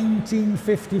 The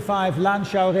 1955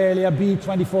 Lancia Aurelia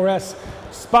B24S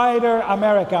Spider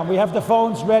America. We have the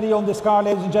phones ready on this car,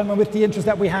 ladies and gentlemen, with the interest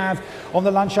that we have on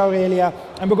the Lancia Aurelia.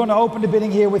 And we're going to open the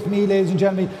bidding here with me, ladies and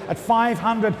gentlemen, at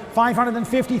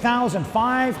 550,000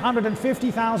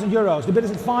 euros. The bid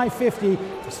is at 550.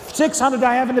 600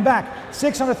 I have in the back.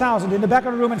 600,000 in the back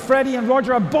of the room. And Freddie and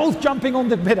Roger are both jumping on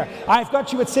the bidder. I've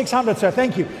got you at 600, sir.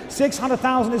 Thank you.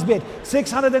 600,000 is bid.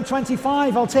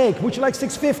 625 I'll take. Would you like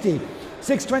 650?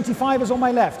 625 is on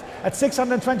my left at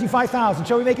 625,000.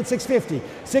 Shall we make it 650?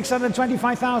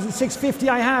 625,000, 650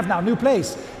 I have now, new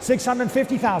place.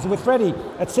 650,000 with Freddie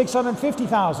at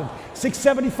 650,000.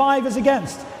 675 is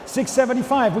against.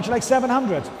 675, would you like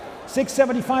 700?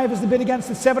 675 is the bid against.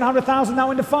 At 700,000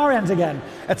 now in the far end again.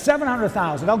 At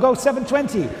 700,000, I'll go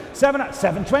 720.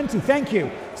 720, thank you.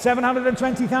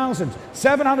 720,000.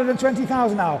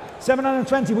 720,000 now.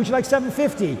 720, would you like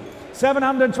 750?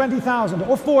 720,000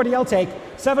 or 40 I'll take.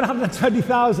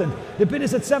 720,000. The bid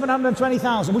is at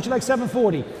 720,000. Would you like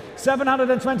 740?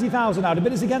 720,000 now. The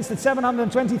bid is against at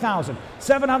 720,000.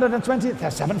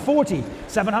 740.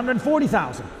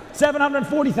 740,000.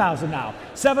 740,000 now.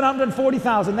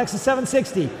 740,000. Next is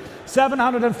 760.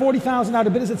 740,000 now. The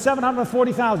bid is at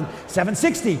 740,000.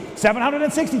 760.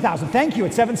 760,000. Thank you.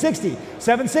 At 760.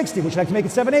 760. Would you like to make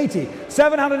it 780?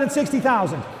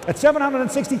 760,000. At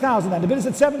 760,000 then. The bid is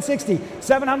at 760.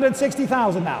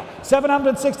 760,000 now.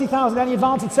 760,000. Any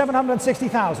advance at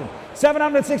 760,000.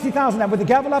 760,000 then with the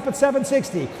gavel up at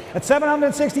 760. At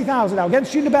 760,000 now.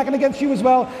 Against you in the back and against you as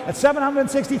well at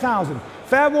 760,000.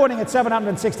 Fair warning at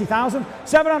 760,000.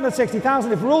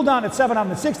 760,000. If we're all done at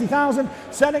 760,000.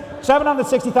 Selling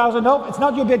 760,000. Nope, it's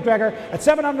not your bid, Gregor. At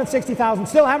 760,000.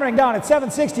 Still hammering down at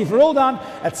 760. If we're all done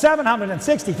at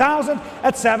 760,000.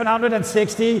 At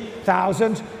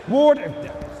 760,000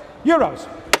 euros.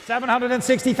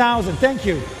 760,000. Thank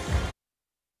you.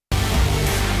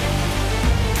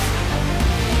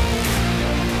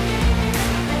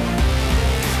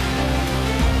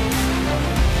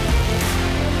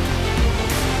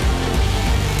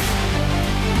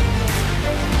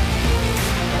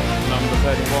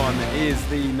 Is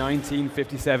the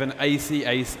 1957 AC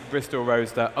Ace Bristol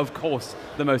Roadster, of course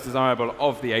the most desirable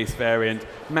of the Ace variant,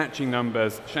 matching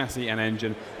numbers, chassis and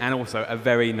engine, and also a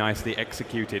very nicely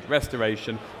executed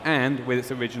restoration, and with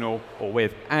its original, or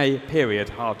with a period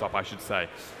hardtop I should say.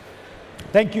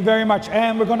 Thank you very much.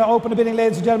 And we're going to open the bidding,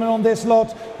 ladies and gentlemen, on this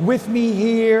lot with me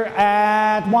here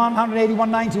at 180,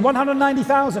 190,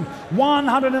 190,000,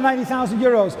 190,000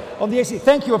 euros on the AC.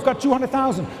 Thank you. I've got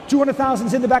 200,000. 200,000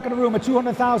 is in the back of the room at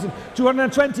 200,000.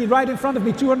 220 right in front of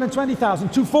me. 220,000.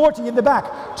 240 in the back.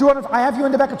 200. I have you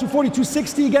in the back at 240.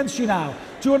 260 against you now.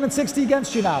 260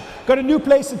 against you now. Got a new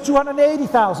place at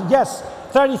 280,000. Yes.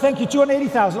 30, thank you,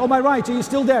 280,000. On my right, are you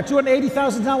still there?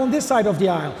 280,000 now on this side of the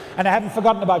aisle. And I haven't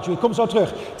forgotten about you. Ik kom zo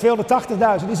terug.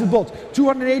 280,000 is het bod.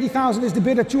 280,000 is the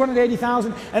bid at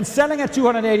 280,000 and selling at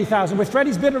 280,000 with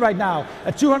Freddie's bidder right now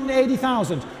at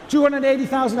 280,000.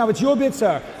 280,000 now, it's your bid,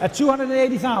 sir, at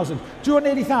 280,000.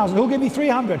 280,000, who'll give me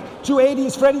 300? 280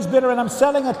 is Freddie's bidder and I'm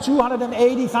selling at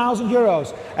 280,000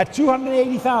 euros. At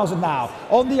 280,000 now.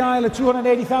 On the aisle at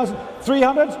 280,000.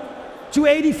 300?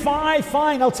 285,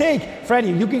 fine, I'll take.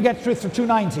 Freddie, you can get through for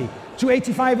 290.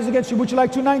 285 is against you. Would you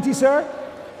like 290, sir?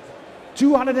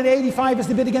 285 is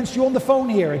the bid against you on the phone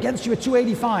here. Against you at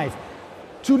 285.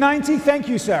 290, thank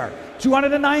you, sir.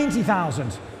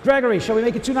 290,000. Gregory, shall we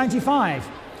make it 295?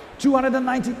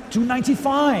 290,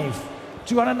 295.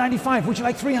 295, would you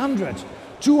like 300?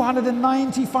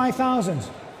 295,000.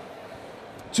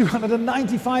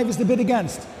 295 is the bid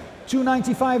against.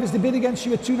 295 is the bid against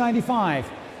you at 295.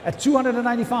 At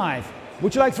 295.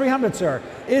 Would you like 300, sir?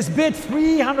 Is bid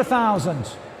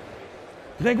 300,000.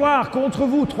 Grégoire, contre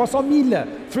vous,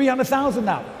 300,000. 300,000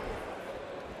 now.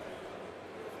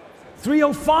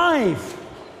 305.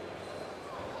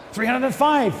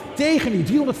 305. Tegen die.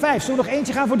 305. Zullen we nog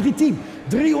eentje gaan voor 310?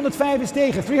 305 is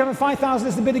tegen. 305,000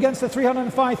 is the bid against at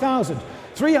 305,000.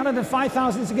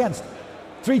 305,000 is against.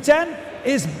 310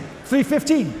 is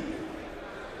 315.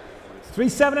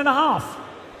 37.5.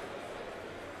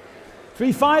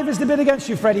 3.5 is the bid against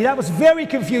you, Freddie. That was very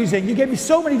confusing. You gave me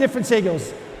so many different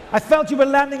signals. I felt you were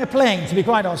landing a plane, to be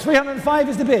quite honest. 305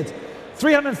 is the bid.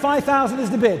 305,000 is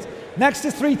the bid. Next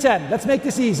is 310. Let's make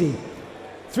this easy.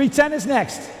 310 is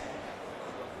next.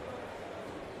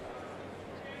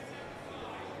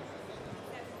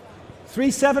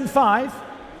 375.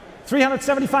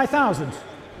 375,000.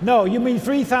 No, you mean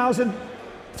 3,000.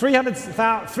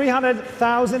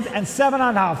 300,000 and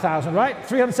 7,500, right?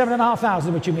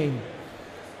 307,500, what you mean.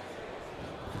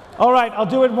 All right, I'll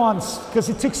do it once, because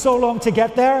it took so long to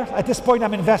get there. At this point,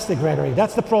 I'm invested, Gregory.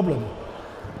 That's the problem.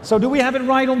 So do we have it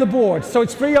right on the board? So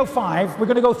it's 305. We're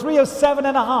going to go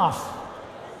 307.5.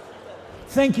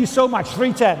 Thank you so much.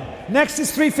 310. Next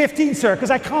is 315, sir,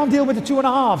 because I can't deal with the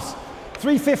 2.5s.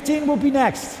 315 will be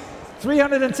next.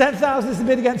 310,000 is the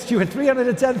bid against you, and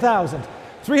 310,000.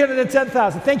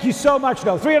 310,000. Thank you so much,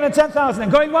 though. 310,000,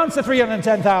 and going once at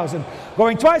 310,000.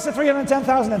 Going twice at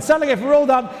 310,000, and selling, if we're all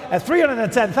done, at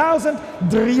 310,000,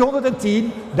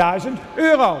 310.000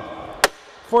 euro.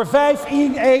 Voor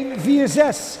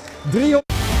 5-1-1-4-6. 300.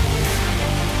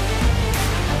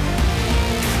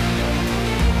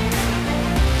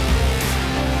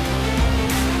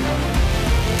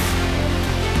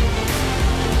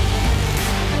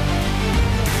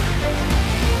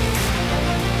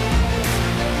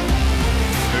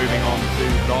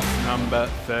 Number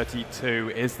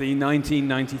 32 is the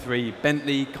 1993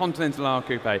 Bentley Continental R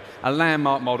Coupe, a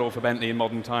landmark model for Bentley in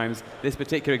modern times. This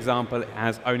particular example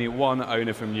has only one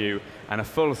owner from new and a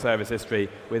full service history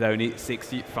with only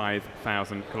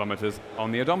 65,000 kilometers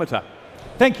on the odometer.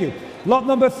 Thank you. Lot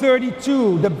number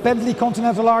 32, the Bentley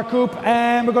Continental R Coupe,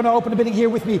 and we're going to open the bidding here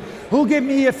with me. Who'll give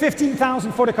me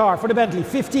 15,000 for the car, for the Bentley?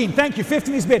 15. Thank you.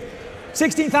 15 is bid.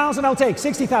 16,000 I'll take.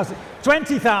 60,000.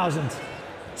 20,000.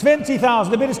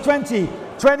 20,000, the bid is 20,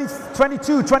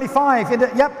 22, 25,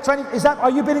 yep, 20, is that,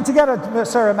 are you bidding together,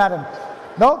 sir and madam?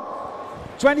 No?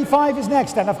 25 is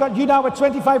next then, I've got you now at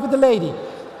 25 with the lady.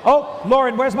 Oh,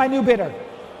 Lauren, where's my new bidder?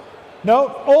 No,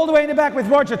 all the way in the back with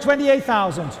Roger,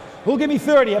 28,000. Who'll give me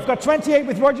 30? I've got 28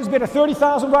 with Roger's bidder,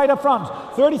 30,000 right up front.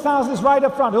 30,000 is right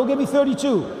up front, who'll give me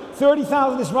 32?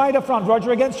 30,000 is right up front,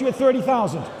 Roger against you at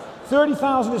 30,000.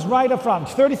 30,000 is right up front,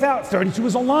 30,000, 32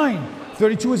 is online.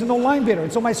 32 is een online bidder,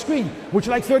 it's on my screen. Would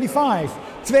you like 35?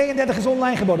 32 is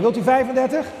online geboden. Wilt u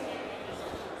 35?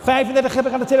 35 heb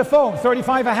ik aan de telefoon.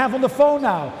 35 I have on the phone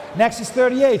now. Next is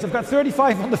 38. I've got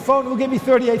 35 on the phone. Who'll give me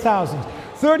 38,000?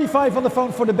 35 on the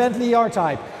phone for the Bentley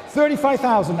R-Type.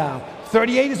 35,000 now.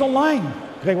 38 is online.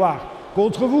 Grégoire.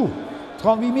 Contre vous.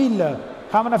 38,000.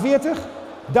 Gaan we naar 40?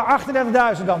 De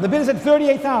 38,000 dan. The bid is at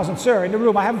 38,000, sir, in the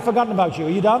room. I haven't forgotten about you.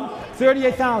 Are you done?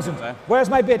 38,000. Where's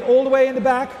my bid? All the way in the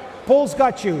back. Paul's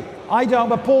got you. I don't,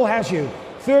 but Paul has you.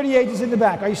 38 is in the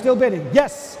back. Are you still bidding?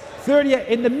 Yes. 38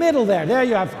 in the middle there. There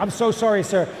you have. I'm so sorry,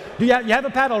 sir. You have a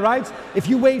paddle, right? If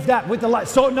you wave that with the light.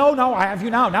 So no, I have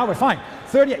you now. Now we're fine.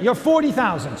 38. You're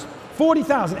 40,000.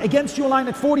 40,000. Against your line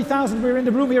at 40,000. We're in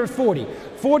the room here at 40.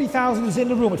 40,000 is in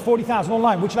the room at 40,000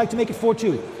 online. Would you like to make it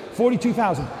 42?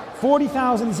 42,000.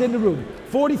 40,000 is in the room.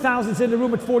 40,000 is in the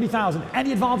room at 40,000.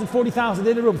 Any advance at 40,000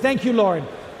 in the room. Thank you, Lauren.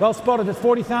 Well spotted at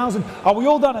 40,000. Are we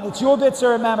all done? And it's your bid,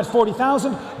 sir and ma'am, at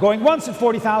 40,000. Going once at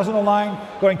 40,000 online.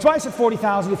 Going twice at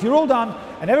 40,000. If you're all done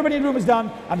and everybody in the room is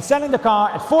done, I'm selling the car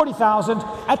at 40,000.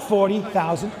 At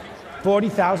 40,000.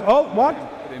 40,000. Oh, what?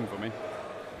 Put in for me.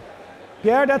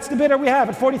 Pierre, that's the bidder we have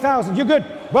at 40,000. You're good.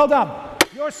 Well done.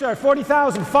 Yours, sir,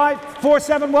 40,000.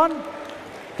 471.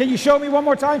 Can you show me one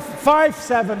more time?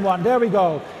 571. There we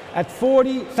go. At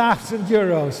 40,000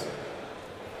 euros.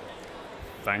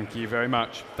 Thank you very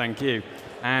much. Thank you.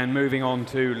 And moving on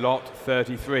to lot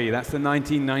 33. That's the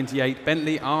 1998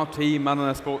 Bentley RT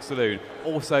Mulliner Sports Saloon.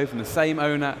 Also from the same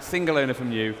owner, single owner from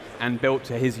new, and built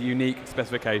to his unique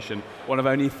specification. One of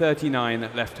only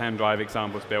 39 left-hand drive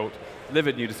examples built.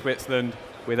 Delivered new to Switzerland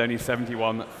with only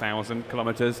 71,000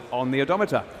 kilometers on the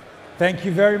odometer. Thank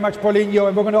you very much, Paulinho.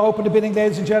 And we're going to open the bidding,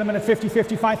 ladies and gentlemen, at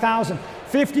 55,000.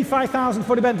 55,000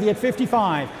 for the Bentley at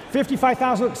 55.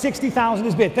 55,000, 60,000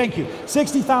 is bid. Thank you.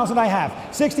 60,000 I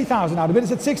have. 60,000 now. The bid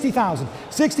is at 60,000.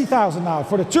 60,000 now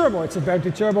for the turbo. It's a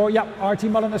Bentley turbo. Yep. RT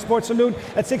Mulliner Sports Saloon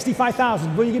at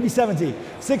 65,000. Will you give me 70?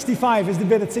 65 is the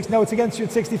bid at 6. No, it's against you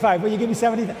at 65. Will you give me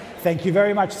 70? Thank you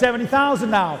very much. 70,000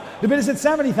 now. The bid is at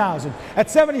 70,000. At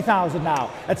 70,000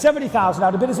 now. At 70,000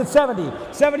 now. The bid is at 70.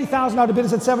 70,000 now. The bid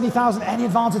is at 70,000. Any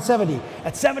advance at 70.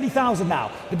 At 70,000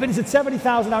 now. The bid is at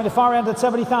 70,000 now. In the far end at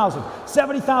 70,000.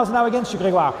 70,000 now against you,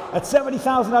 Grégoire. At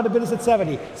 70,000 now, the bid is at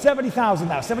 70. 70,000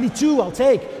 now. 72, I'll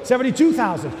take.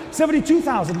 72,000.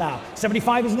 72,000 now.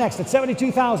 75 is next. At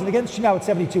 72,000 against you now at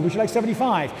 72. Would you like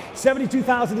 75?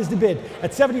 72,000 is the bid.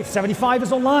 At 70, 75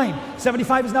 is online.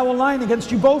 75 is now online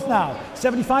against you both now.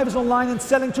 75 is online and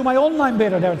selling to my online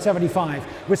bidder there at 75.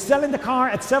 We're selling the car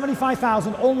at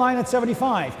 75,000, online at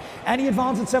 75. Any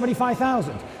advance at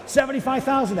 75,000.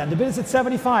 75,000 then. The bid is at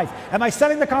 75. Am I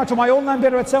selling the car to my online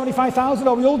bidder at 75,000?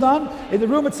 Are we all done? In the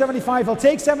room at 75. I'll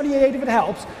take 78 if it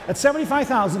helps. At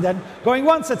 75,000 then. Going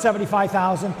once at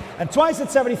 75,000 and twice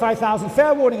at 75,000.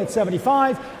 Fair warning at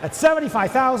 75. At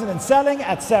 75,000 and selling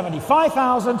at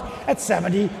 75,000 at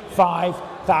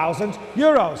 75,000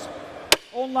 euros.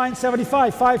 Online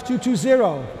 75,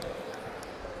 5220.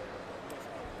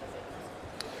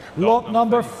 Lot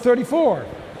number 34.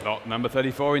 Lot number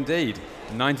 34 indeed.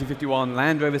 1951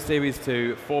 Land Rover Series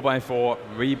 2 4x4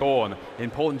 Reborn.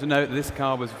 Important to note that this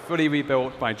car was fully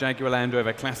rebuilt by Jaguar Land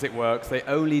Rover Classic Works. They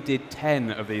only did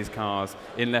 10 of these cars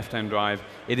in left-hand drive.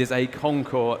 It is a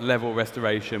Concours level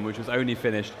restoration which was only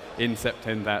finished in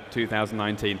September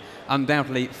 2019.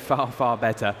 Undoubtedly far, far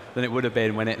better than it would have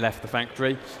been when it left the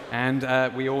factory.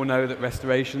 And we all know that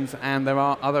restorations, and there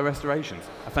are other restorations.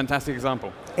 A fantastic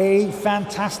example. A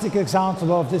fantastic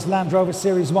example of this Land Rover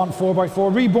Series 1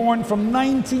 4x4 Reborn from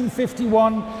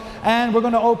 1951, and we're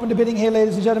going to open the bidding here,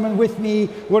 ladies and gentlemen, with me.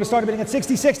 We're going to start the bidding at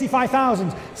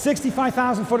 65,000.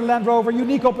 65,000 for the Land Rover.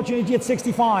 Unique opportunity at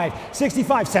 65.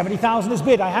 65. 70,000 is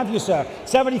bid. I have you, sir.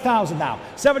 70,000 now.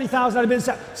 70,000 out of bid.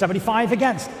 75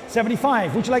 against.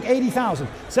 75. Would you like 80,000?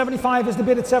 75 is the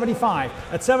bid at 75.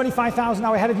 At 75,000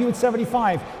 now, ahead of you at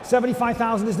 75.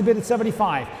 75,000 is the bid at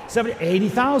 75.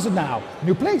 80,000 now.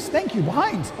 New place. Thank you.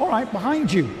 Behind. All right.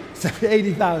 Behind you.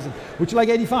 80,000. Would you like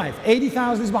 85?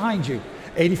 80,000 is behind you.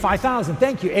 85,000,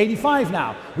 thank you. 85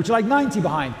 now. Would you like 90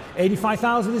 behind?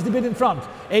 85,000 is the bid in front.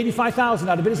 85,000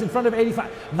 now. The bid is in front of 85.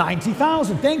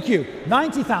 90,000, thank you.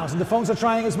 90,000. The phones are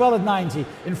trying as well at 90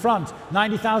 in front.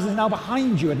 90,000 is now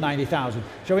behind you at 90,000.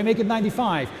 Shall we make it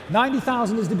 95?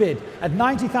 90,000 is the bid. At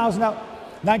 90,000 now.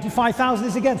 95,000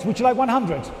 is against. Would you like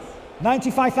 100?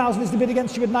 95,000 is the bid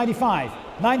against you at 95.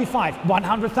 95,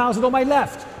 100,000 on my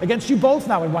left, against you both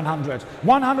now at 100.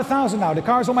 100,000 now, the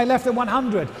car's on my left at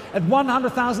 100. At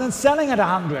 100,000 and selling at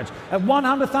 100. At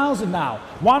 100,000 now.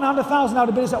 100,000 now,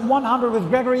 the bid is at 100 with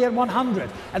Gregory at 100.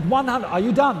 At 100, are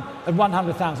you done? At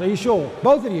 100,000, are you sure?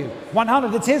 Both of you,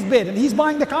 100, it's his bid, and he's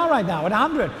buying the car right now at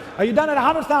 100. Are you done at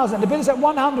 100,000? The bid is at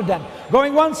 100 then.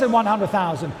 Going once at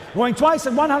 100,000. Going twice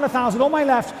at 100,000 on my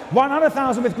left.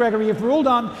 100,000 with Gregory, if we're all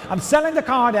done. I'm selling the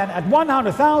car then at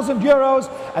 100,000 euros.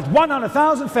 At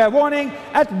 100,000, fair warning,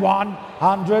 at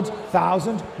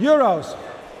 100,000 euros.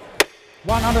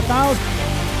 100,000.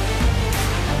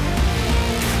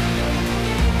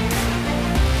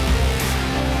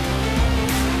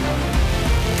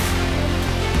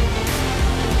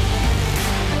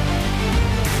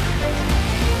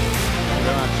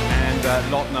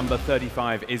 Lot number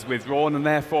 35 is withdrawn, and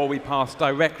therefore we pass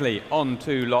directly on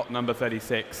to lot number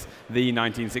 36, the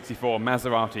 1964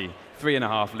 Maserati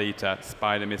 3.5 litre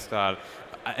Spider Mistral.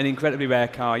 An incredibly rare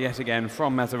car, yet again,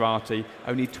 from Maserati.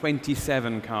 Only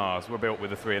 27 cars were built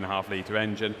with a 3.5 litre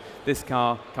engine. This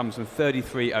car comes from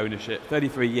 33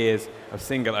 years of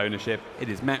single ownership. It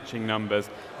is matching numbers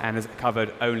and has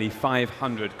covered only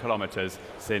 500 kilometres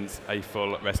since a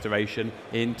full restoration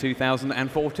in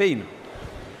 2014.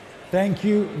 Thank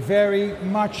you very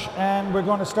much, and we're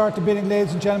going to start the bidding,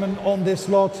 ladies and gentlemen, on this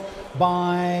lot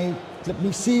by, let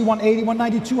me see, 180,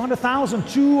 190, 200,000,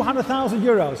 200,000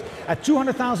 euros. At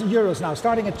 200,000 euros now,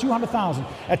 starting at 200,000.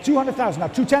 At 200,000 now,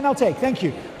 210 I'll take, thank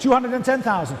you.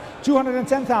 210,000,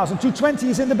 210,000, 220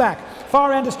 is in the back.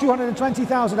 Far end is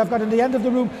 220,000. I've got in the end of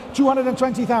the room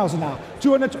 220,000 now.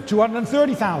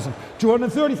 230,000,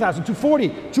 230,000, 240,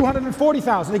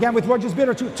 240,000. Again with Roger's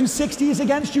bidder, 260 is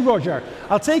against you, Roger.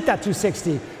 I'll take that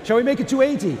 260. Shall we make it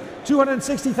 280?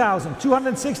 260,000,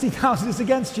 260,000 is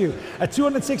against you. At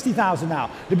 260,000 now.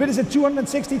 The bid is at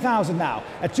 260,000 now.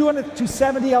 At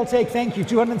 270 I'll take, thank you.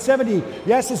 270,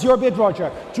 yes, it's your bid, Roger.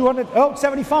 200, oh,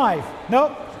 75,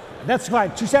 no, that's fine.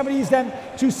 270 is then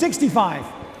 265.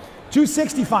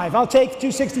 265, I'll take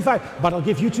 265, but I'll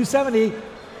give you 270.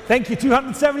 Thank you,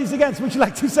 270 is against. Would you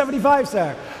like 275,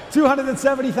 sir?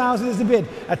 270,000 is the bid.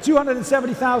 At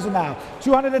 270,000 now.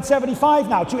 275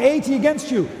 now. 280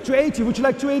 against you. 280, would you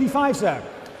like 285, sir?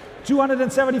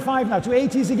 275 now.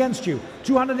 280 is against you.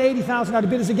 280,000 now. The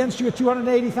bid is against you at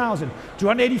 280,000.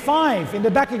 285 in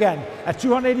the back again. At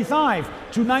 285.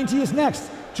 290 is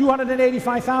next.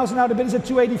 285,000 now. The bid is at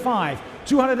 285.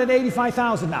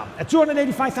 285,000 now. At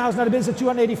 285,000 now, the bid is at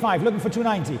 285. Looking for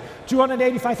 290.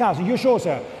 285,000. You're sure,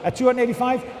 sir? At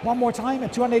 285. One more time.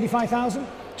 At 285,000.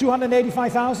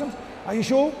 285,000. Are you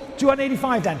sure?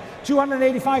 285 then.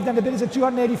 285 then. The bid is at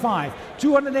 285.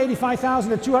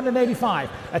 285,000 at 285.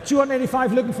 At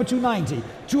 285, looking for 290.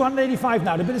 285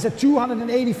 now. The bid is at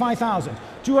 285,000.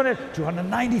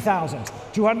 290,000.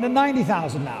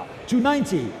 290,000 now.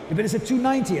 290. The bid is at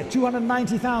 290. At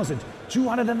 290,000.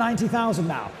 290,000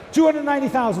 now.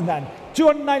 290,000 then.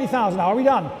 290,000 now. Are we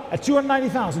done? At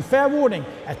 290,000. Fair warning.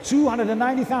 At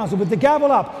 290,000 with the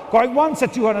gavel up. Going once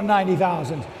at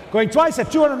 290,000. Going twice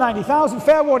at 290,000.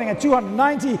 Fair warning at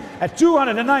 290. At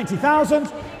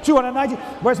 290,000. 290.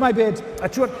 Where's my bid?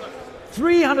 At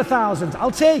 300,000.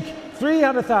 I'll take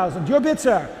 300,000. Your bid,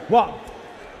 sir. What?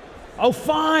 Oh,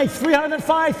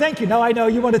 305, thank you. No, I know,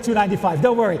 you wanted 295,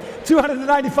 don't worry.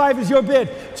 295 is your bid.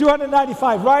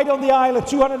 295, right on the aisle at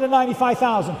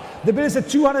 295,000. The bid is at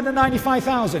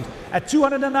 295,000. At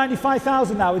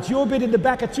 295,000 now, it's your bid in the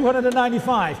back at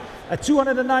 295. At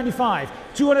 295,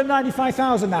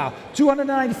 295,000 now.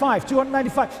 295,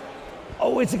 295.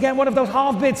 Oh, it's again one of those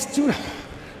half bids.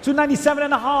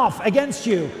 297.5 against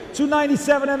you.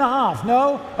 297.5.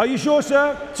 No? Are you sure,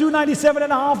 sir?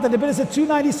 297.5. Then the bid is at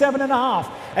 297.5.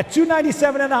 At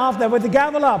 297.5, then with the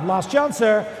gavel up. Last chance,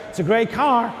 sir. It's a great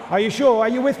car. Are you sure? Are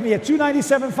you with me? At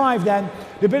 297.5 then.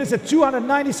 The bid is at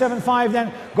 297.5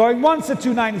 then. Going once at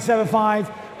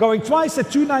 297.5. Going twice at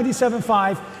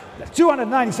 297.5.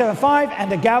 297.5.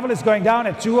 And the gavel is going down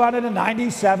at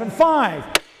 297.5.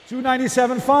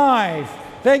 297.5.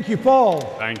 Thank you, Paul.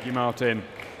 Thank you, Martin.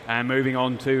 And moving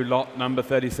on to lot number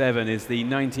 37 is the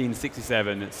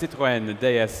 1967 Citroën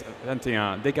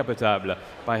DS21 Décapotable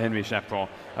by Henry Chaperon.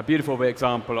 A beautiful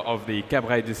example of the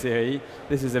Cabriolet de série.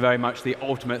 This is very much the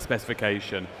ultimate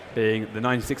specification, being the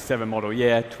 1967 model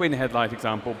year, twin headlight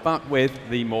example, but with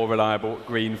the more reliable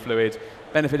green fluid,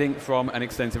 benefiting from an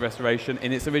extensive restoration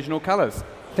in its original colours.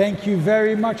 Thank you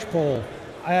very much, Paul.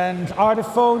 And are the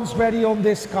phones ready on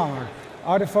this car?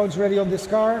 Are the phones ready on this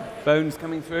car? Phones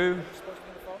coming through.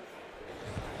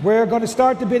 We're going to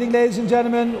start the bidding, ladies and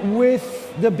gentlemen,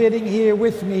 with the bidding here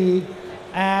with me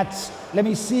at, let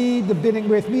me see, the bidding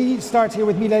with me starts here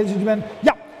with me, ladies and gentlemen.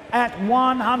 Yeah, at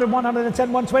 100,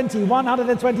 110, 120,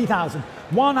 120,000.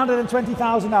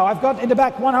 120,000 now. I've got in the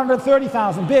back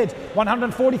 130,000 bid,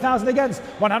 140,000 against,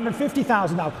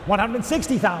 150,000 now,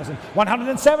 160,000,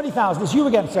 170,000 is you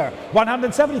again, sir.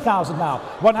 170,000 now,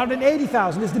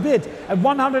 180,000 is the bid, and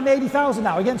 180,000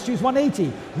 now against you is 180,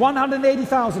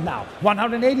 180,000 now,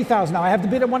 180,000 now. I have the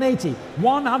bid at 180,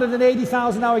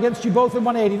 180,000 now against you both at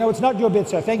 180. No, it's not your bid,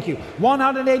 sir. Thank you.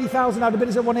 180,000 now. The bid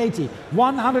is at 180.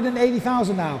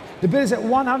 180,000 now. The bid is at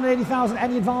 180,000.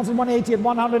 Any advance in 180 at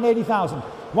 180,000.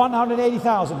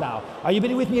 180,000 now. Are you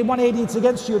bidding with me at 180? It's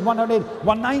against you at 180.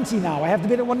 190 now. I have the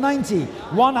bid at 190.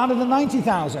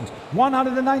 190,000.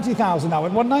 190,000 now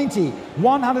at 190.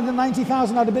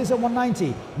 190,000 now. The bid is at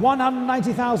 190.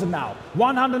 190,000 now.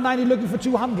 190 looking for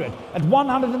 200. At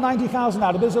 190,000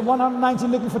 now. The bid is at 190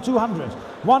 looking for 200.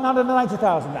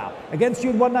 190,000 now. Against you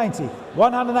at 190.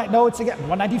 190. No, it's again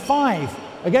 195.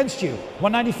 Against you.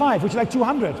 195. Would you like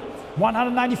 200?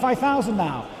 195,000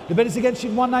 now. The bid is against you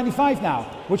at 195 now.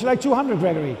 Would you like 200,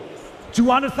 Gregory?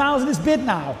 200,000 is bid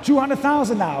now.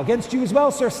 200,000 now. Against you as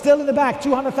well, sir. Still in the back.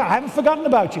 200,000. I haven't forgotten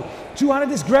about you. 200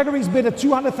 is Gregory's bid at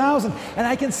 200,000. And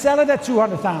I can sell it at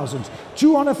 200,000.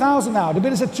 200,000 now. The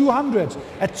bid is at 200.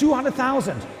 At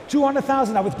 200,000.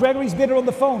 200,000 now. With Gregory's bidder on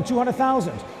the phone.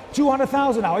 200,000.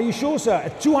 200,000 now. Are you sure, sir?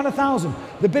 At 200,000.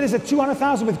 The bid is at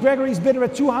 200,000 with Gregory's bidder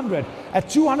at 200. At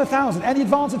 200,000. Any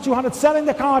advance at 200. Selling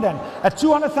the car then. At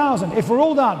 200,000. If we're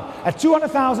all done. At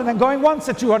 200,000 and going once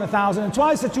at 200,000 and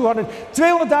twice at 200.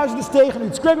 200.000 is tegen.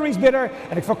 It's Gregory's bidder.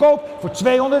 En ik verkoop voor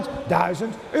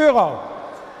 200.000 euro.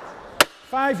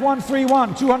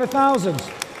 5131. 200,000.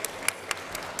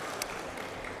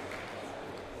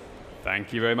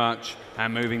 Thank you very much.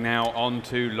 And moving now on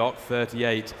to lot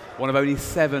 38, one of only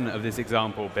 7 of this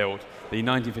example built, the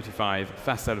 1955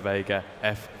 Fasselvega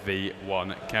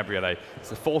FV1 Cabriolet. It's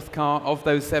the 4th car of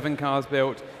those 7 cars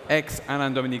built.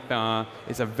 Ex-Alain Dominique Barra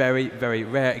is a very, very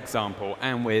rare example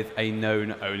and with a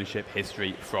known ownership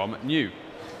history from new.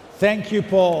 Thank you,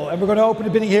 Paul. And we're going to open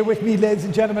the bidding here with me, ladies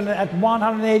and gentlemen, at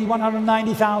 180,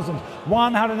 190,000.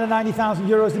 190,000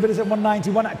 euros. The bid is at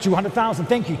 190, 200,000.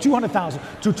 Thank you. 200,000.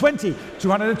 220.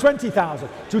 220,000.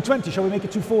 220. Shall we make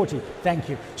it 240? Thank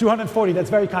you. 240. That's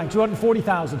very kind.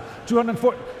 240,000.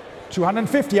 240.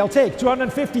 250, I'll take.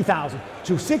 250,000.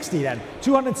 260 then.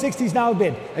 260 is now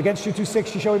bid. Against you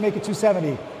 260, shall we make it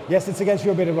 270? Yes, it's against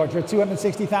your bid, Roger.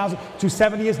 260,000.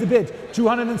 270 is the bid.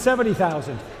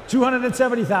 270,000.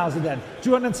 270,000 then.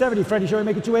 270, Freddie, shall we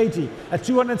make it 280? At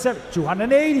 270,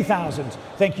 280,000.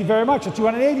 Thank you very much. At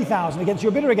 280,000 against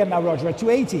your bidder again now, Roger. At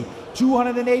 280.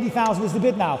 280,000 is the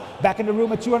bid now. Back in the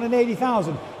room at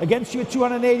 280,000. Against you at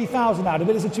 280,000 now. The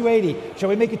bid is at 280. Shall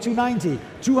we make it 290?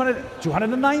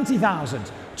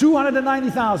 290,000.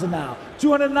 290,000 now.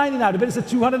 290 now. The bid is at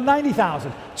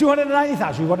 290,000.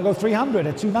 290,000. You want to go 300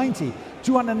 at 290.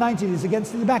 290 is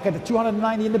against in the back at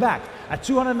 290 in the back. At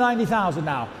 290,000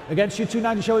 now. Against you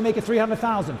 290. Shall we make it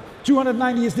 300,000?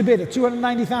 290 is the bid at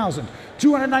 290,000.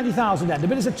 290,000 then. The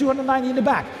bid is at 290 in the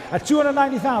back. At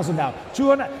 290,000 now.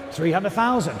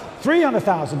 300,000.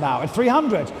 300,000 now. At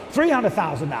 300.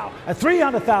 300,000 now. At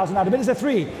 300,000 now. The bid is at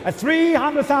 3. At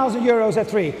 300,000 euros at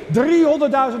 3.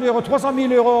 300.000 euro.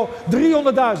 300.000 euro.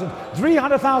 300.000.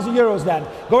 300,000 euros then.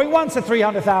 Going once at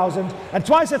 300,000, and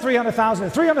twice at 300,000,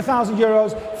 and 300,000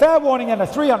 euros. Fair warning, and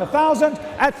at 300,000,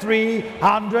 at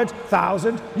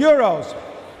 300,000 euros.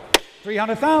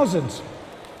 300,000.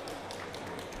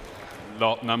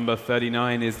 Lot number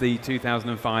 39 is the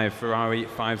 2005 Ferrari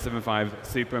 575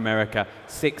 Super America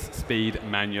 6-speed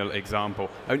manual example.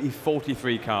 Only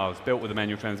 43 cars built with a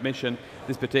manual transmission.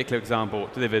 This particular example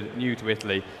delivered new to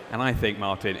Italy, and I think,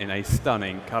 Martin, in a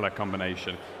stunning colour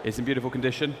combination. It's in beautiful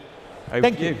condition.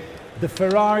 Over to you. The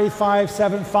Ferrari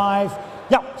 575,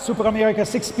 yeah, Super America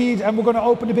 6-speed, and we're going to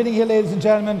open the bidding here, ladies and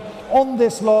gentlemen, on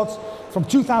this lot. From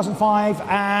 2005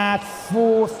 at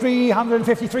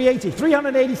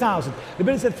 380,000. The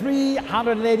bid is at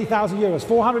 380,000 euros.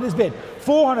 400 is bid.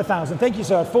 400,000. Thank you,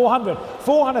 sir. 400.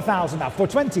 400,000 now.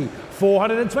 420.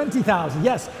 420,000.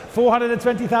 Yes.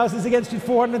 420,000 is against you.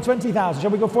 420,000. Shall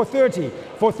we go 430?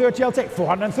 430. I'll take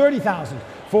 430,000.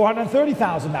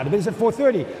 430,000 now. The bid is at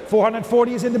 430.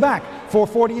 440 is in the back.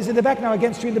 440 is in the back now,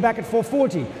 against you in the back at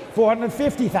 440.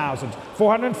 450,000.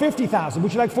 450,000.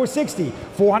 Would you like 460?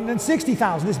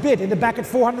 460,000 is bid in the back at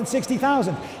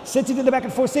 460,000. Sits it in the back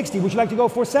at 460. Would you like to go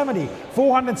 470?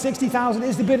 460,000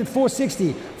 is the bid at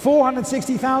 460.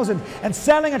 460,000 and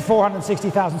selling at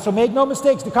 460,000. So make no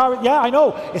mistakes. The car, yeah, I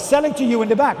know, is selling to you in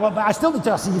the back. Well, but I still need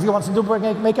to see if you want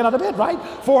to make another bid, right?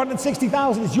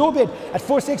 460,000 is your bid at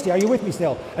 460. Are you with me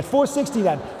still? At 460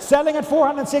 then. Selling at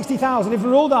 460,000. If we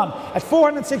roll down at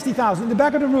 460,000 in the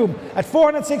back of the room at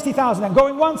 460,000 and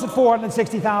going once at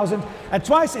 460,000 and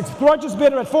twice it's gorgeous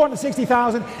bidder at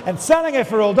 460,000 and selling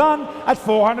if we roll down at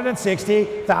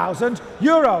 460,000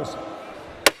 euros.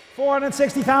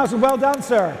 460,000. Well done,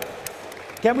 sir.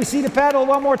 Can we see the pedal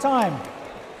one more time?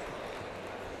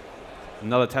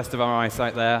 Another test of our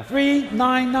eyesight there.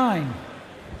 399.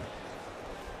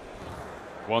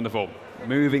 Wonderful.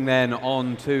 Moving then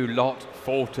on to lot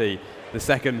 40, the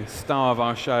second star of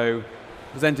our show,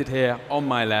 presented here on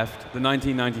my left, the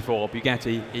 1994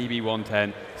 Bugatti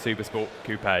EB110 Supersport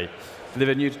Coupe.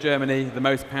 Delivered new to Germany, the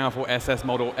most powerful SS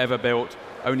model ever built,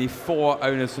 only 4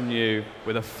 owners from new,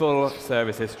 with a full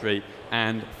service history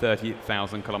and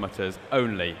 30,000 kilometers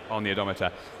only on the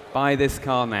odometer. Buy this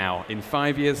car now. In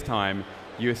 5 years' time,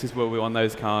 USS will be one of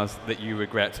those cars that you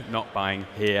regret not buying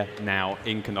here now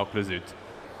in Bonhams Zoute.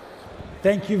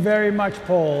 Thank you very much,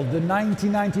 Paul. The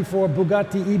 1994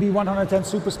 Bugatti EB110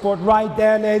 Supersport right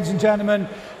there, ladies and gentlemen.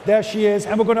 There she is.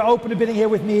 And we're going to open the bidding here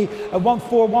with me at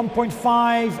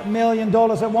 $1.5 million at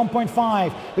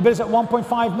 1.5. The bid is at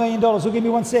 $1.5 million. Who'll give me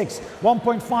 1.6?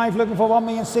 1.5, looking for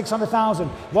 1,600,000.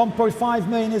 1.5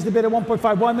 million is the bid at 1.5.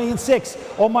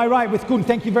 1,600,000 on my right with Koen.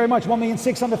 Thank you very much.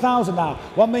 1,600,000 now.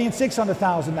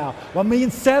 1,600,000 now.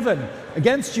 1,700,000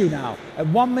 against you now. At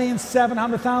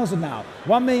 1,700,000 now.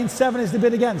 1,700,000 is the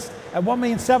bid against. At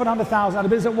 1,700,000 now. The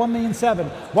bid is at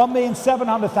 1,700,000.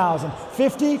 1,700,000.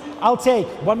 50, I'll take.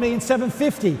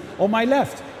 1,750,000 on my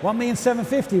left.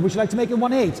 1,750,000. Would you like to make it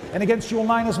 1.8? And against you on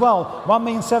line as well.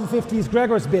 1,750,000 is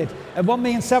Gregor's bid at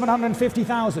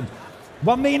 1,750,000.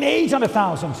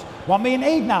 1,800,000.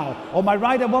 1,800,000 now. On my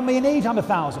right at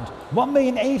 1,800,000.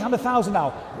 1,800,000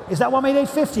 now. Is that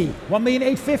 1,850,000?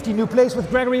 1,850,000. New place with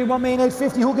Gregory at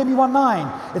 1,850,000. Who'll give me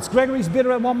 1.9? It's Gregory's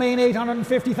bidder at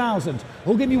 1,850,000.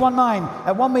 Who'll give me 1.9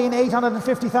 at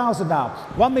 1,850,000 now?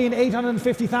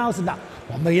 1,850,000 now.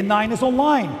 1,900,000 is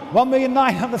online.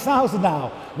 1,900,000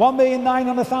 now.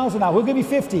 1,900,000 now. Who'll give me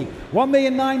 50?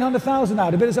 1,900,000 now.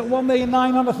 The bid is at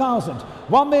 1,900,000. 1,900,000.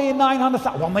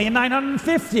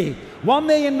 1,950,000.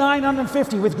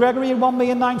 1,950,000 with Gregory at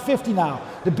 1,950,000 now.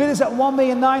 The bid is at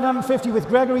 1,950,000 with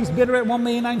Gregory's bidder at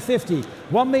 1,950,000.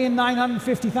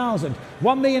 1,950,000.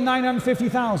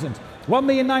 1,950,000.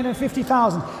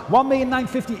 1,950,000.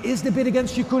 1,950,000 is the bid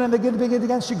against you, Koen, and the bid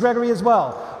against you, Gregory, as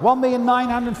well.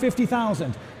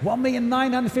 1,950,000.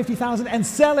 1,950,000 and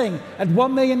selling at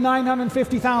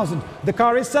 1,950,000. The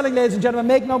car is selling, ladies and gentlemen.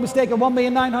 Make no mistake, at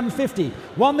 1,950,000.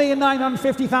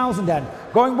 1,950,000 then.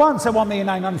 Going once at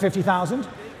 1,950,000.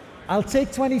 I'll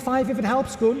take 25 if it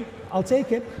helps, Koen. I'll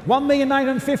take it.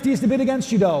 1,950,000 is the bid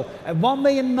against you, though. At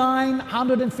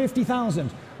 1,950,000.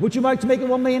 Would you like to make it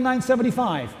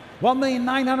 1,975,000?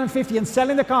 1,950,000 and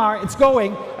selling the car, it's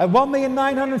going at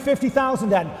 1,950,000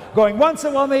 then. Going once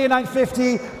at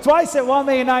 1,950,000, twice at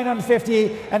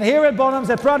 1,950,000, and here at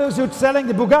Bonhams at Bonhams Zoute selling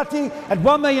the Bugatti at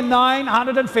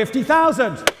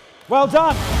 1,950,000. Well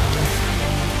done.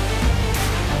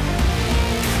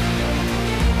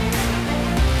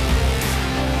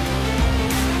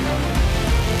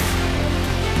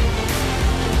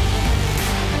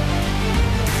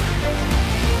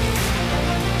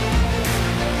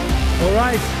 All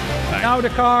right, now the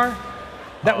car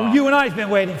that you and I have been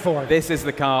waiting for. This is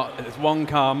the car. It's one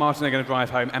car Martin are going to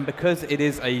drive home, and because it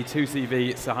is a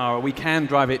 2CV Sahara, we can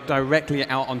drive it directly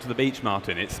out onto the beach,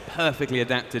 Martin. It's perfectly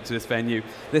adapted to this venue.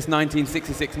 This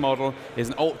 1966 model is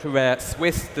an ultra-rare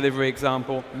Swiss delivery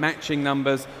example, matching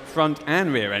numbers, front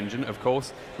and rear engine, of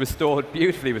course, restored,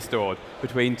 beautifully restored,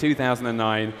 between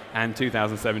 2009 and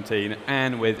 2017,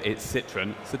 and with its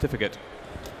Citroën certificate.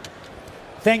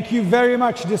 Thank you very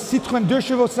much. The Citroën 2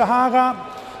 Chevaux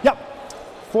Sahara. Yep,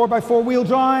 4x4 wheel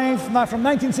drive, now from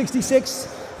 1966.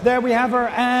 There we have her,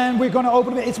 and we're going to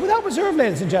open it. It's without reserve,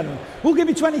 ladies and gentlemen. Who'll give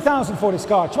me 20,000 for this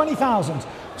car? 20,000.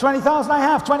 20,000 I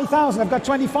have, 20,000. I've got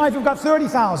 25, I've got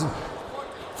 30,000.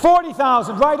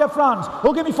 40,000 right up front.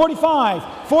 Who'll give me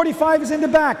 45? 45 is in the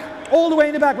back, all the way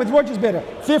in the back with Roger's bidder.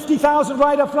 50,000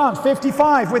 right up front.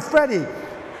 55 with Freddie.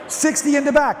 60 in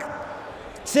the back.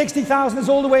 60,000 is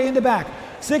all the way in the back.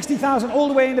 60,000 all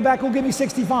the way in the back, who'll give me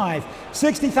 65.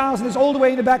 60,000 is all the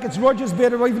way in the back, it's Roger's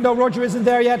bidder, even though Roger isn't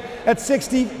there yet. At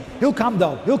 60, he'll come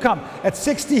though, he'll come. At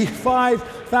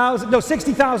 65,000, no,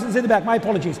 60,000 is in the back, my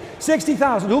apologies.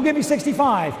 60,000, who'll give me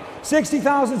 65?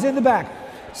 60,000 is in the back.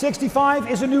 65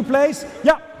 is a new place.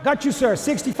 Yeah, got you, sir.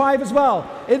 65 as well.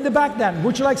 In the back then,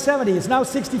 would you like 70? It's now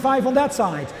 65 on that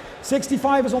side.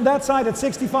 65 is on that side at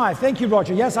 65. Thank you,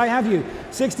 Roger. Yes, I have you.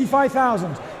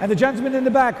 65,000. And the gentleman in the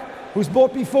back who's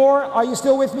bought before, are you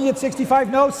still with me at 65?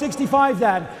 No, 65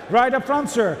 then. Right up front,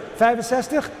 sir.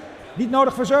 65. Niet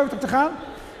nodig voor 70 te gaan.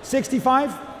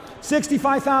 65.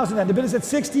 65,000 then. The bid is at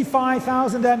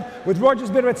 65,000 then, with Roger's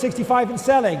bidder at 65 and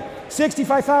selling.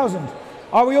 65,000.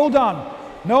 Are we all done?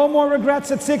 No more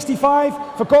regrets at 65.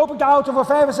 Verkoop ik de auto voor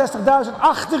 65.000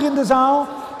 achter in de zaal.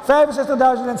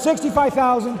 65,000 and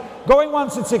 65,000. Going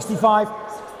once at 65.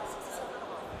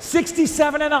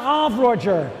 67.5,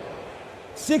 Roger.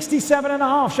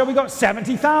 67.5. Shall we go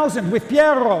 70,000 with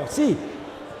Piero? See,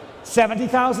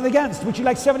 70,000 against. Would you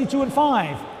like 72 and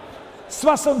 5?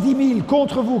 70,000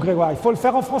 contre vous, Grégoire. Il faut le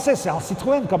faire en français, c'est un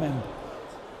Citroën quand même.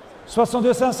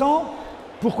 62,500?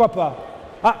 Pourquoi pas?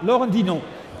 Ah, Laurent dit non.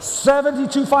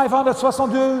 72,500,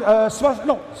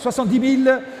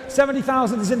 70,000,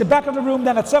 70,000 is in the back of the room,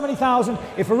 then at 70,000.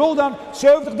 If we're all done,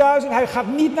 70,000, hij gaat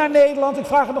niet naar Nederland. Ik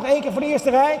vraag het nog één keer voor de eerste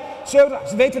rij. 70,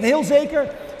 ze weten het heel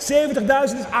zeker.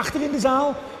 70,000 is achter in de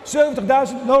zaal.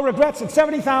 70,000, no regrets at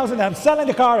 70,000. I'm selling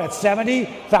the car at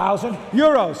 70,000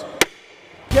 euros.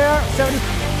 Yeah, 70.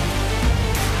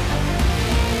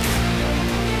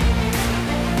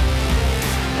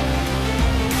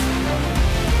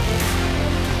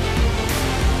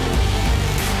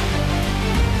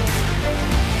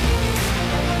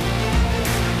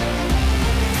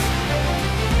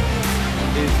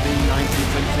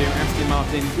 Aston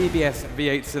Martin DBS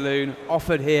V8 Saloon,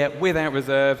 offered here without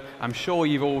reserve. I'm sure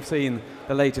you've all seen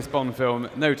the latest Bond film,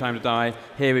 No Time to Die.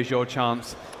 Here is your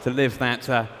chance to live that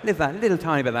little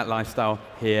tiny bit of that lifestyle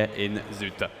here in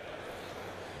Zoute.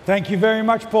 Thank you very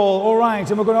much, Paul. All right,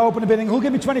 and we're going to open the bidding. Who'll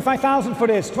give me 25,000 for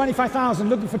this? 25,000,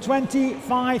 looking for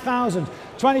 25,000.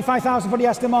 25,000 for the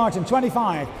Aston Martin,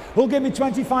 25. Who'll give me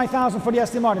 25,000 for the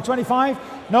Aston Martin? 25?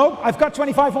 No, I've got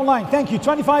 25 online. Thank you.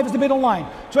 25 is the bid online.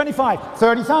 25.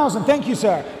 30,000. Thank you,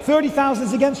 sir. 30,000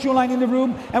 is against your line in the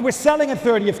room, and we're selling at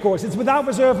 30, of course. It's without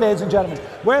reserve, ladies and gentlemen.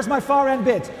 Where's my far end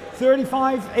bid?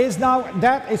 35 is now,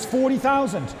 that is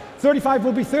 40,000. 35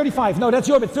 will be 35. No, that's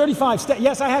your bid. 35.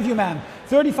 Yes, I have you, ma'am.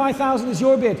 35,000 is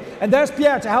your bid. And there's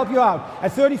Pierre to help you out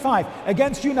at 35.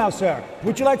 Against you now, sir.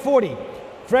 Would you like 40?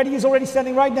 Freddie is already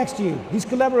standing right next to you. He's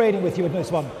collaborating with you at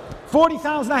this one.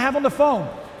 40,000 I have on the phone.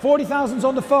 40,000's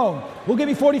on the phone. We'll give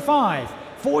me 45.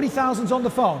 40,000's on the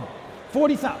phone.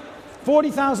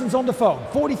 40,000's on the phone.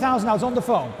 40,000 now is on the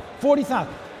phone.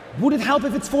 40,000. Would it help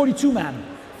if it's 42, man?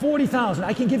 40,000.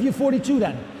 I can give you 42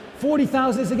 then.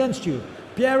 40,000 is against you.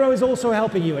 Piero is also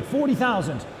helping you at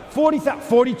 40,000.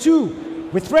 42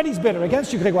 with Freddie's bidder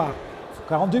against you, Grégoire.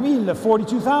 42,000,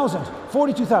 42,000,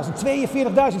 42,000,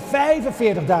 42,000,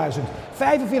 45,000.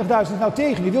 45,000 is nou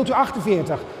tegen u. Wilt u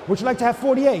 48? Would you like to have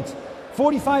 48?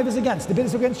 45 is against. The bid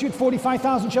is against you at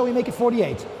 45,000. Shall we make it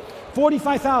 48?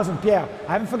 45,000, Pierre.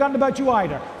 I haven't forgotten about you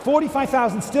either.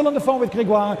 45,000, still on the phone with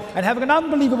Grégoire and having an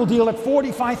unbelievable deal at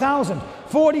 45,000.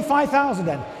 45,000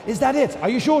 then. Is that it? Are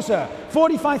you sure, sir?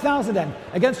 45,000 then.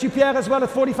 Against you, Pierre, as well at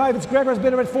 45. It's Gregor's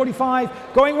bidder at 45.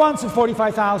 Going once at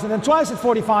 45,000 and twice at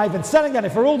 45 and selling that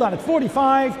if we're all done at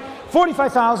 45.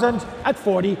 45,000 at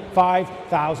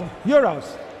 45,000 euros.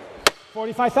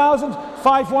 45,000,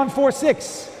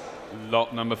 5146.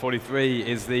 Lot number 43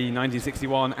 is the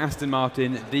 1961 Aston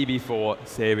Martin DB4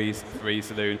 Series 3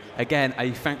 Saloon. Again,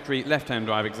 a factory left-hand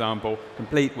drive example,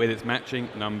 complete with its matching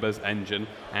numbers engine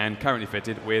and currently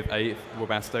fitted with a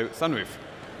Webasto sunroof.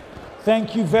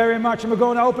 Thank you very much. And we're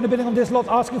going to open the bidding on this lot,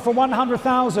 asking for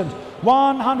 100,000.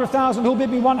 100,000. Who'll bid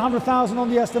me 100,000 on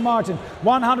the Aston Martin?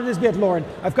 100 is bid, Lauren.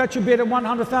 I've got your bid at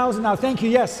 100,000 now. Thank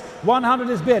you. Yes, 100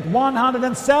 is bid. 100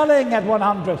 and selling at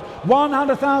 100.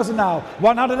 100,000 now.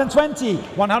 120.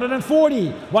 140.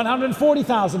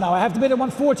 140,000 now. I have to bid at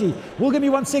 140. We'll give me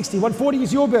 160. 140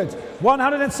 is your bid.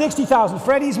 160,000.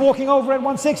 Freddie's walking over at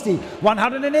 160.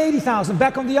 180,000.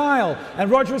 Back on the aisle. And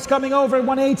Roger is coming over at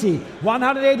 180.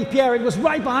 180. Pierre, it was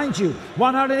right behind you.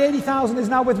 180,000 is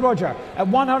now with Roger at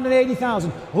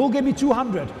 180,000. Who'll give me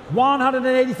 200?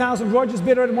 180,000. Roger's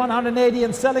bidder at 180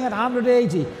 and selling at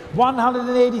 180.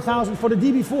 180,000 for the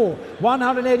DB4.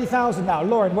 180,000 now.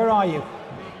 Lauren, where are you?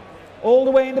 All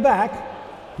the way in the back.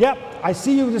 Yep, I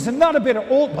see you. There's another bidder.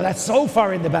 Well, that's so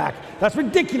far in the back. That's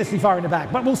ridiculously far in the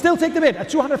back. But we'll still take the bid at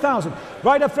 200,000.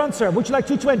 Right up front, sir. Would you like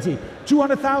 220?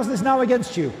 200,000 is now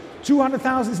against you.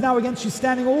 200,000 is now against you,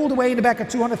 standing all the way in the back at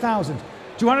 200,000.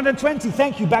 220,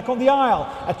 thank you, back on the aisle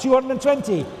at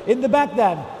 220. In the back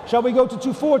then, shall we go to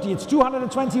 240? It's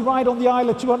 220 right on the aisle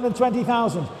at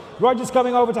 220,000. Roger's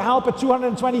coming over to help at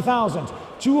 220,000.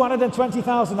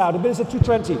 220,000 now, the bid is at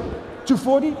 220.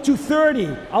 240,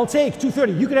 230, I'll take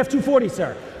 230. You can have 240,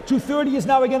 sir. 230 is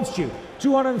now against you.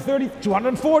 230,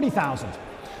 240,000.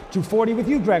 240 with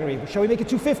you, Gregory. Shall we make it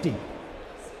 250?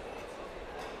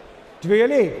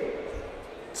 Really?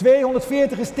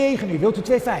 240 is tegen u. Wilt u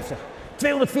 250?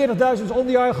 240,000 is on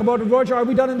the aisle geboden. Roger, are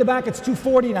we done in the back? It's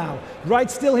 240 now.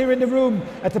 Right still here in the room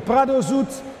at the Prado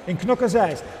Zoute in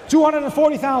Knokke-Zeist.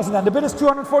 240,000 and the bid is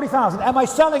 240,000. Am I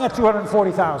selling at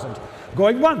 240,000?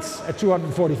 Going once at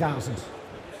 240,000.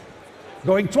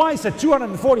 Going twice at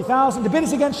 240,000. The bid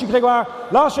is against you,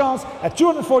 Grégoire. Last chance at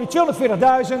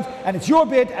 240,000 and it's your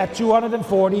bid at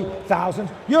 240,000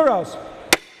 euros.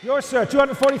 Yours, sir,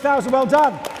 240,000, well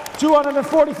done.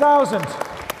 240,000.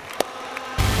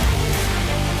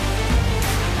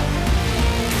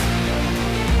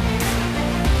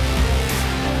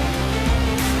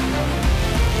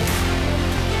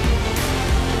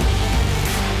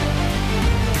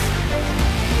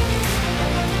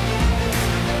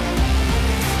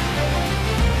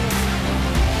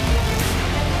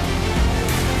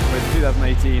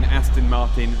 Aston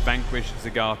Martin Vanquish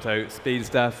Zagato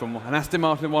Speedster from an Aston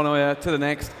Martin one area to the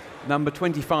next. Number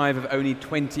 25 of only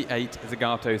 28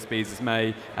 Zagato Speedsters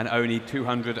May and only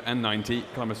 290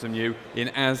 kilometers from new in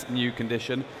as new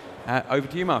condition. Over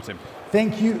to you, Martin.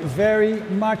 Thank you very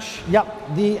much.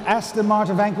 Yep, the Aston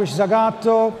Martin Vanquish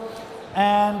Zagato.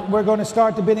 And we're going to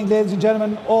start the bidding, ladies and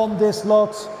gentlemen, on this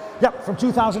lot. Yep, from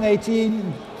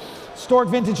 2018. Stork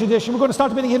Vintage Edition. We're going to start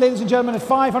the bidding here, ladies and gentlemen, at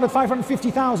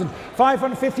 550,000.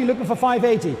 550, looking for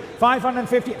 580.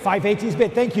 550, 580 is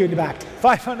bid. Thank you in the back.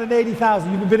 580,000.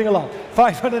 You've been bidding a lot.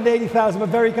 580,000, but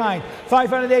very kind.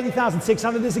 580,000.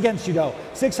 600 is against you, though.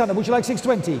 600. Would you like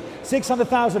 620?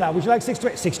 600,000 now. Would you like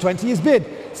 620? 620 is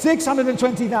bid.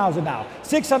 620,000 now.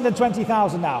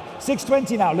 620,000 now.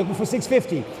 620 now. Looking for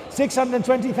 650.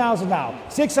 620,000 now.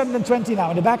 620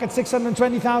 now. In the back at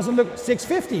 620,000. Look,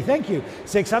 650. Thank you.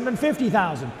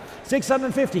 650,000.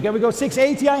 650. Can we go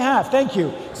 680? I have. Thank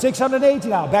you. 680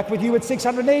 now. Back with you at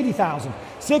 680,000.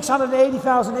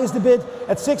 680,000 is the bid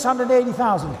at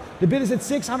 680,000. The bid is at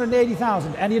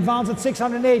 680,000 and the advance at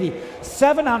 680.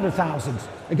 700,000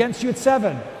 against you at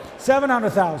 7.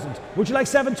 700,000. Would you like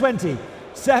 720?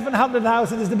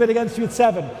 700,000 is the bid against you at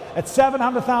 7. At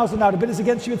 700,000 now. The bid is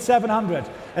against you at 700.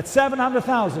 At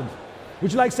 700,000.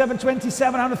 Would you like 720?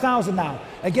 700,000 now.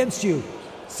 Against you.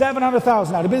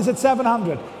 700,000 now. The bid is at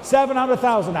 700.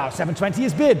 700,000 now. 720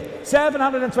 is bid.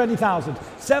 720,000.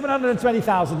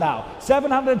 720,000 now.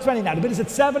 720 now. The bid is at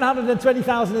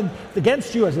 720,000 and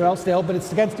against you as well still, but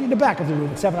it's against you in the back of the room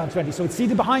at 720. So it's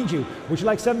seated behind you. Would you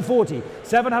like 740?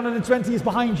 720 is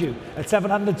behind you at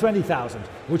 720,000.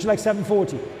 Would you like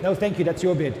 740? No, thank you. That's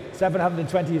your bid.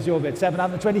 720 is your bid.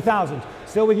 720,000.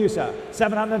 Still with you, sir.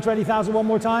 720,000 one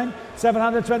more time.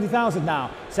 720,000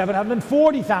 now.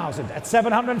 740,000 at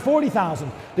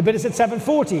 740,000. The bid is at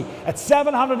 740. At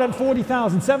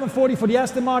 740,000. 740 for the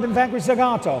Aston Martin Vanquish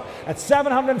Zagato. At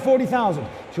 740,000.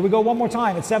 Should we go one more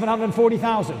time at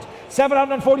 740,000?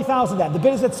 740,000 then. The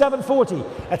bid is at 740.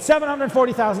 At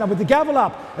 740,000 now with the gavel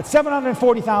up at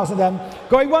 740,000 then.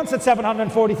 Going once at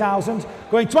 740,000.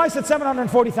 Going twice at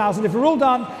 740,000. If we're all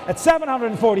done at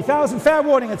 740,000. Fair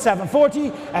warning at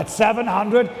 740. At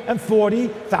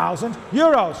 740,000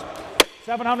 euros.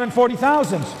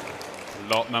 740,000.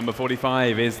 Lot number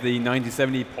 45 is the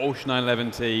 1970 Porsche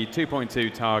 911T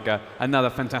 2.2 Targa. Another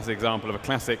fantastic example of a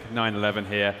classic 911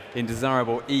 here in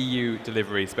desirable EU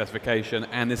delivery specification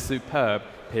and this superb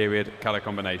period colour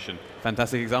combination.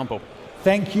 Fantastic example.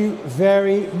 Thank you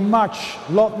very much.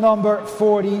 Lot number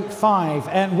 45.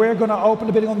 And we're going to open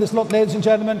the bidding on this lot, ladies and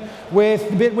gentlemen, with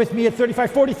the bid with me at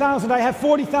 35, 40,000. I have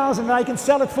 40,000 and I can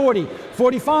sell at 40.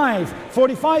 45,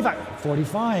 45,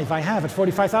 45, I have it.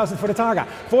 45,000 for the Targa.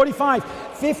 45,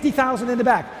 50,000 in the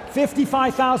back.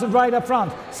 55,000 right up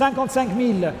front.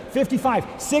 55,000. 55,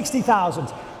 60,000.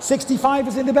 65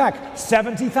 is in the back.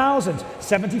 70,000.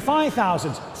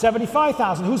 75,000.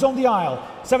 75,000. Who's on the aisle?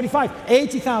 75.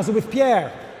 80,000 with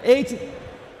Pierre. 80.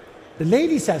 The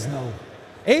lady says no.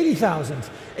 80,000.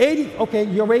 80. Okay,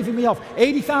 you're waving me off.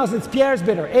 80,000. It's Pierre's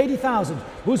bidder. 80,000.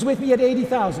 Who's with me at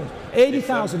 80,000?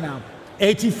 80,000 now.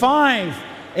 85.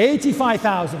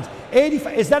 85,000.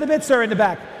 85. Is that a bid, sir, in the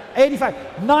back?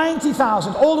 85,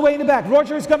 90,000, all the way in the back.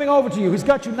 Roger is coming over to you. He's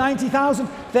got you 90,000.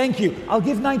 Thank you. I'll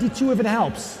give 92 if it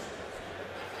helps.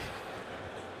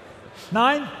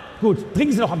 9? Gut,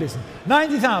 bringen Sie noch ein bisschen.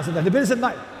 90,000 and the bid is at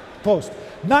post.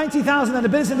 90,000 and the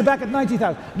bid is in the back at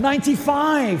 90,000.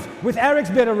 95 with Eric's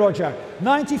bidder, Roger.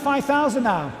 95,000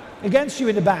 now. Against you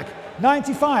in the back.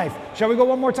 95. Shall we go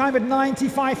one more time at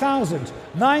 95,000?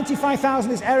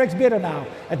 95,000 is Eric's bidder now.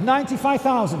 At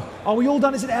 95,000. Are we all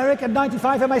done? Is it Eric at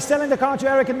 95? Am I selling the car to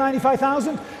Eric at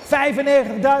 95,000?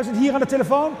 95,000 hier aan de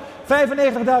telefoon.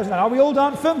 95,000. Are we all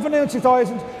done?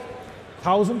 95,000.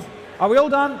 Are we all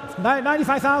done?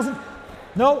 95,000.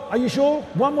 No? Are you sure?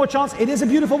 One more chance. It is a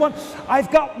beautiful one.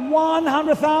 I've got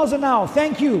 100,000 now.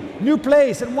 Thank you. New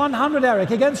place at 100,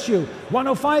 Eric, against you.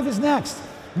 105 is next.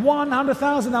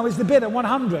 100,000 now is the bid at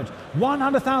 100.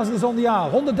 100,000 is on the aisle.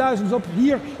 100,000 is up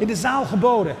here in de zaal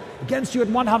geboden. Against you at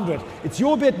 100. It's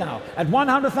your bid now. At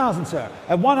 100,000, sir.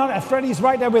 At 100, and Freddie's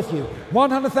right there with you.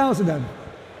 100,000 then.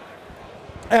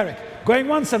 Eric, going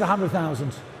once at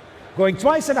 100,000. Going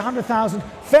twice at 100,000.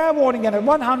 Fair warning then at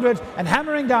 100. And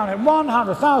hammering down at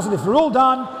 100,000. If we're all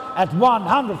done, at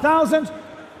 100,000.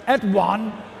 At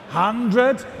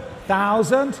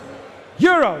 100,000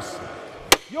 euros.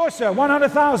 Yours, sir,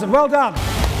 100,000. Well done.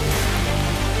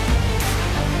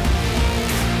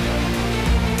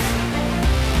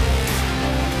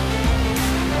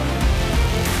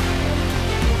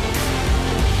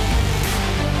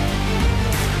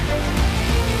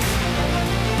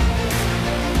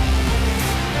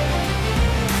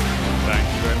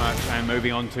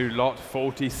 Moving on to lot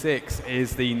 46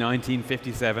 is the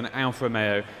 1957 Alfa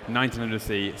Romeo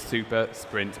 1900C Super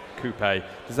Sprint Coupe.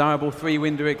 Desirable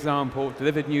three-window example,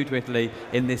 delivered new to Italy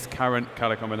in this current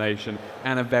colour combination,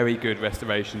 and a very good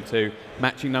restoration too.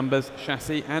 Matching numbers,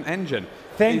 chassis and engine.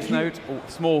 Please note,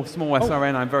 small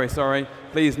SRN, I'm very sorry.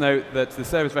 Please note that the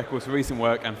service records for recent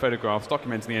work and photographs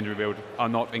documenting the engine rebuild are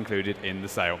not included in the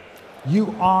sale.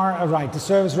 You are right. The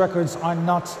service records are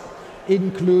not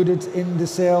included in the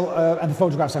sale, and the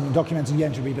photographs, I mean, documenting the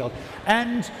engine rebuild.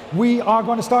 And we are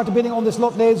going to start the bidding on this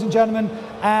lot, ladies and gentlemen,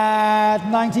 at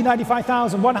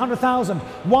 100,000, 100,000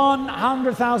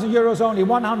 euros only,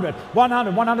 100,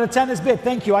 110 is bid,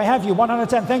 thank you, I have you,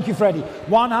 110, thank you, Freddie,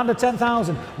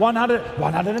 110,000,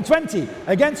 120,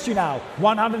 against you now,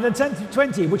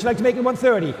 120, would you like to make it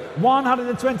 130?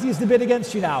 120 is the bid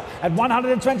against you now, at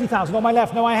 120,000, on my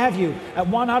left, no, I have you, at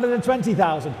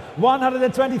 120,000,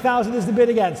 120,000 is the bid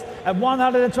against, at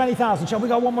 120,000, shall we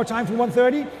go one more time for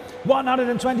 130?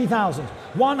 120,000,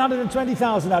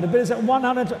 120,000 now, the bid is at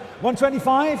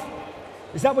 125,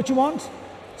 is that what you want?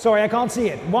 Sorry, I can't see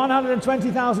it.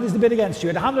 120,000 is the bid against you,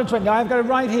 at 120, I've got it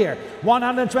right here,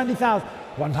 120,000,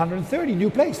 130, new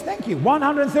place, thank you,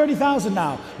 130,000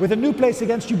 now, with a new place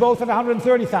against you both at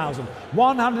 130,000,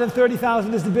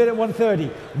 130,000 is the bid at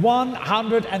 130,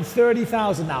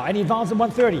 130,000 now, any advance at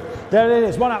 130, there it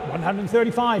is,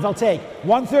 135 I'll take,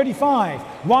 135,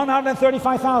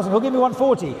 135,000, he'll give me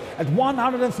 140, at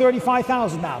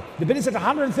 135,000 now, the bid is at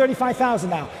 135,000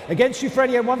 now, against you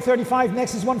Freddie at 135,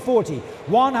 next is 140,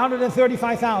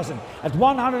 135,000, at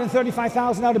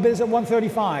 135,000 now, the bid is at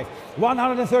 135,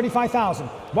 135,000,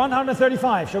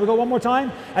 135, shall we go one more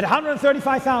time? At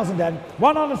 135,000 then,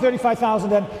 135,000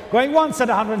 then, going once at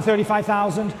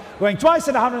 135,000, going twice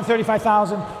at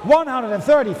 135,000,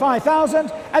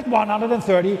 135,000 at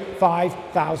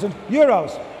 135,000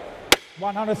 euros.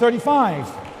 135.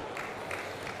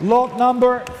 Lot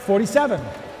number 47.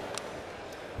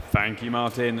 Thank you,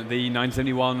 Martin. The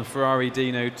 1971 Ferrari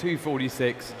Dino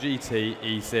 246 GT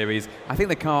E-Series. I think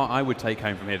the car I would take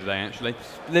home from here today, actually.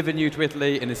 Delivered new to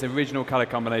Italy in this original colour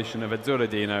combination of Azzurro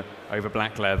Dino over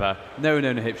black leather. No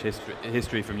owner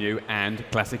history from you, and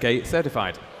Classic 8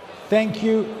 certified. Thank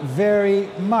you very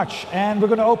much. And we're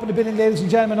going to open the bidding, ladies and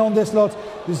gentlemen, on this lot.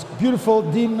 This beautiful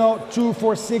Dino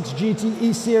 246 GT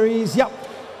E-Series. Yep.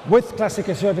 with classic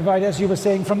certified, as you were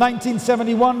saying, from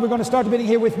 1971. We're going to start bidding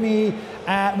here with me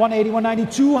at 180,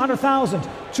 190, 200,000.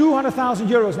 200,000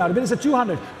 euros now. The bid is at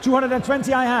 200.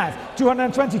 220 I have.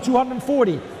 220,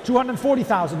 240.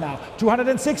 240,000 now.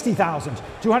 260,000.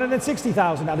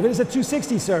 260,000 now. The bid is at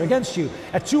 260, sir, against you.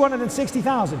 At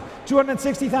 260,000.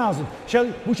 260,000.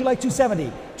 Would you like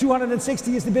 270?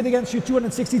 260 is the bid against you.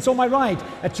 260, it's on my right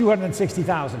at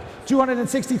 260,000.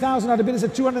 260,000 now. The bid is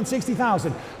at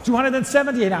 260,000.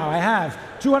 270 now I have.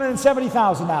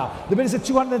 270,000 now. The bid is at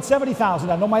 270,000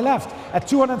 and on my left at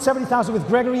 270,000 with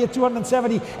Gregory at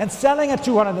 270 and selling at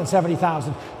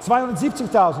 270,000.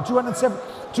 270,000,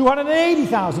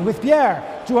 280,000 with Pierre.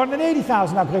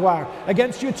 280,000 now, Grégoire.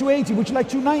 Against you at 280. Would you like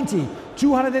 290?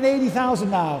 280,000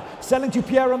 now. Selling to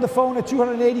Pierre on the phone at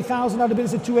 280,000. Now the bid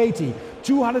is at 280.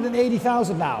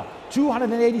 280,000 now.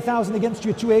 280,000 against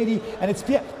you at 280, and it's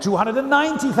Pierre.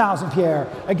 290,000 Pierre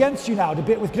against you now. The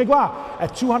bid with Grégoire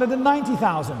at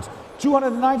 290,000.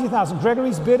 290,000.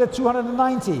 Gregory's bid at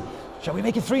 290. Shall we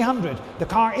make it 300? The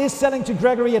car is selling to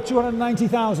Gregory at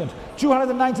 290,000.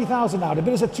 290,000 now. The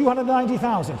bid is at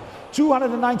 290,000.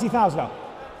 290,000 now.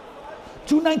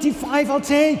 295 I'll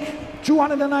take.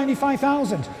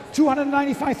 295,000.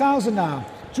 295,000 now.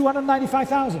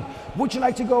 295,000. Would you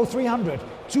like to go 300?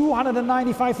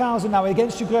 295,000 now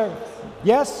against you, Gregory.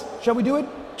 Yes? Shall we do it?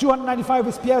 295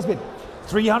 with Pierre's bid.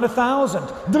 300,000.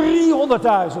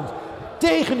 300,000.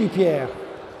 Tegen u, Pierre.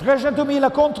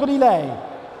 300.000 contro di lei.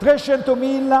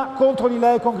 300.000 contro di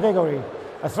lei con Gregory.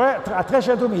 A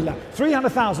 300.000.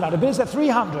 300,000 now. The bid is at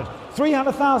 300.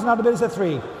 300,000 now. The bid is at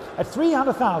 3. At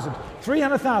 300,000.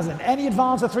 300,000. Any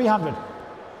advance at 300?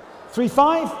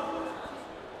 3,500?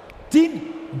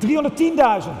 10.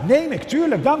 310,000. Neem ik,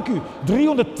 tuurlijk, dank u.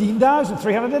 310,000.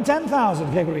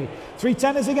 310,000, Gregory.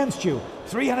 310 is against you.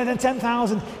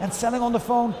 310,000 and selling on the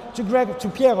phone to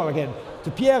Piero again.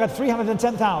 To Pierre at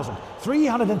 310,000.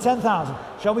 310,000.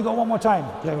 Shall we go one more time,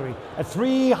 Gregory? At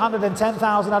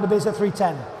 310,000, now the bid is at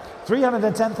 310.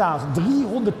 310,000.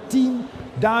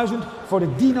 310,000 voor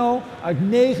de Dino uit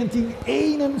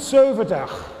 1971.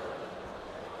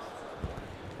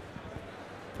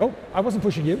 Oh, I wasn't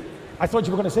pushing you. I thought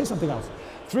you were going to say something else.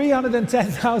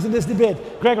 310,000 is the bid.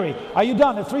 Gregory, are you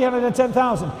done at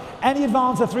 310,000? Any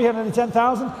advance at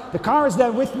 310,000? The car is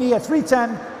there with me at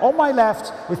 310 on my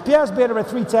left with Pierre's bidder at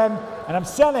 310, and I'm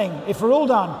selling, if we're all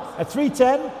done, at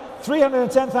 310,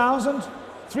 310,000,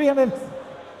 300,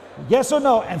 yes or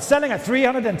no, and selling at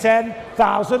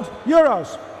 310,000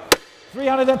 euros.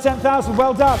 310,000,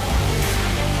 well done.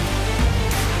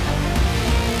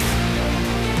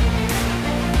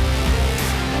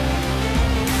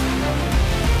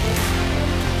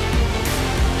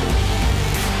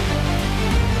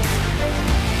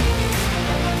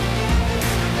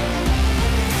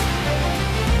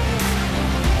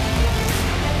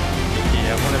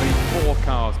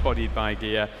 Bodied by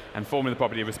Guia and formerly the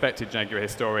property of respected Jaguar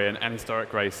historian and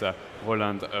historic racer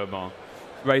Roland Urban.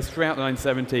 Raced throughout the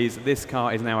 1970s, this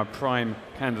car is now a prime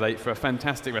candidate for a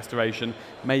fantastic restoration,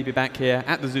 maybe back here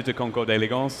at the Zoute Concours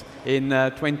d'Elegance in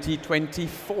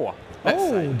 2024. Let's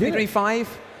say.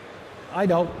 2025? I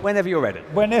know. Whenever you're ready.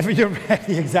 Whenever you're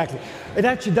ready, exactly. It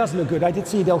actually does look good. I did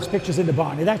see those pictures in the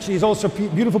barn. It actually is also a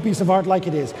beautiful piece of art like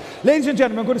it is. Ladies and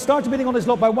gentlemen, I'm going to start bidding on this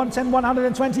lot by 110,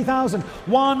 120,000.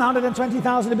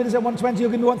 120,000, the bid is at 120, you're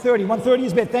going to 130. 130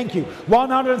 is bid, thank you.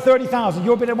 130,000,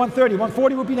 your bid at 130.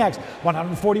 140 would be next.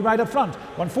 140 right up front.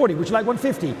 140, would you like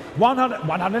 150?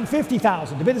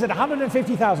 150,000, the bid is at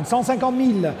 150,000.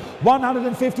 150,000.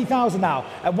 150,000 now.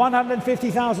 At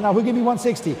 150,000 now, who'll give me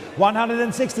 160?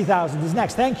 160,000 is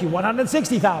next, thank you.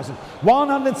 160,000.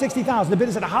 160,000. The bid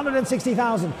is at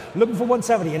 160,000. Looking for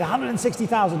 170 at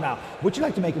 160,000 now. Would you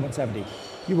like to make it 170?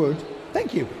 You would.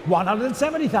 Thank you.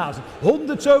 170,000.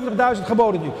 170,000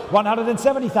 geboden nu.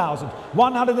 170,000.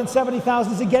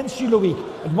 170,000 is against you, Louis.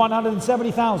 At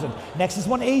 170,000. Next is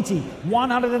 180.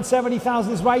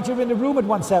 170,000 is right here in the room at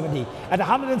 170. At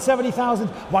 170,000.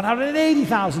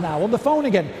 180,000 now. On the phone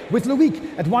again with Louis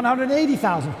at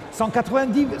 180,000.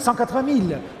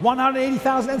 180,000.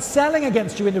 180,000 and selling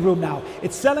against you in the room now.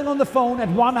 It's selling on the phone at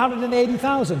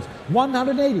 180,000.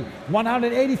 180.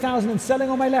 180,000 and selling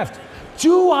on my left.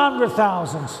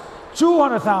 200,000.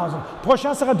 200,000.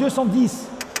 Prochain sera 210.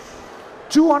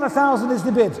 200,000 is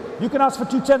the bid. You can ask for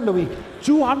 210, Louis.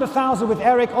 200,000 with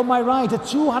Eric on my right at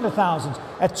 200,000.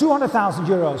 At 200,000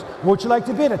 euros. Would you like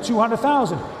to bid at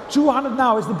 200,000? 200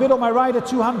 now is the bid on my right at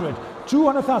 200.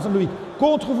 200,000, Louis.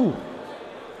 Contre vous.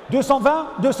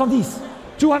 220, 210.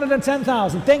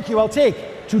 210,000. Thank you, I'll take.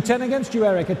 210 against you,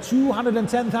 Eric, at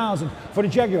 210,000 for the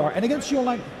Jaguar. And against you,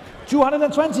 like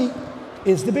 220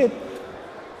 is the bid.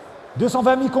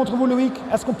 220 000 contre vous, Loïc.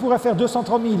 Est-ce qu'on pourrait faire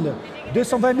 230 000?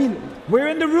 220 000. We're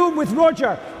in the room with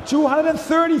Roger.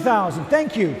 230,000.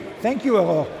 Thank you. Thank you,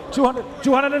 Aurore.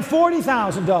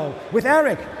 240,000 though. With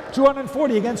Eric.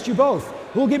 240 against you both.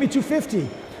 Who'll give me 250?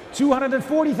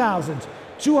 240,000.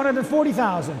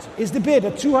 240,000 is the bid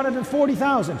at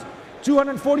 240,000.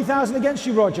 240,000 against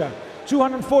you, Roger.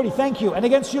 240, thank you. And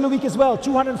against you, Loïc, as well.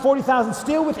 240,000,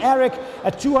 still with Eric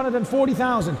at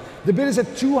 240,000. The bid is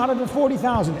at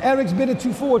 240,000. Eric's bid at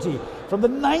 240. From the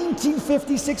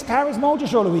 1956 Paris Motor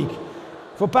Show, Loïc.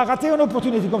 Faut pas rater une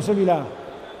opportunité comme celui-là.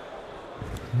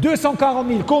 240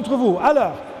 000 contre vous.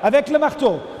 Alors, avec le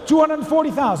marteau,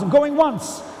 240,000, going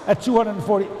once at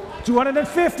 240.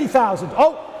 250,000.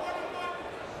 Oh!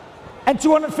 And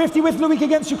 250 with Loïc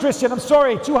against you, Christian. I'm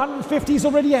sorry, 250 is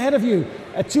already ahead of you.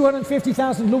 At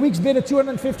 250,000, Loïc's bid at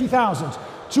 250,000.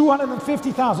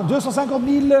 250,000, 250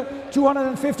 000,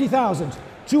 250,000.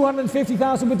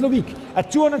 250,000 with Loïc at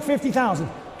 250,000.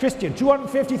 Christian,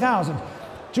 250,000.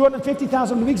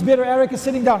 250,000, Loïc's bidder, Eric, is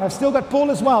sitting down. I've still got Paul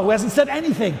as well, who hasn't said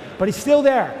anything, but he's still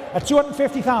there at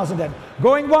 250,000 then.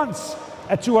 Going once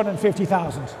at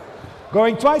 250,000.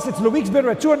 Going twice, it's Loïc's bidder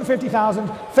at 250,000,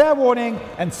 fair warning,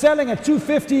 and selling at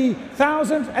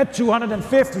 250,000 at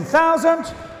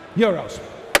 250,000 euros.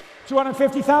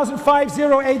 250,000,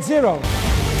 5080.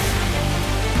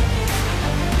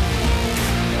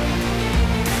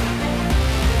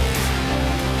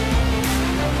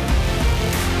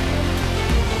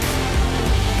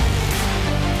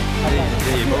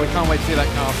 But we can't wait to see that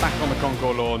car back on the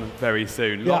concours lawn very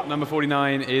soon. Lot number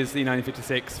 49 is the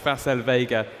 1956 Facel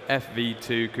Vega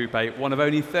FV2 Coupe, one of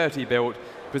only 30 built,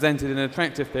 presented in an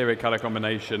attractive period colour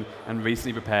combination and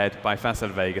recently prepared by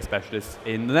Facel Vega specialists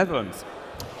in the Netherlands.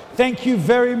 Thank you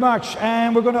very much,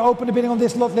 and we're going to open the bidding on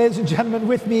this lot, ladies and gentlemen.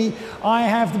 With me, I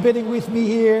have the bidding with me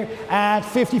here at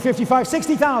 50, 55,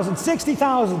 60,000,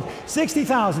 60,000,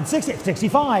 60,000, 60,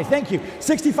 65, thank you,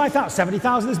 65,000,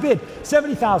 70,000 is bid,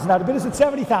 70,000 now, the bid is at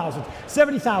 70,000,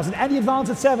 70,000, any advance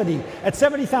at 70, at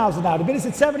 70,000 now, the bid is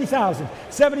at 70,000,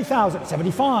 70,000,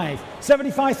 75,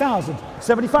 75,000,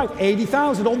 75,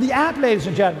 80,000 on the app, ladies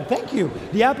and gentlemen, thank you.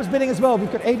 The app is bidding as well, we've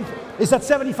got 80, is that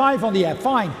 75 on the app?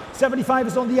 Fine, 75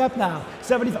 is on the app now,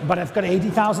 75, but I've got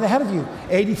 80,000 ahead of you.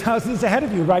 80,000 is ahead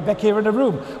of you, right back here in the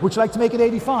room. Would you like to make it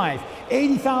 85?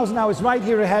 80,000 now is right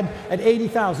here ahead at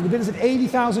 80,000. The bid is at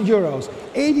 80,000 euros.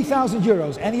 80,000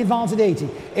 euros, any advance at 80,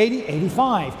 80,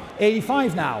 85,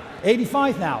 85 now,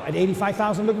 85 now, at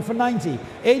 85,000 looking for 90,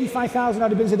 85,000 now,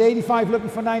 the bid is at 85 looking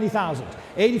for 90,000,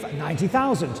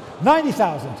 90,000,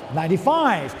 90,000,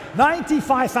 95,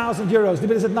 95,000 euros, the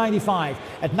bid is at 95,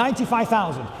 at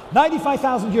 95,000,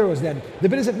 95,000 euros then, the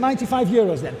bid is at 95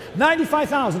 euros then,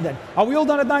 95,000 then, are we all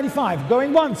done at 95?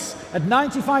 Going once at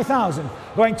 95,000,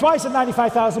 going twice at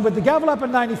 95,000 with the gavel up at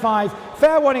 95,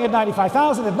 fair warning at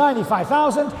 95,000, at 95,000,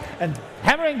 and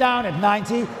hammering down at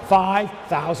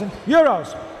 95,000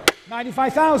 euros.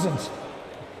 95,000.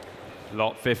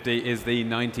 Lot 50 is the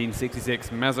 1966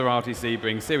 Maserati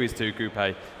Sebring Series 2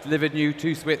 Coupe, delivered new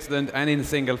to Switzerland and in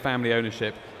single family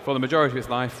ownership for the majority of its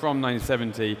life from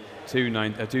 1970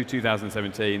 to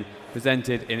 2017,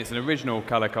 presented in its original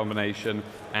colour combination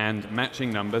and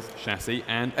matching numbers, chassis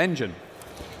and engine.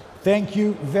 Thank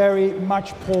you very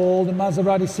much, Paul. The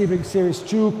Maserati Sebring Series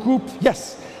 2 Coupe,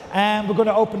 yes. And we're going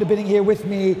to open the bidding here with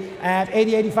me at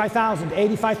 85,000.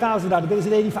 85,000 now. The bid is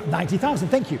at 85, 90,000.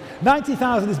 Thank you.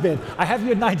 90,000 is bid. I have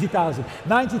you at 90,000.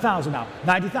 90,000 now.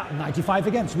 90,000. 95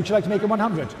 against. Would you like to make it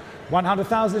 100?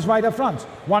 100,000 is right up front.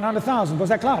 100,000. Was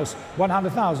that Klaus?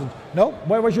 100,000. No?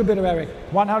 Where was your bidder, Eric?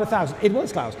 100,000. It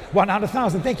was Klaus.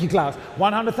 100,000. Thank you, Klaus.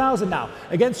 100,000 now.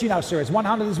 Against you now, sir. It's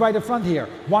 100 is right up front here.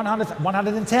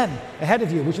 110 ahead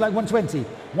of you. Would you like 120?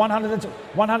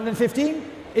 115?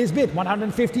 Is bid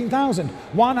 115,000.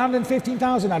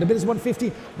 115,000 now. The bid is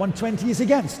 150. 120 is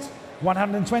against.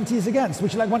 120 is against.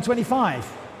 Would you like 125?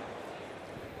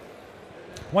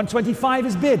 125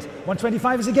 is bid.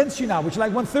 125 is against you now. Would you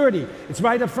like 130? It's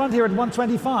right up front here at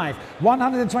 125.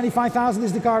 125,000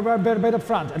 is the car bid up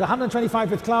front. At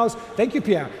 125 with Klaus. Thank you,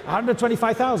 Pierre.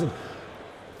 125,000.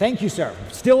 Thank you, sir.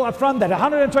 Still up front then,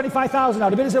 125,000 now.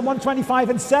 The bid is at 125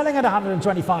 and selling at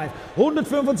 125.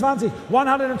 125,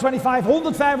 125,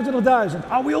 125,000.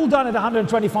 Are we all done at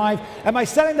 125? Am I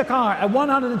selling the car at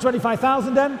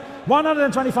 125,000 then?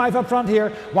 125 up front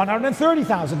here,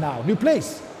 130,000 now. New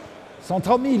place.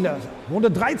 130,000,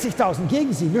 130.000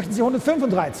 gegen Sie. Möchten Sie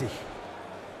 135?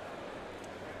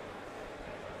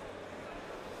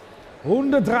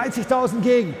 130.000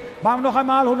 gegen. Machen wir noch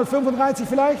einmal 135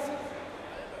 vielleicht?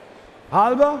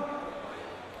 Halber?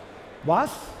 Was?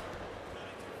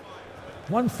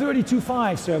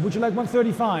 132.5, sir. Would you like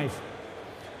 135?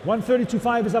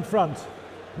 132.5 is up front.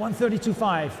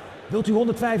 132.5. Wilt u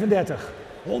 135?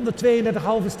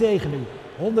 132,5 is tegen nu.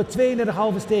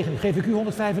 132,5 is tegen nu. Geef ik u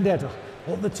 135.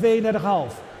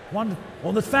 132,5.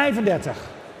 135.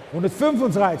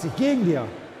 135 gegen dir.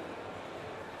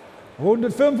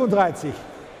 135.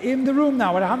 In the room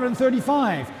now at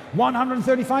 135.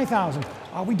 135,000.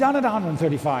 Are we done at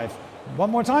 135? One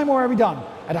more time, or are we done?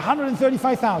 At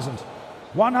 135,000.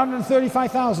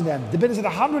 135,000 then. The bid is at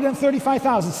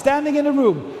 135,000. Standing in the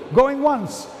room. Going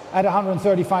once at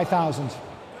 135,000.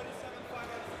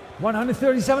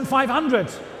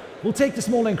 137,500. We'll take the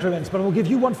small increments, but we'll give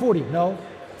you 140. No?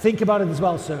 Think about it as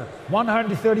well, sir.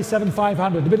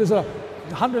 137,500. The bid is at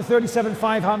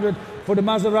 137,500 for the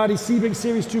Maserati Sebring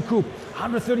Series 2 Coupe.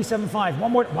 137,500.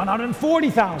 One more.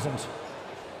 140,000.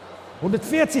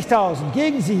 140,000.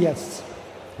 Gegen Sie jetzt.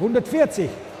 140.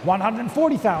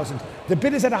 140,000. The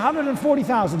bid is at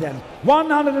 140,000 then.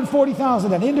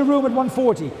 140,000 then. In the room at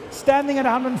 140. Standing at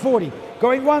 140.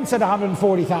 Going once at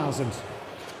 140,000.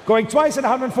 Going twice at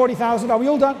 140,000. Are we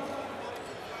all done?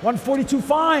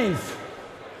 142,500.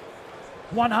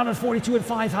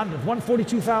 142,500.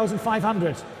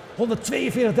 142,500.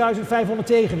 142,500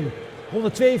 tegen u.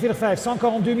 142,500.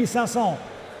 142,500.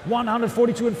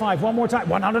 142,500. One more time.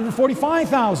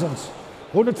 145,000.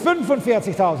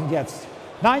 145,000 jetzt.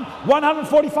 Nein,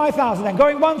 145,000 and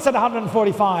going once at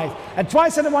 145 and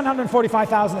twice at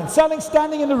 145,000 and selling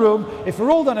standing in the room, if we're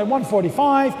all done at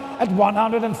 145, at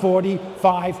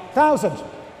 145,000.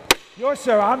 Yours,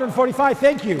 sir, 145,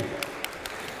 thank you.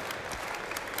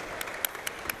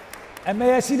 And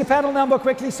may I see the panel number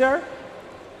quickly, sir?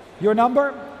 Your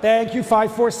number? Thank you,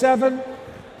 547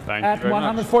 Thank at you very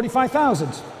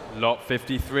 145,000. Lot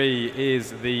 53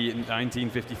 is the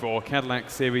 1954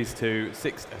 Cadillac Series 2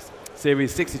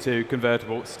 Series 62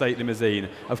 convertible state limousine.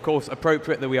 Of course,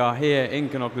 appropriate that we are here in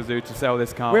Bonhams Zoute to sell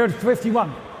this car. We're at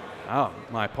 51. Oh,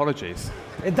 my apologies.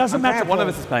 It doesn't matter. One of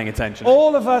us is paying attention.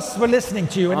 All of us were listening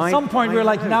to you, and at some point we were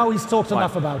like, now he's talked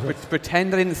enough about it.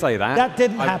 Pretend I didn't say that. That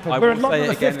didn't happen. We're at lot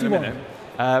number 51.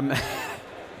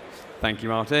 Thank you,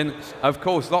 Martin. Of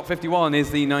course, lot 51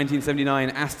 is the 1979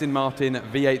 Aston Martin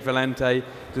V8 Volante,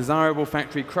 desirable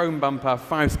factory chrome bumper,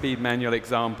 5-speed manual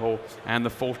example, and the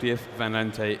 40th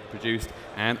Volante produced,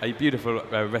 and a beautiful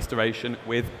restoration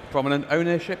with prominent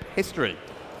ownership history.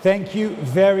 Thank you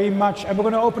very much. And we're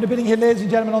going to open the bidding here, ladies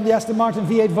and gentlemen, on the Aston Martin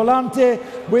V8 Volante,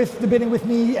 with the bidding with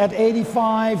me at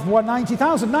 85,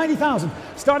 90,000, 90,000.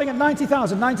 Starting at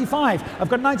 90,000, 95. I've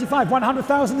got 95.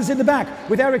 100,000 is in the back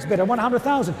with Eric's bidder.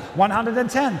 100,000.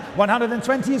 110.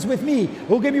 120 is with me.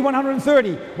 Who'll give me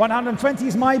 130? 120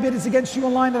 is my bid. It's against you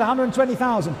online at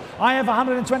 120,000. I have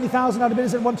 120,000. Now the bid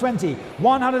is at 120.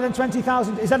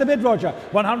 120,000. Is that a bid, Roger?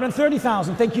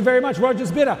 130,000. Thank you very much.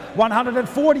 Roger's bidder.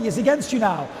 140 is against you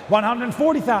now.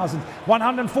 140,000.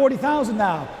 140,000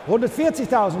 now.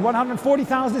 140,000.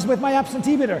 140,000 is with my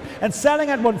absentee bidder and selling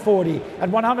at 140. At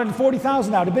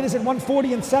 140,000 now. The bid is at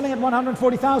 140 and selling at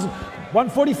 140,000.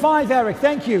 145, Eric.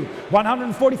 Thank you.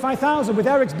 145,000 with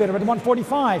Eric's bidder at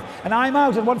 145. And I'm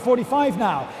out at 145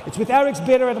 now. It's with Eric's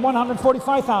bidder at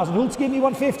 145,000. Who'll give me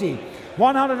 150?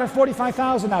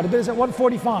 145,000 now. The bid is at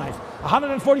 145.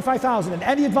 145,000 and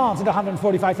any advance at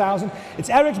 145,000. It's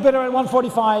Eric's bidder at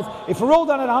 145. If we're all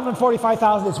done at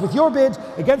 145,000, it's with your bid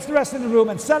against the rest of the room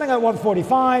and selling at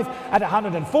 145 at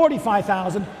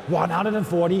 145,000.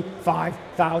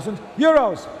 145,000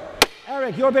 euros.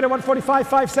 Eric, your bid at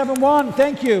 145,571.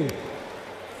 Thank you.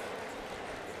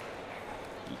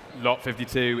 Lot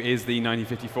 52 is the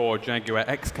 1954 Jaguar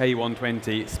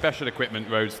XK120 Special Equipment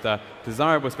Roadster,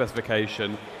 desirable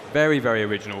specification, very, very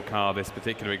original car, this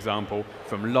particular example,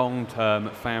 from long-term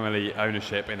family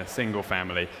ownership in a single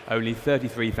family. Only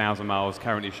 33,000 miles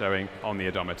currently showing on the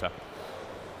odometer.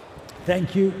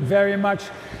 Thank you very much.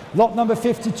 Lot number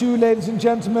 52, ladies and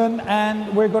gentlemen,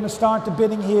 and we're going to start the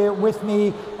bidding here with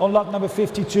me on lot number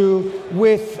 52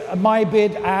 with my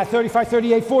bid at 35,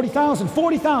 38, 40,000,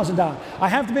 40,000 down. I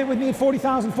have the bid with me at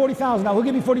 40,000, 40,000. Now who'll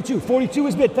give me 42? 42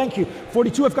 is bid, thank you.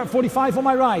 42, I've got 45 on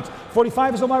my right.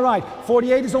 45 is on my right.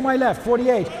 48 is on my left.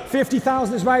 48.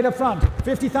 50,000 is right up front.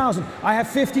 50,000. I have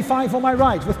 55 on my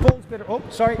right with Paul's bidder. Oh,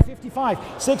 sorry, 55.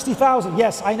 60,000.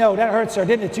 Yes, I know, that hurts, sir,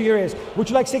 didn't it, to your ears? Would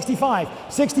you like 65?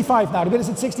 65 now. The bid is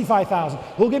at 65,000.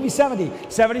 Who'll give me 70?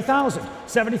 70,000.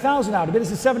 70,000 now. The bid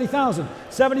is at 70,000.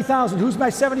 70,000. Who's my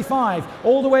 75?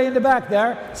 All the way in the back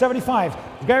there. 75.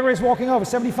 Gregory is walking over.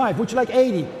 75. Would you like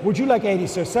 80? Would you like 80,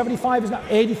 sir? 75 is now.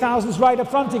 80,000 is right up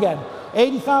front again.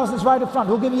 80,000 is right up front.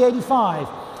 Who'll give me 85?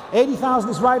 80,000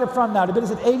 is right up front now. The bid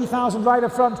is at 80,000 right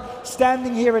up front,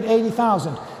 standing here at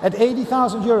 80,000. At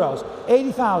 80,000 euros.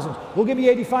 80,000. We'll give me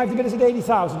 85. The bid is at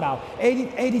 80,000 now.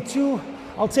 82.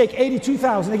 I'll take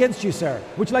 82,000 against you, sir.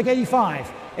 Would you like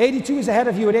 85? 82 is ahead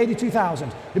of you at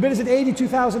 82,000. The bid is at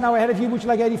 82,000 now ahead of you. Would you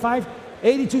like 85?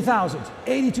 82,000.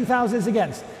 82,000 is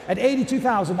against. At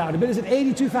 82,000 now. The bid is at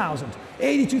 82,000.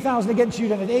 82,000 against you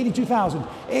then at 82,000.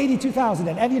 82,000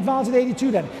 then. Any advance at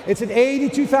 82 then. It's at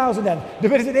 82,000 then. The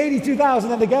bid is at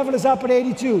 82,000 and the gavel is up at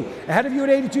 82. Ahead of you at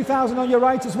 82,000 on your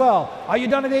right as well. Are you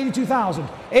done at 82,000?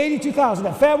 82,000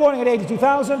 then. Fair warning at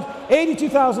 82,000.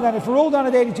 82,000 then. If we're all done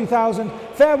at 82,000,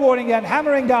 fair warning then.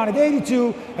 Hammering down at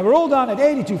 82. And we're all done at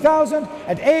 82,000.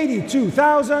 At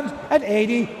 82,000. At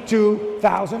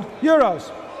 82,000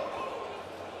 euros.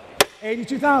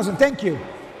 82,000. Thank you.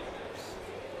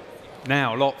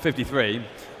 Now, lot 53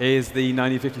 is the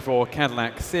 1954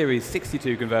 Cadillac Series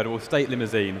 62 convertible state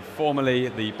limousine, formerly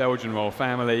the Belgian royal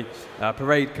family,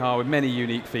 parade car with many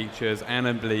unique features and,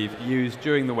 I believe, used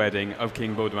during the wedding of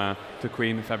King Baudouin to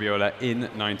Queen Fabiola in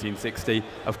 1960.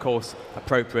 Of course,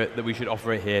 appropriate that we should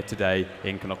offer it here today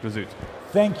in Knokke Zoute.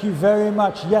 Thank you very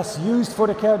much. Yes, used for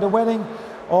the wedding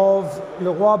of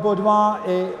le roi Baudouin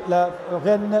et la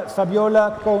reine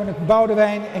Fabiola, koning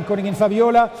Boudewijn en koningin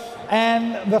Fabiola.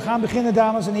 En we gaan beginnen,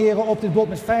 dames en heren, op dit bod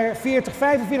met 45.000.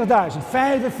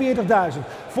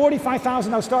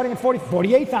 45,000 now, starting at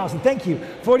 48,000. Thank you.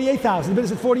 48,000. The bid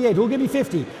is at 48. Who'll give me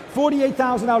 50?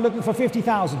 48,000 now, looking for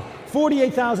 50,000.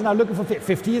 48,000 now, looking for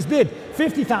 50 is bid.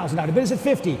 50,000 now, the bid is at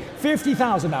 50.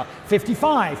 50,000 now.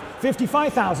 55.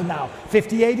 55,000 now.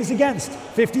 58 is against.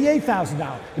 58,000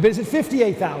 now. The bid is at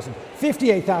 58,000.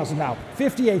 58,000 now.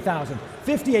 58,000.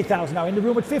 58,000 now in the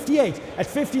room at 58. At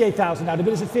 58,000 now, the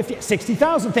bid is at 50.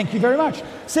 60,000, thank you very much.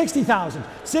 60,000.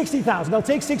 60,000, I'll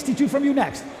take 62 from you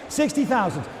next.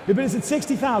 60,000, the bid is at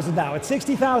 60,000 now. At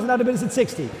 60,000 now, the bid is at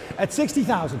 60. At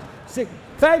 60,000.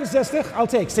 65, I'll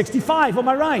take 65 on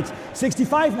my right.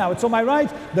 65 now, it's on my right.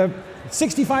 The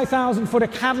 65,000 for the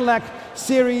Cadillac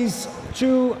Series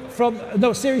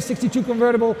 62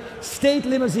 convertible state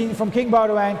limousine from King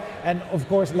Baudouin. And of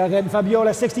course, La Reine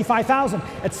Fabiola, 65,000.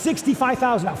 At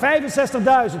 65,000 now,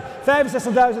 65,000.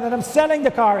 65,000 and I'm selling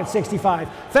the car at 65.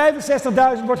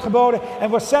 65,000 wordt geboden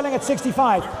and we're selling at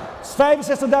 65.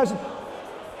 65,000.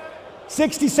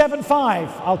 67,500,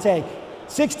 I'll take.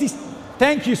 60.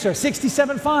 Thank you, sir.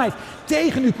 67,500.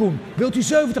 Tegen u, Koen. Wilt u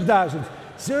 70,000?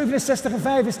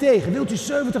 67,500 is tegen. Wilt u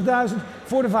 70,000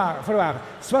 voor de wagen?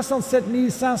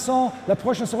 67,500. La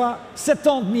prochaine sera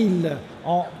 70,000.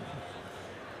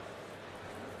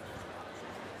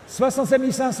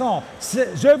 67,500.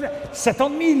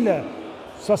 70,000.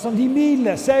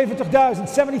 70,000. 70,000.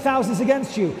 70,000 is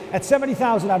against you. At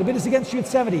 70,000 now. The bid is against you at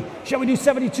 70. Shall we do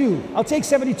 72? I'll take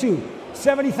 72.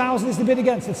 70,000 is the bid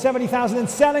against it. 70,000 and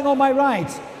selling on my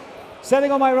right.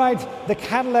 Selling on my right, the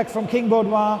Cadillac from King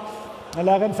Baudouin and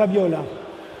La Reine Fabiola.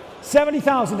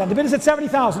 70,000 then. The bid is at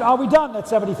 70,000. Are we done at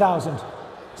 70,000?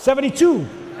 72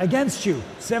 against you.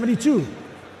 72.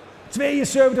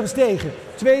 72 is tegen.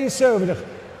 72.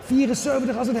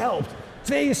 74 als het helpt.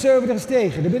 72 is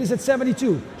tegen. The bid is at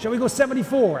 72. Shall we go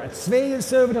 74? At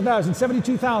 72,000.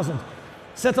 72,000.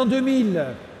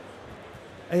 72,000.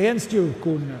 Against you,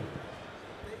 Koen.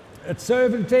 At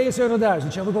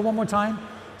 72,000. Shall we go one more time?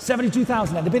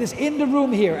 72,000. And the bid is in the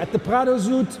room here at the Prado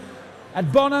Zoute, at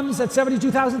Bonhams at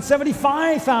 72,000.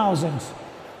 75,000.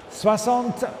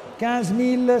 75,000.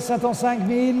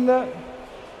 75,000.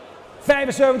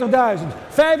 75,000.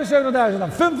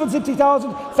 75,000.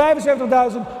 75,000.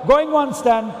 75,000. Going once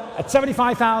then at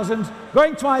 75,000.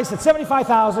 Going twice at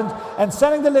 75,000. And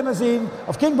selling the limousine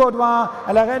of King Baudouin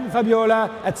and La Reine Fabiola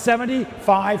at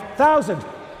 75,000.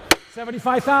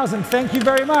 75,000. Thank you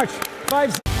very much.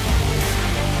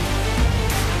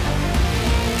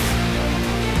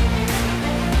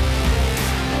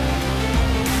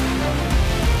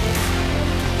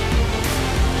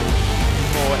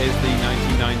 Is the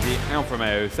 1990 Alfa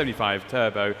Romeo 75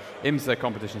 Turbo IMSA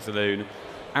competition saloon.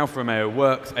 Alfa Romeo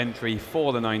works entry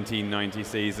for the 1990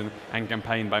 season and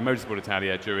campaigned by Motorsport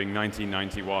Italia during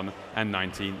 1991 and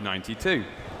 1992.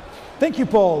 Thank you,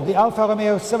 Paul. The Alfa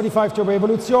Romeo 75 Turbo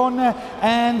Evoluzione,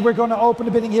 and we're going to open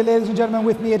the bidding here, ladies and gentlemen,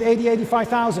 with me at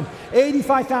 85,000.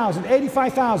 85,000,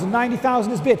 85,000,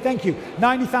 90,000 is bid. Thank you.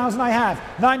 90,000 I have.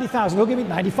 90,000. Who'll give me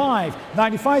 95,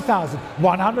 95,000,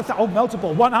 100,000. Oh,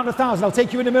 multiple. 100,000. I'll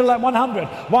take you in the middle at 100.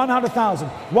 100,000.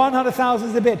 100,000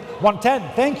 is the bid.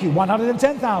 110. Thank you.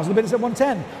 110,000. The bid is at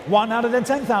 110.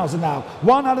 110,000 now.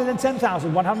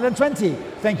 110,000. 120.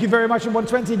 Thank you very much. At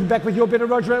 120. Back with your bidder,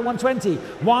 Roger, at 120.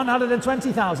 120,000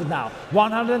 120,000 now.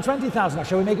 120,000 now.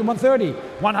 Shall we make it 130?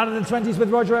 120s with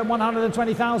Roger at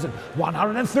 120,000.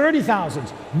 130,000.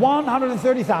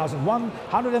 130,000.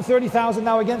 130,000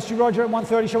 now against you, Roger, at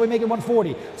 130. Shall we make it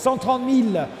 140?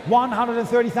 130,000.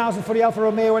 130,000 for the Alfa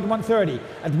Romeo at 130.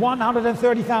 At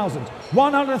 130,000.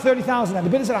 130,000. And the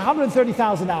bid is at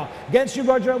 130,000 now. Against you,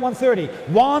 Roger, at 130.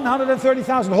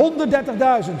 130,000.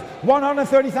 130,000.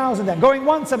 130,000 then. Going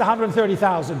once at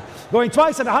 130,000. Going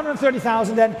twice at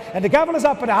 130,000 then. And the gavel is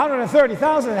up at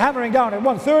 130,000 and hammering down at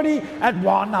 130 at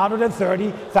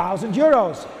 130,000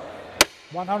 euros.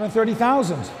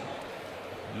 130,000.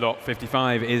 Lot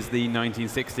 55 is the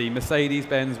 1960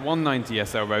 Mercedes-Benz 190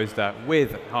 SL Roadster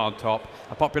with hardtop,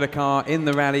 a popular car in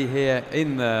the rally here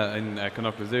in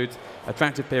Knokke Zoute,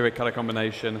 attractive period colour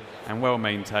combination and well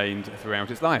maintained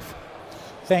throughout its life.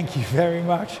 Thank you very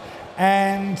much.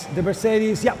 And the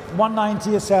Mercedes, yeah,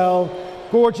 190 SL,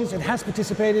 gorgeous. It has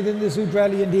participated in the Zoute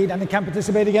Rally indeed, and it can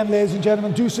participate again, ladies and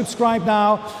gentlemen. Do subscribe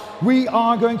now. We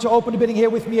are going to open the bidding here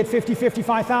with me at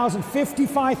 55,000.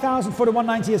 55,000 for the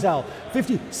 190 SL.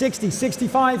 50, 60,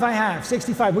 65 I have.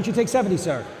 65. Would you take 70,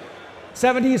 sir?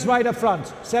 70 is right up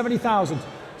front. 70,000.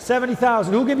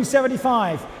 70,000. Who'll give me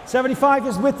 75? 75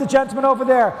 is with the gentleman over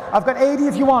there. I've got 80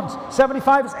 if you want.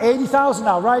 75 is 80,000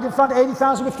 now. Right in front,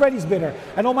 80,000 with Freddie's bidder.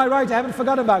 And on my right, I haven't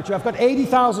forgotten about you. I've got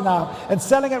 80,000 now and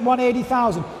selling at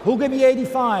 180,000. Who'll give me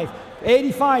 85?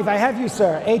 85, I have you,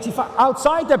 sir. 85,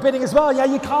 outside they're bidding as well. Yeah,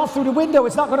 you can't through the window,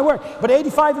 it's not going to work. But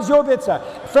 85 is your bid, sir.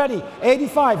 Freddie,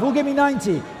 85, who'll give me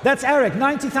 90? That's Eric.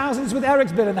 90,000 is with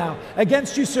Eric's bidder now.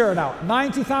 Against you, sir, now.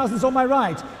 90,000 is on my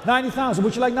right. 90,000,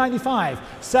 would you like 95?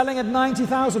 Selling at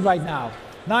 90,000 right now.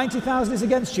 90,000 is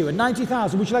against you. At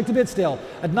 90,000, would you like to bid still?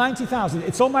 At 90,000,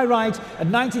 it's on my right. At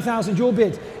 90,000, your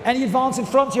bid. Any advance in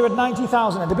front here at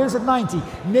 90,000, and the bid is at 90.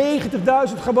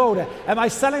 90,000 geboden. Am I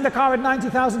selling the car at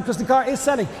 90,000? Because the car is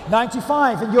selling.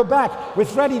 95, and you're back with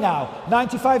Freddie now.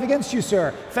 95 against you,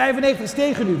 sir. 95 is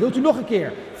tegen u. Wilt u nog een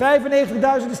keer?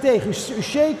 95.000 is tegen u. U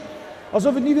shake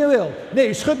alsof het niet meer wil. Nee,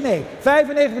 u schudt nee.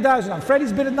 95,000 aan.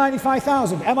 Freddie's bid at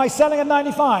 95,000. Am I selling at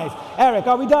 95? Eric,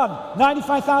 are we done?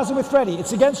 95,000 with Freddie.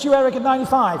 It's against you, Eric, at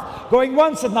 95. Going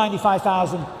once at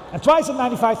 95,000. And twice at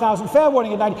 95,000. Fair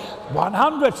warning at 90.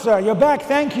 100, sir. You're back.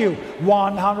 Thank you.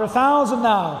 100,000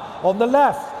 now. On the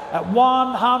left. At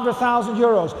 100,000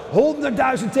 euros.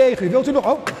 100.000 tegen u. Wilt u nog?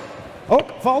 Oh. Oh,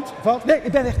 valt. Nee,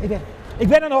 ik ben weg. Ik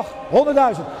ben er nog.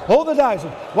 100.000.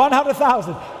 100,000.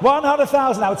 100,000.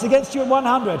 100,000 now. It's against you at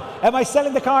 100. Am I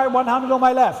selling the car at 100 on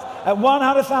my left? At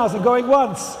 100,000. Going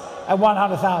once at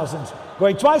 100,000.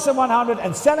 Going twice at 100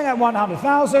 and selling at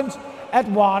 100,000 at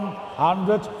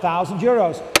 100,000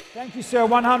 euros. Thank you, sir.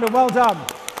 100. Well done.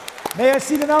 May I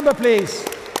see the number, please?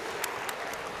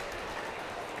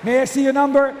 May I see your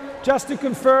number? Just to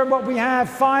confirm what we have,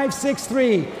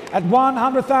 563 at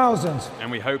 100,000. And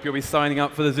we hope you'll be signing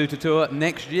up for the Zoute Tour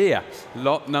next year.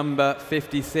 Lot number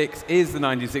 56 is the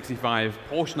 1965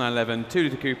 Porsche 911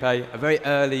 2-litre coupe, a very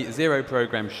early zero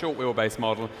program short wheelbase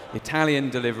model,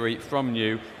 Italian delivery from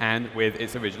new and with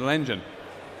its original engine.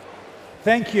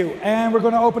 Thank you. And we're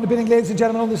going to open the bidding, ladies and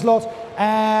gentlemen, on this lot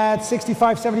at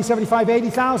 65, 70, 75,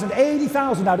 80,000.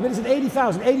 80,000 now. The bid is at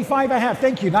 80,000. 85 I have.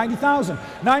 Thank you. 90,000.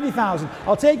 90,000.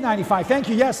 I'll take 95. Thank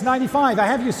you. Yes, 95. I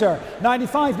have you, sir.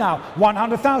 95 now.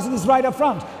 100,000 is right up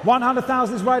front.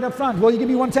 100,000 is right up front. Will you give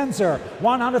me 110, sir?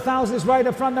 100,000 is right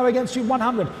up front now against you.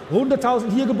 100.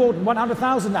 100,000 hier geboten.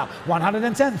 100,000 now.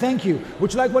 110. Thank you.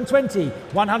 Would you like 120?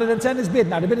 110 is bid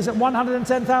now. The bid is at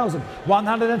 110,000.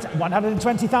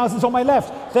 120,000 is on my left.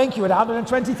 Thank you. At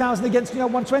 120,000 against you at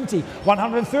 120.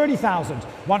 130,000.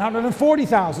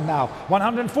 140,000 now.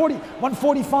 140.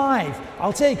 145.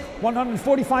 I'll take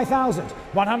 145,000.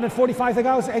 145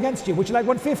 against you. Would you like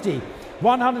 150?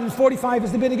 145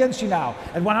 is the bid against you now.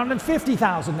 At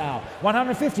 150,000 now.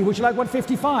 150. Would you like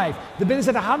 155? The bid is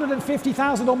at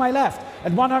 150,000 on my left.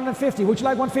 At 150. Would you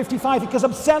like 155? Because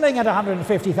I'm selling at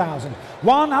 150,000.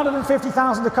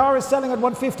 150,000. The car is selling at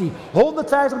 150.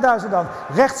 150.000 dan.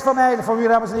 Rechts van mij, voor u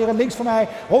dames en heren, links van mij.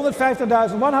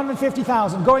 150.000.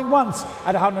 150,000. Going once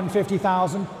at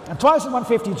 150,000. And twice at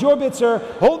 150. It's your bid, sir.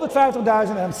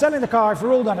 150,000. And I'm selling the car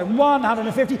for all done at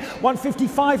 150.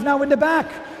 155 now in the back.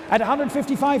 At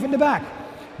 155 in the back.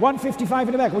 155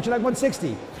 in the back. Would you like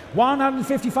 160?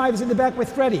 155 is in the back with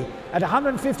Freddie. At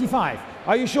 155.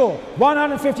 Are you sure?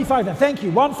 155 then. Thank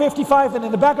you. 155 then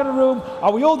in the back of the room.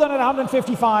 Are we all done at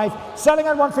 155? Selling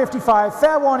at 155.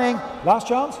 Fair warning. Last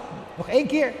chance. Nog één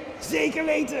keer. Zeker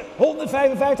weten.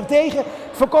 155 tegen.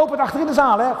 Verkoop het achter in de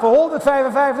zaal, hè. Voor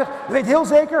 155. U weet heel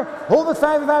zeker.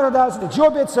 155.000. It's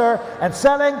your bid, sir. And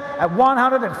selling at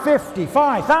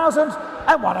 155,000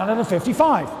 at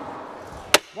 155.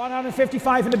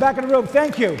 155 in the back of the room.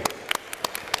 Thank you.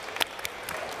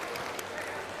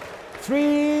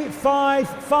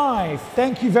 355.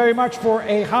 Thank you very much for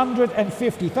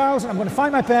 150,000. I'm going to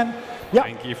find my pen. Yep.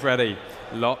 Thank you, Freddie.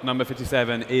 Lot number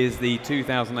 57 is the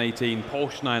 2018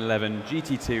 Porsche 911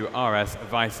 GT2 RS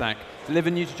Weissach.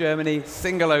 Delivered new to Germany,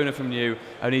 single owner from new,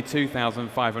 only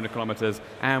 2,500 kilometers,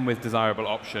 and with desirable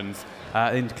options,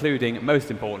 including, most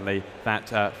importantly,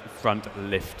 that front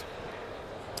lift.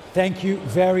 Thank you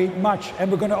very much.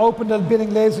 And we're going to open the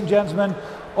bidding, ladies and gentlemen,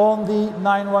 on the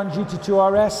 911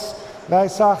 GT2 RS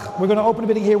Weissach. We're going to open the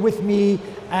bidding here with me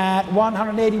at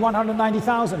 180,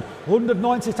 190,000,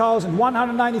 190,000,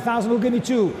 190,000. Who'll give me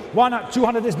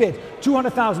 200 is bid.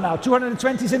 200,000 now.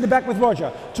 220 is in the back with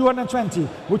Roger. 220.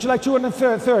 Would you like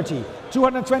 230?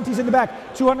 220 is in the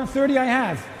back. 230 I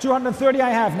have. 230 I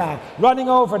have now. Running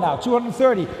over now.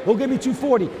 230. Will give me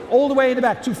 240. All the way in the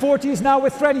back. 240 is now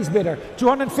with Freddie's bidder.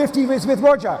 250 is with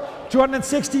Roger.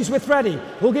 260 is with Freddie.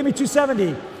 Will give me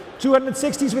 270.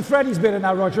 260 is with Freddie's bidder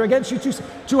now, Roger. Against you,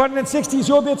 260 is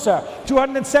your bid, sir.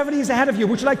 270 is ahead of you.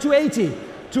 Would you like 280?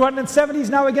 270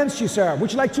 is now against you, sir.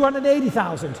 Would you like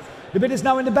 280,000? The bid is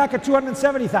now in the back at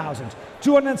 270,000.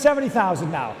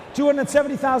 270,000 now.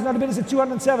 270,000 now. The bid is at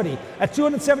 270. At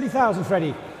 270,000,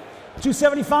 Freddie.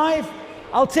 275?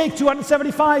 I'll take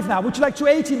 275 now. Would you like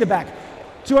 280 in the back?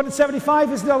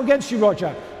 275 is now against you,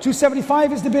 Roger.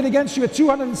 275 is the bid against you at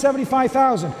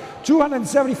 275,000.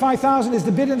 275,000 is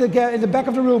the bid in the back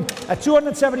of the room at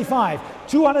 275.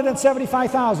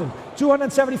 275,000.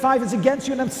 275 is against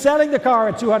you, and I'm selling the car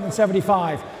at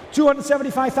 275.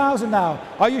 275,000 now.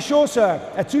 Are you sure, sir?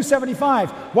 At 275.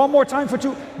 One more time for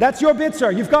two. That's your bid, sir.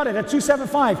 You've got it at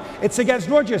 275. It's against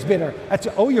Roger's bidder.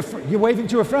 Oh, you're waving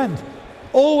to a friend.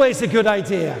 Always a good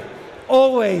idea.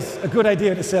 Always a good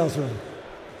idea in the sales room.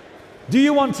 Do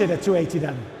you want it at 280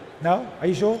 then? No? Are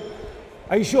you sure?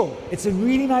 Are you sure? It's a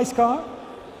really nice car.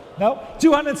 No?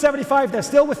 275, they're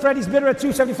still with Freddie's bidder at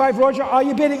 275. Roger, are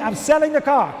you bidding? I'm selling the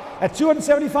car at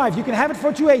 275. You can have it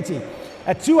for 280.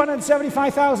 At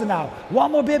 275,000 now.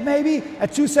 One more bid maybe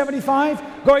at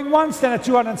 275. Going once then at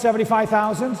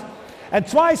 275,000. And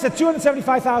twice at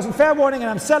 275,000. Fair warning, and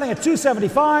I'm selling at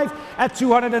 275 at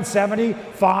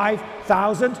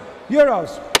 275,000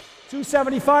 euros.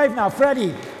 275 now.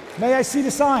 Freddie, may I see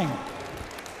the sign?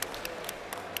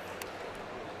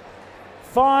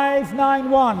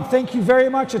 591. Thank you very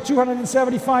much at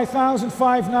 275,000,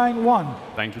 591.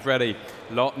 Thank you, Freddie.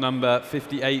 Lot number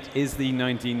 58 is the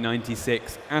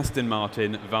 1996 Aston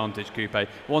Martin Vantage Coupe.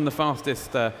 One of the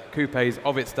fastest coupes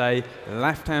of its day.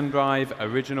 Left-hand drive,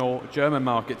 original German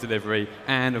market delivery,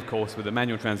 and of course with a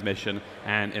manual transmission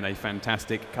and in a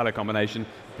fantastic colour combination.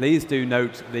 Please do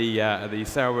note the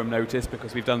sale room notice,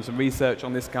 because we've done some research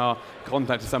on this car,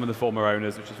 contacted some of the former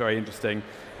owners, which is very interesting,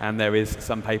 and there is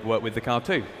some paperwork with the car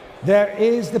too. There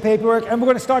is the paperwork, and we're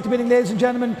going to start the bidding, ladies and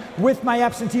gentlemen, with my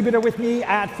absentee bidder with me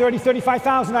at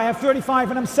 35,000. I have 35,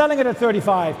 and I'm selling it at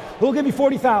 35. Who'll give me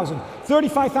 40,000?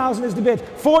 35,000 is the bid.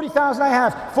 40,000 I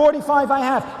have. 45 I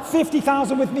have.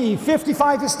 50,000 with me.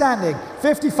 55 is standing.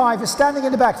 55 is standing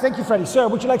in the back. Thank you, Freddie. Sir,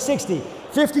 would you like 60?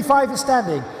 55 is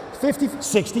standing.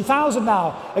 60,000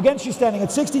 now. Against you standing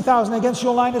at 60,000 against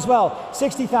your line as well.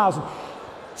 60,000.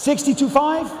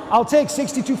 62.5? I'll take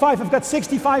 62.5. I've got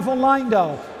 65 online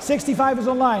though. 65 is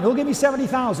online. Who'll give me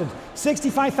 70,000?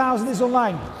 65,000 is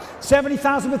online.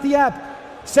 70,000 with the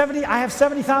app. 70. I have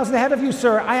 70,000 ahead of you,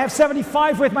 sir. I have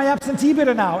 75 with my absentee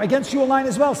bidder now. Against you online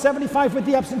as well. 75 with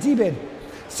the absentee bid.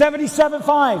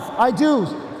 77.5. I do.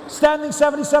 Standing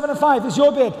 77.5 is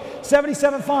your bid.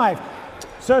 77.5.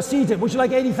 Sir, seated, would you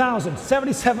like 80,000?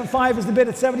 77.5 is the bid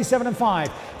at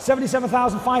 77.5.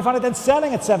 77,500 and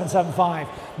selling at 775.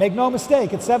 Make no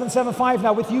mistake, at 775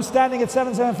 now, with you standing at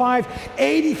 775.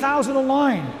 80,000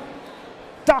 online.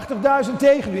 80,000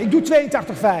 tegen u. Ik doe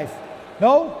 82,5.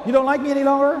 No? You don't like me any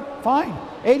longer? Fine.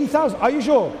 80,000. Are you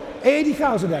sure?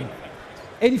 80,000 then.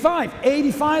 85.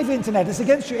 85 internet. It's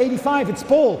against you. 85. It's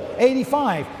Paul.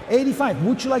 85. 85.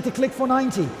 Would you like to click for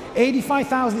 90?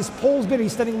 85,000 is Paul's bidder.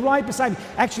 He's standing right beside me.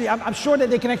 Actually, I'm sure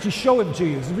that they can actually show him to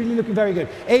you. It's really looking very good.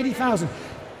 80,000.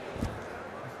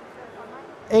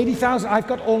 80,000. I've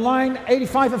got online.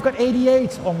 85. I've got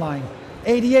 88 online.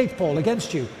 88, Paul,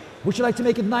 against you. Would you like to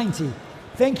make it 90?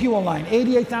 Thank you, online.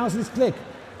 88,000 is click.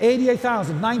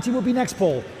 88,000. 90 will be next,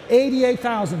 Paul.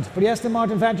 88,000 for the Aston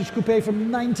Martin Vantage Coupe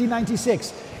from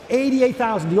 1996.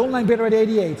 88,000. The online bidder at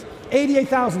 88.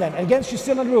 88,000 then. Against you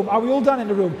still in the room. Are we all done in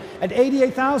the room? At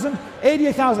 88,000?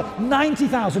 88,000.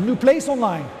 90,000. New place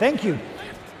online. Thank you.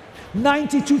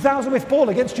 92,000 with Paul,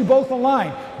 against you both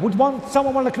online. Would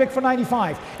someone want to click for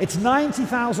 95? It's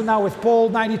 90,000 now with Paul,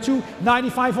 92,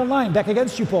 95 online, back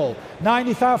against you, Paul.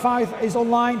 95 is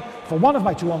online for one of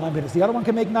my two online bidders. The other one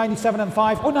can make 97 and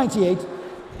 5, or 98.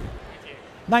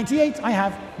 98, I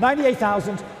have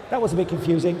 98,000. That was a bit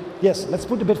confusing. Yes, let's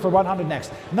put the bid for 100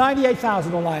 next.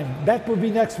 98,000 online. That would be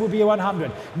next, would be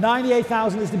 100.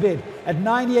 98,000 is the bid. At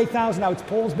 98,000 now, it's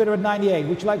Paul's bidder at 98.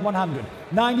 Would you like 100?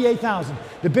 98,000.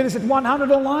 The bid is at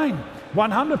 100 online.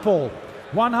 100, Paul.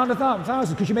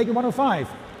 100,000. Could you make it 105?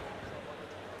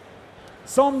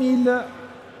 100,000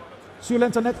 sur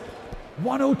l'internet.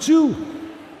 102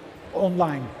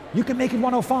 online. You can make it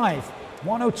 105.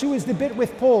 102 is the bid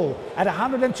with Paul at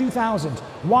 102,000.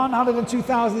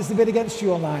 102,000 is the bid against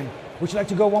you online. Would you like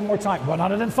to go one more time?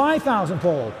 105,000,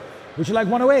 Paul. Would you like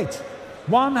 108?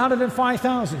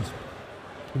 105,000.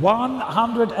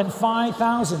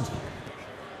 105,000.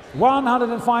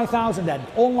 105,000 then.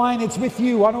 Online it's with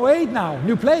you. 108 now.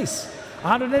 New place.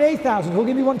 108,000. Who'll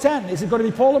give me 110? Is it going to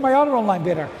be Paul or my other online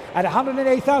bidder? At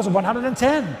 108,000.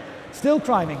 110. Still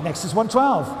climbing. Next is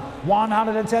 112.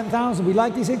 110,000. We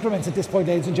like these increments at this point,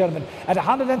 ladies and gentlemen. At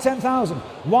 110,000.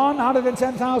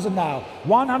 110,000 now.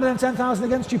 110,000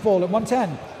 against you, Paul, at 110.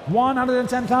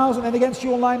 110,000 and against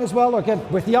you online as well, or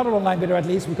with the other online bidder at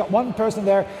least. We've got one person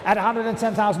there at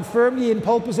 110,000, firmly in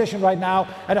pole position right now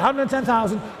at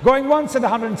 110,000, going once at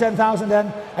 110,000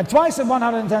 then, and twice at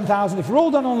 110,000. If we're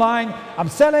all done online, I'm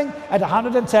selling at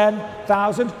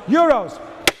 110,000 euros.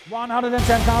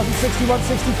 110,000, 61,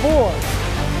 64.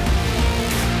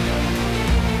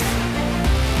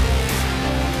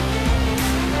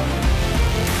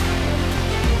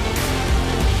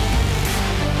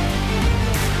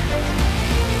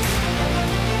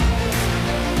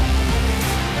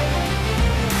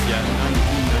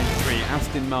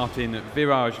 Aston Martin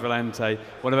Virage Volante,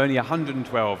 one of only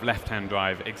 112 left-hand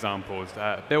drive examples.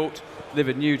 Built,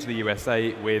 delivered new to the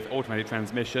USA with automatic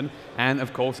transmission, and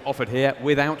of course offered here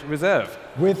without reserve.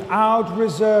 Without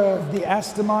reserve, the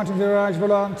Aston Martin Virage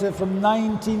Volante from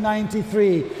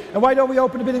 1993. And why don't we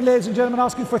open the bidding, ladies and gentlemen,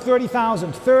 asking for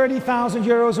 30,000. 30,000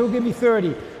 euros, who'll give me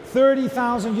 30?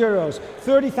 30,000 euros.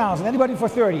 30,000. Anybody for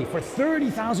 30? For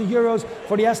 30,000 euros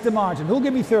for the Aston Martin. Who'll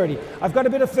give me 30? I've got a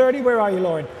bid of 30. Where are you,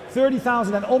 Lauren?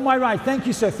 30,000. And on my right, thank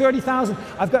you, sir. 30,000.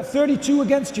 I've got 32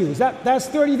 against you. That's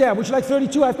 30 there. Would you like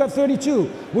 32? I've got 32.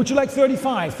 Would you like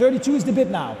 35? 32 is the bid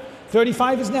now.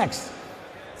 35 is next.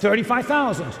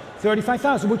 35,000.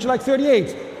 35,000. Would you like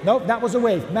 38? Nope, that was a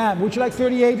wave. Ma'am, would you like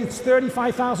 38? It's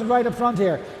 35,000 right up front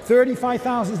here.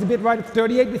 35,000 is the bid right up.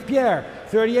 38 with Pierre.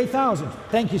 38,000.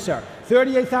 Thank you, sir.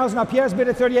 38,000. Now Pierre's bid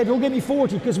at 38. Who'll give me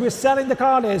 40? Because we're selling the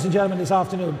car, ladies and gentlemen, this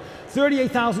afternoon.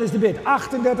 38,000 is the bid.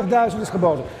 38,000 is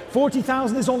geboden.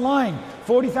 40,000 is online.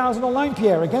 40,000 online,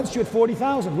 Pierre. Against you at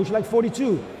 40,000. Would you like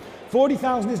 42?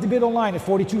 40,000 is the bid online at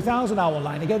 42,000 now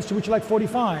online. Against you, would you like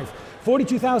 45?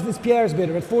 42,000 is Pierre's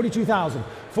bidder at 42,000.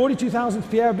 42,000 is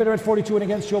Pierre's bidder at 42, and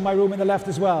against you on my room in the left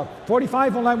as well.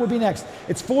 45 online will be next.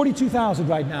 It's 42,000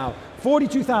 right now.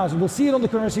 42,000. We'll see it on the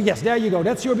currency. Yes, there you go.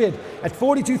 That's your bid at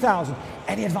 42,000.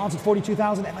 Any advance at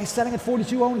 42,000? Am I selling at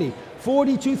 42 only?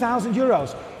 42,000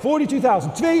 euros.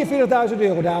 42,000. 42,000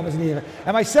 euro, dames en heren.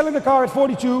 Am I selling the car at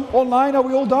 42 online? Are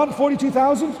we all done?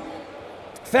 42,000?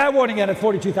 Fair warning again at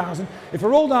 42,000. If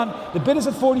we're all done, the bid is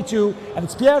at 42, and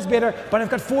it's Pierre's bidder, but I've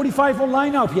got 45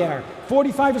 online now, Pierre.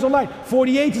 45 is online.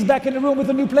 48 is back in the room with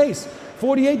a new place.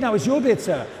 48 now is your bid,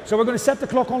 sir. So we're going to set the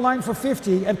clock online for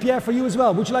 50, and Pierre for you as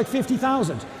well. Would you like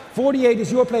 50,000? 48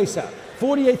 is your place, sir.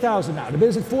 48,000 now. The bid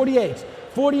is at 48.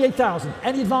 48,000.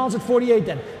 Any advance at 48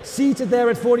 then. Seated there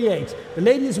at 48. The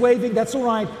lady is waving, that's all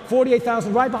right.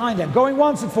 48,000 right behind them. Going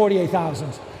once at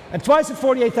 48,000. And twice at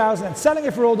 48,000, and selling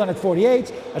if we're all done at 48,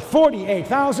 at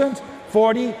 48,000,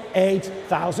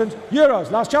 48,000 euros.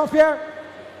 Last chance, Pierre?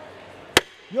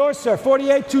 Yours, sir,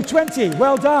 48,220.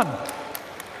 Well done.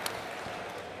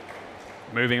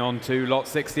 Moving on to lot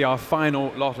 60, our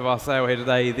final lot of our sale here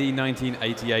today, the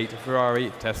 1988 Ferrari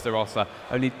Testarossa.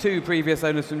 Only two previous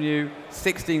owners from new,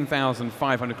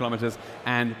 16,500 kilometers,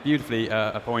 and beautifully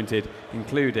appointed,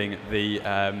 including the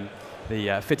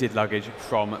fitted luggage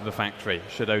from the factory.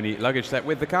 Should only luggage set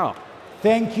with the car.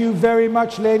 Thank you very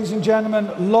much, ladies and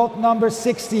gentlemen. Lot number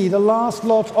 60, the last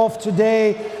lot of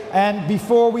today. And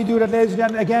before we do that, ladies and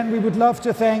gentlemen, again, we would love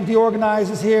to thank the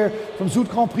organizers here from Zoute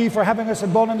Grand Prix for having us at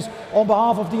Bonhams on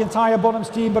behalf of the entire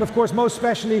Bonhams team, but of course, most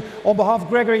especially on behalf of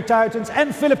Gregory Tuitens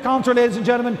and Philip Cantor, ladies and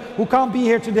gentlemen, who can't be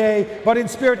here today, but in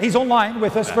spirit, he's online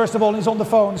with us, first of all, he's on the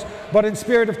phones, but in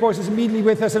spirit, of course, is immediately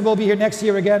with us and will be here next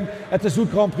year again at the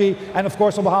Zoute Grand Prix, and of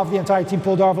course, on behalf of the entire team,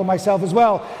 Paul Darvel, myself as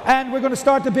well. And we're going to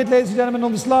start the bid, ladies and gentlemen,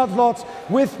 on this last lot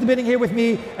with the bidding here with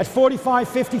me at 45,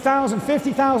 50,000.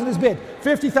 50,000 is bid.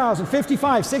 50,000,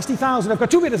 55, 60,000. I've got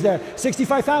two bidders there.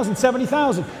 65,000,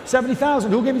 70,000,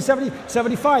 70,000. Who gave me 70?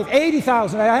 75,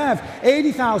 80,000. I have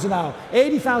 80,000 now.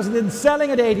 80,000 and selling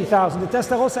at 80,000. The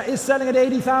Testarossa is selling at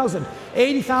 80,000.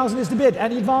 80,000 is the bid.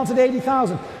 Any advance at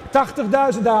 80,000.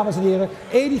 80,000, dames en heren.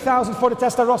 80,000 for the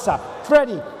Testarossa.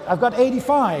 Freddie, I've got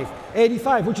 85.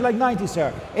 85. Would you like 90,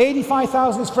 sir?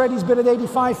 85,000 is Freddie's bid at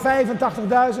 85.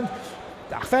 85,000.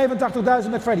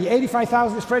 85,000 met Freddie.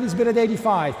 85,000 is Freddie's bid at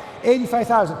 85.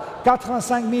 85,000.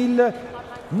 85,000.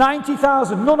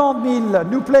 90,000. 90,000.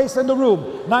 New place in the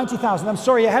room. 90,000. I'm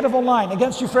sorry, ahead of online.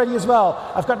 Against you, Freddie, as well.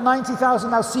 I've got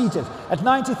 90,000 now seated. At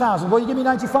 90,000. Will you give me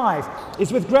 95?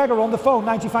 It's with Gregor on the phone.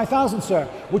 95,000, sir.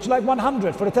 Would you like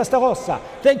 100 for the Testarossa?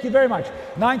 Thank you very much.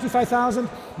 95,000.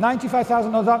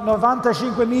 95,000.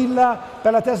 95,000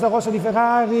 per la Testarossa di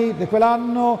Ferrari di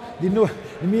quell'anno di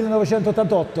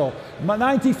 1988.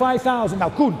 95,000. Now,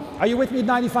 Koen, are you with me at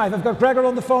 95? I've got Gregor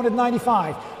on the phone at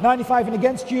 95. 95, and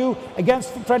against you,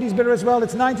 against Freddie's bidder as well,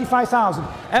 it's 95,000.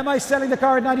 Am I selling the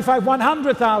car at 95?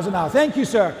 100,000 now. Thank you,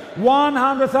 sir.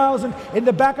 100,000 in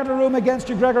the back of the room against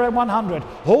you, Gregor, at 100.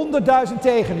 100,000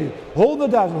 tegen u.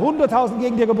 100,000. 100,000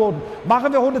 gegen dir geboten.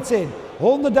 Machen wir 110.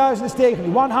 100,000 is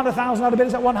taken. 100,000 now the bid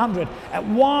is at 100. At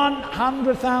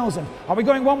 100,000. Are we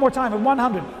going one more time at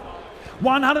 100?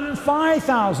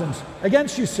 105,000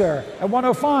 against you, sir, at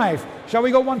 105. Shall we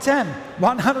go 110?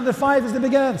 105 is the bid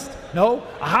against. No,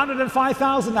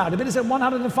 105,000 now. The bid is at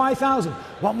 105,000.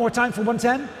 One more time for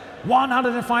 110?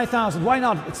 105,000. Why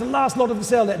not? It's the last lot of the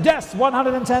sale there. Yes,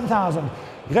 110,000.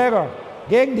 Gregor,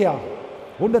 gegen dir.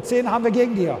 110 haben wir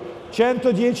gegen dir.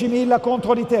 110.000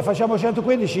 contro di te. Facciamo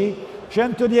 115?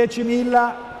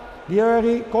 110.000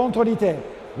 euro contro di te.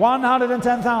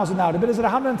 110,000 now. The bid is at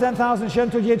 110,000,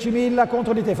 110.000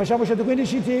 contro di te. Facciamo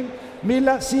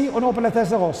 115.000 sì o no per la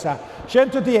Testarossa?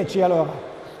 110 allora.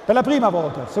 Per la prima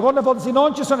volta. Seconda volta sì,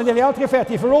 non ci sono degli altri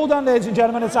effetti. If we're all done, ladies and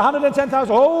gentlemen, it's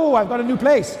 110,000. Oh, I've got a new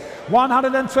place.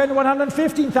 120,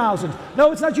 115,000.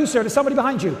 No, it's not you, sir. There's somebody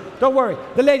behind you. Don't worry.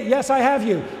 The lady, yes, I have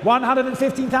you.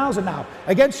 115,000 now.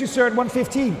 Against you, sir, at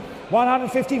 115.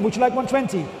 115, would you like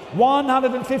 120?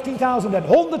 115,000 then.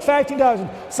 115,000.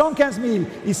 115,000.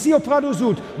 Ici au Prado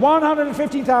Zoute.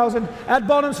 115,000 at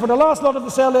Bonhams for the last lot of the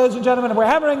sale, ladies and gentlemen. And we're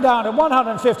hammering down at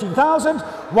 115,000.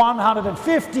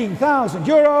 115,000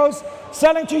 euros.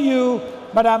 Selling to you,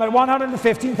 madame, at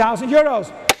 115,000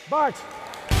 euros. Bart,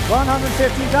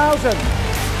 115,000.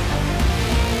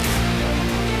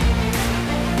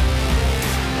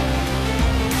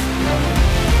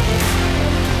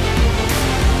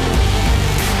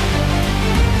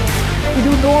 We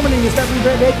do normally is that we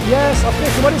make, yes,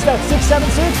 official. What is that?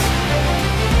 676?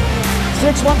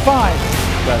 615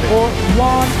 for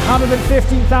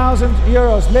 115,000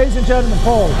 euros. Ladies and gentlemen,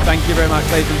 Paul. Thank you very much,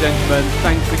 ladies and gentlemen.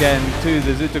 Thanks again to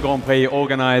the Zoute Grand Prix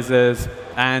organisers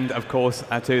and, of course,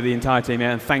 to the entire team here.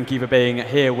 And thank you for being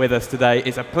here with us today.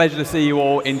 It's a pleasure to see you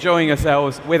all enjoying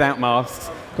yourselves without masks.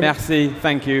 Merci,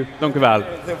 thank you. Dank u wel.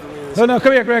 No,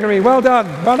 come here, Gregory. Well done.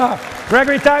 Well done.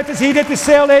 Gregory Tuitens, he did the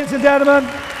sale, ladies and gentlemen.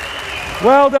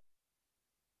 Well done.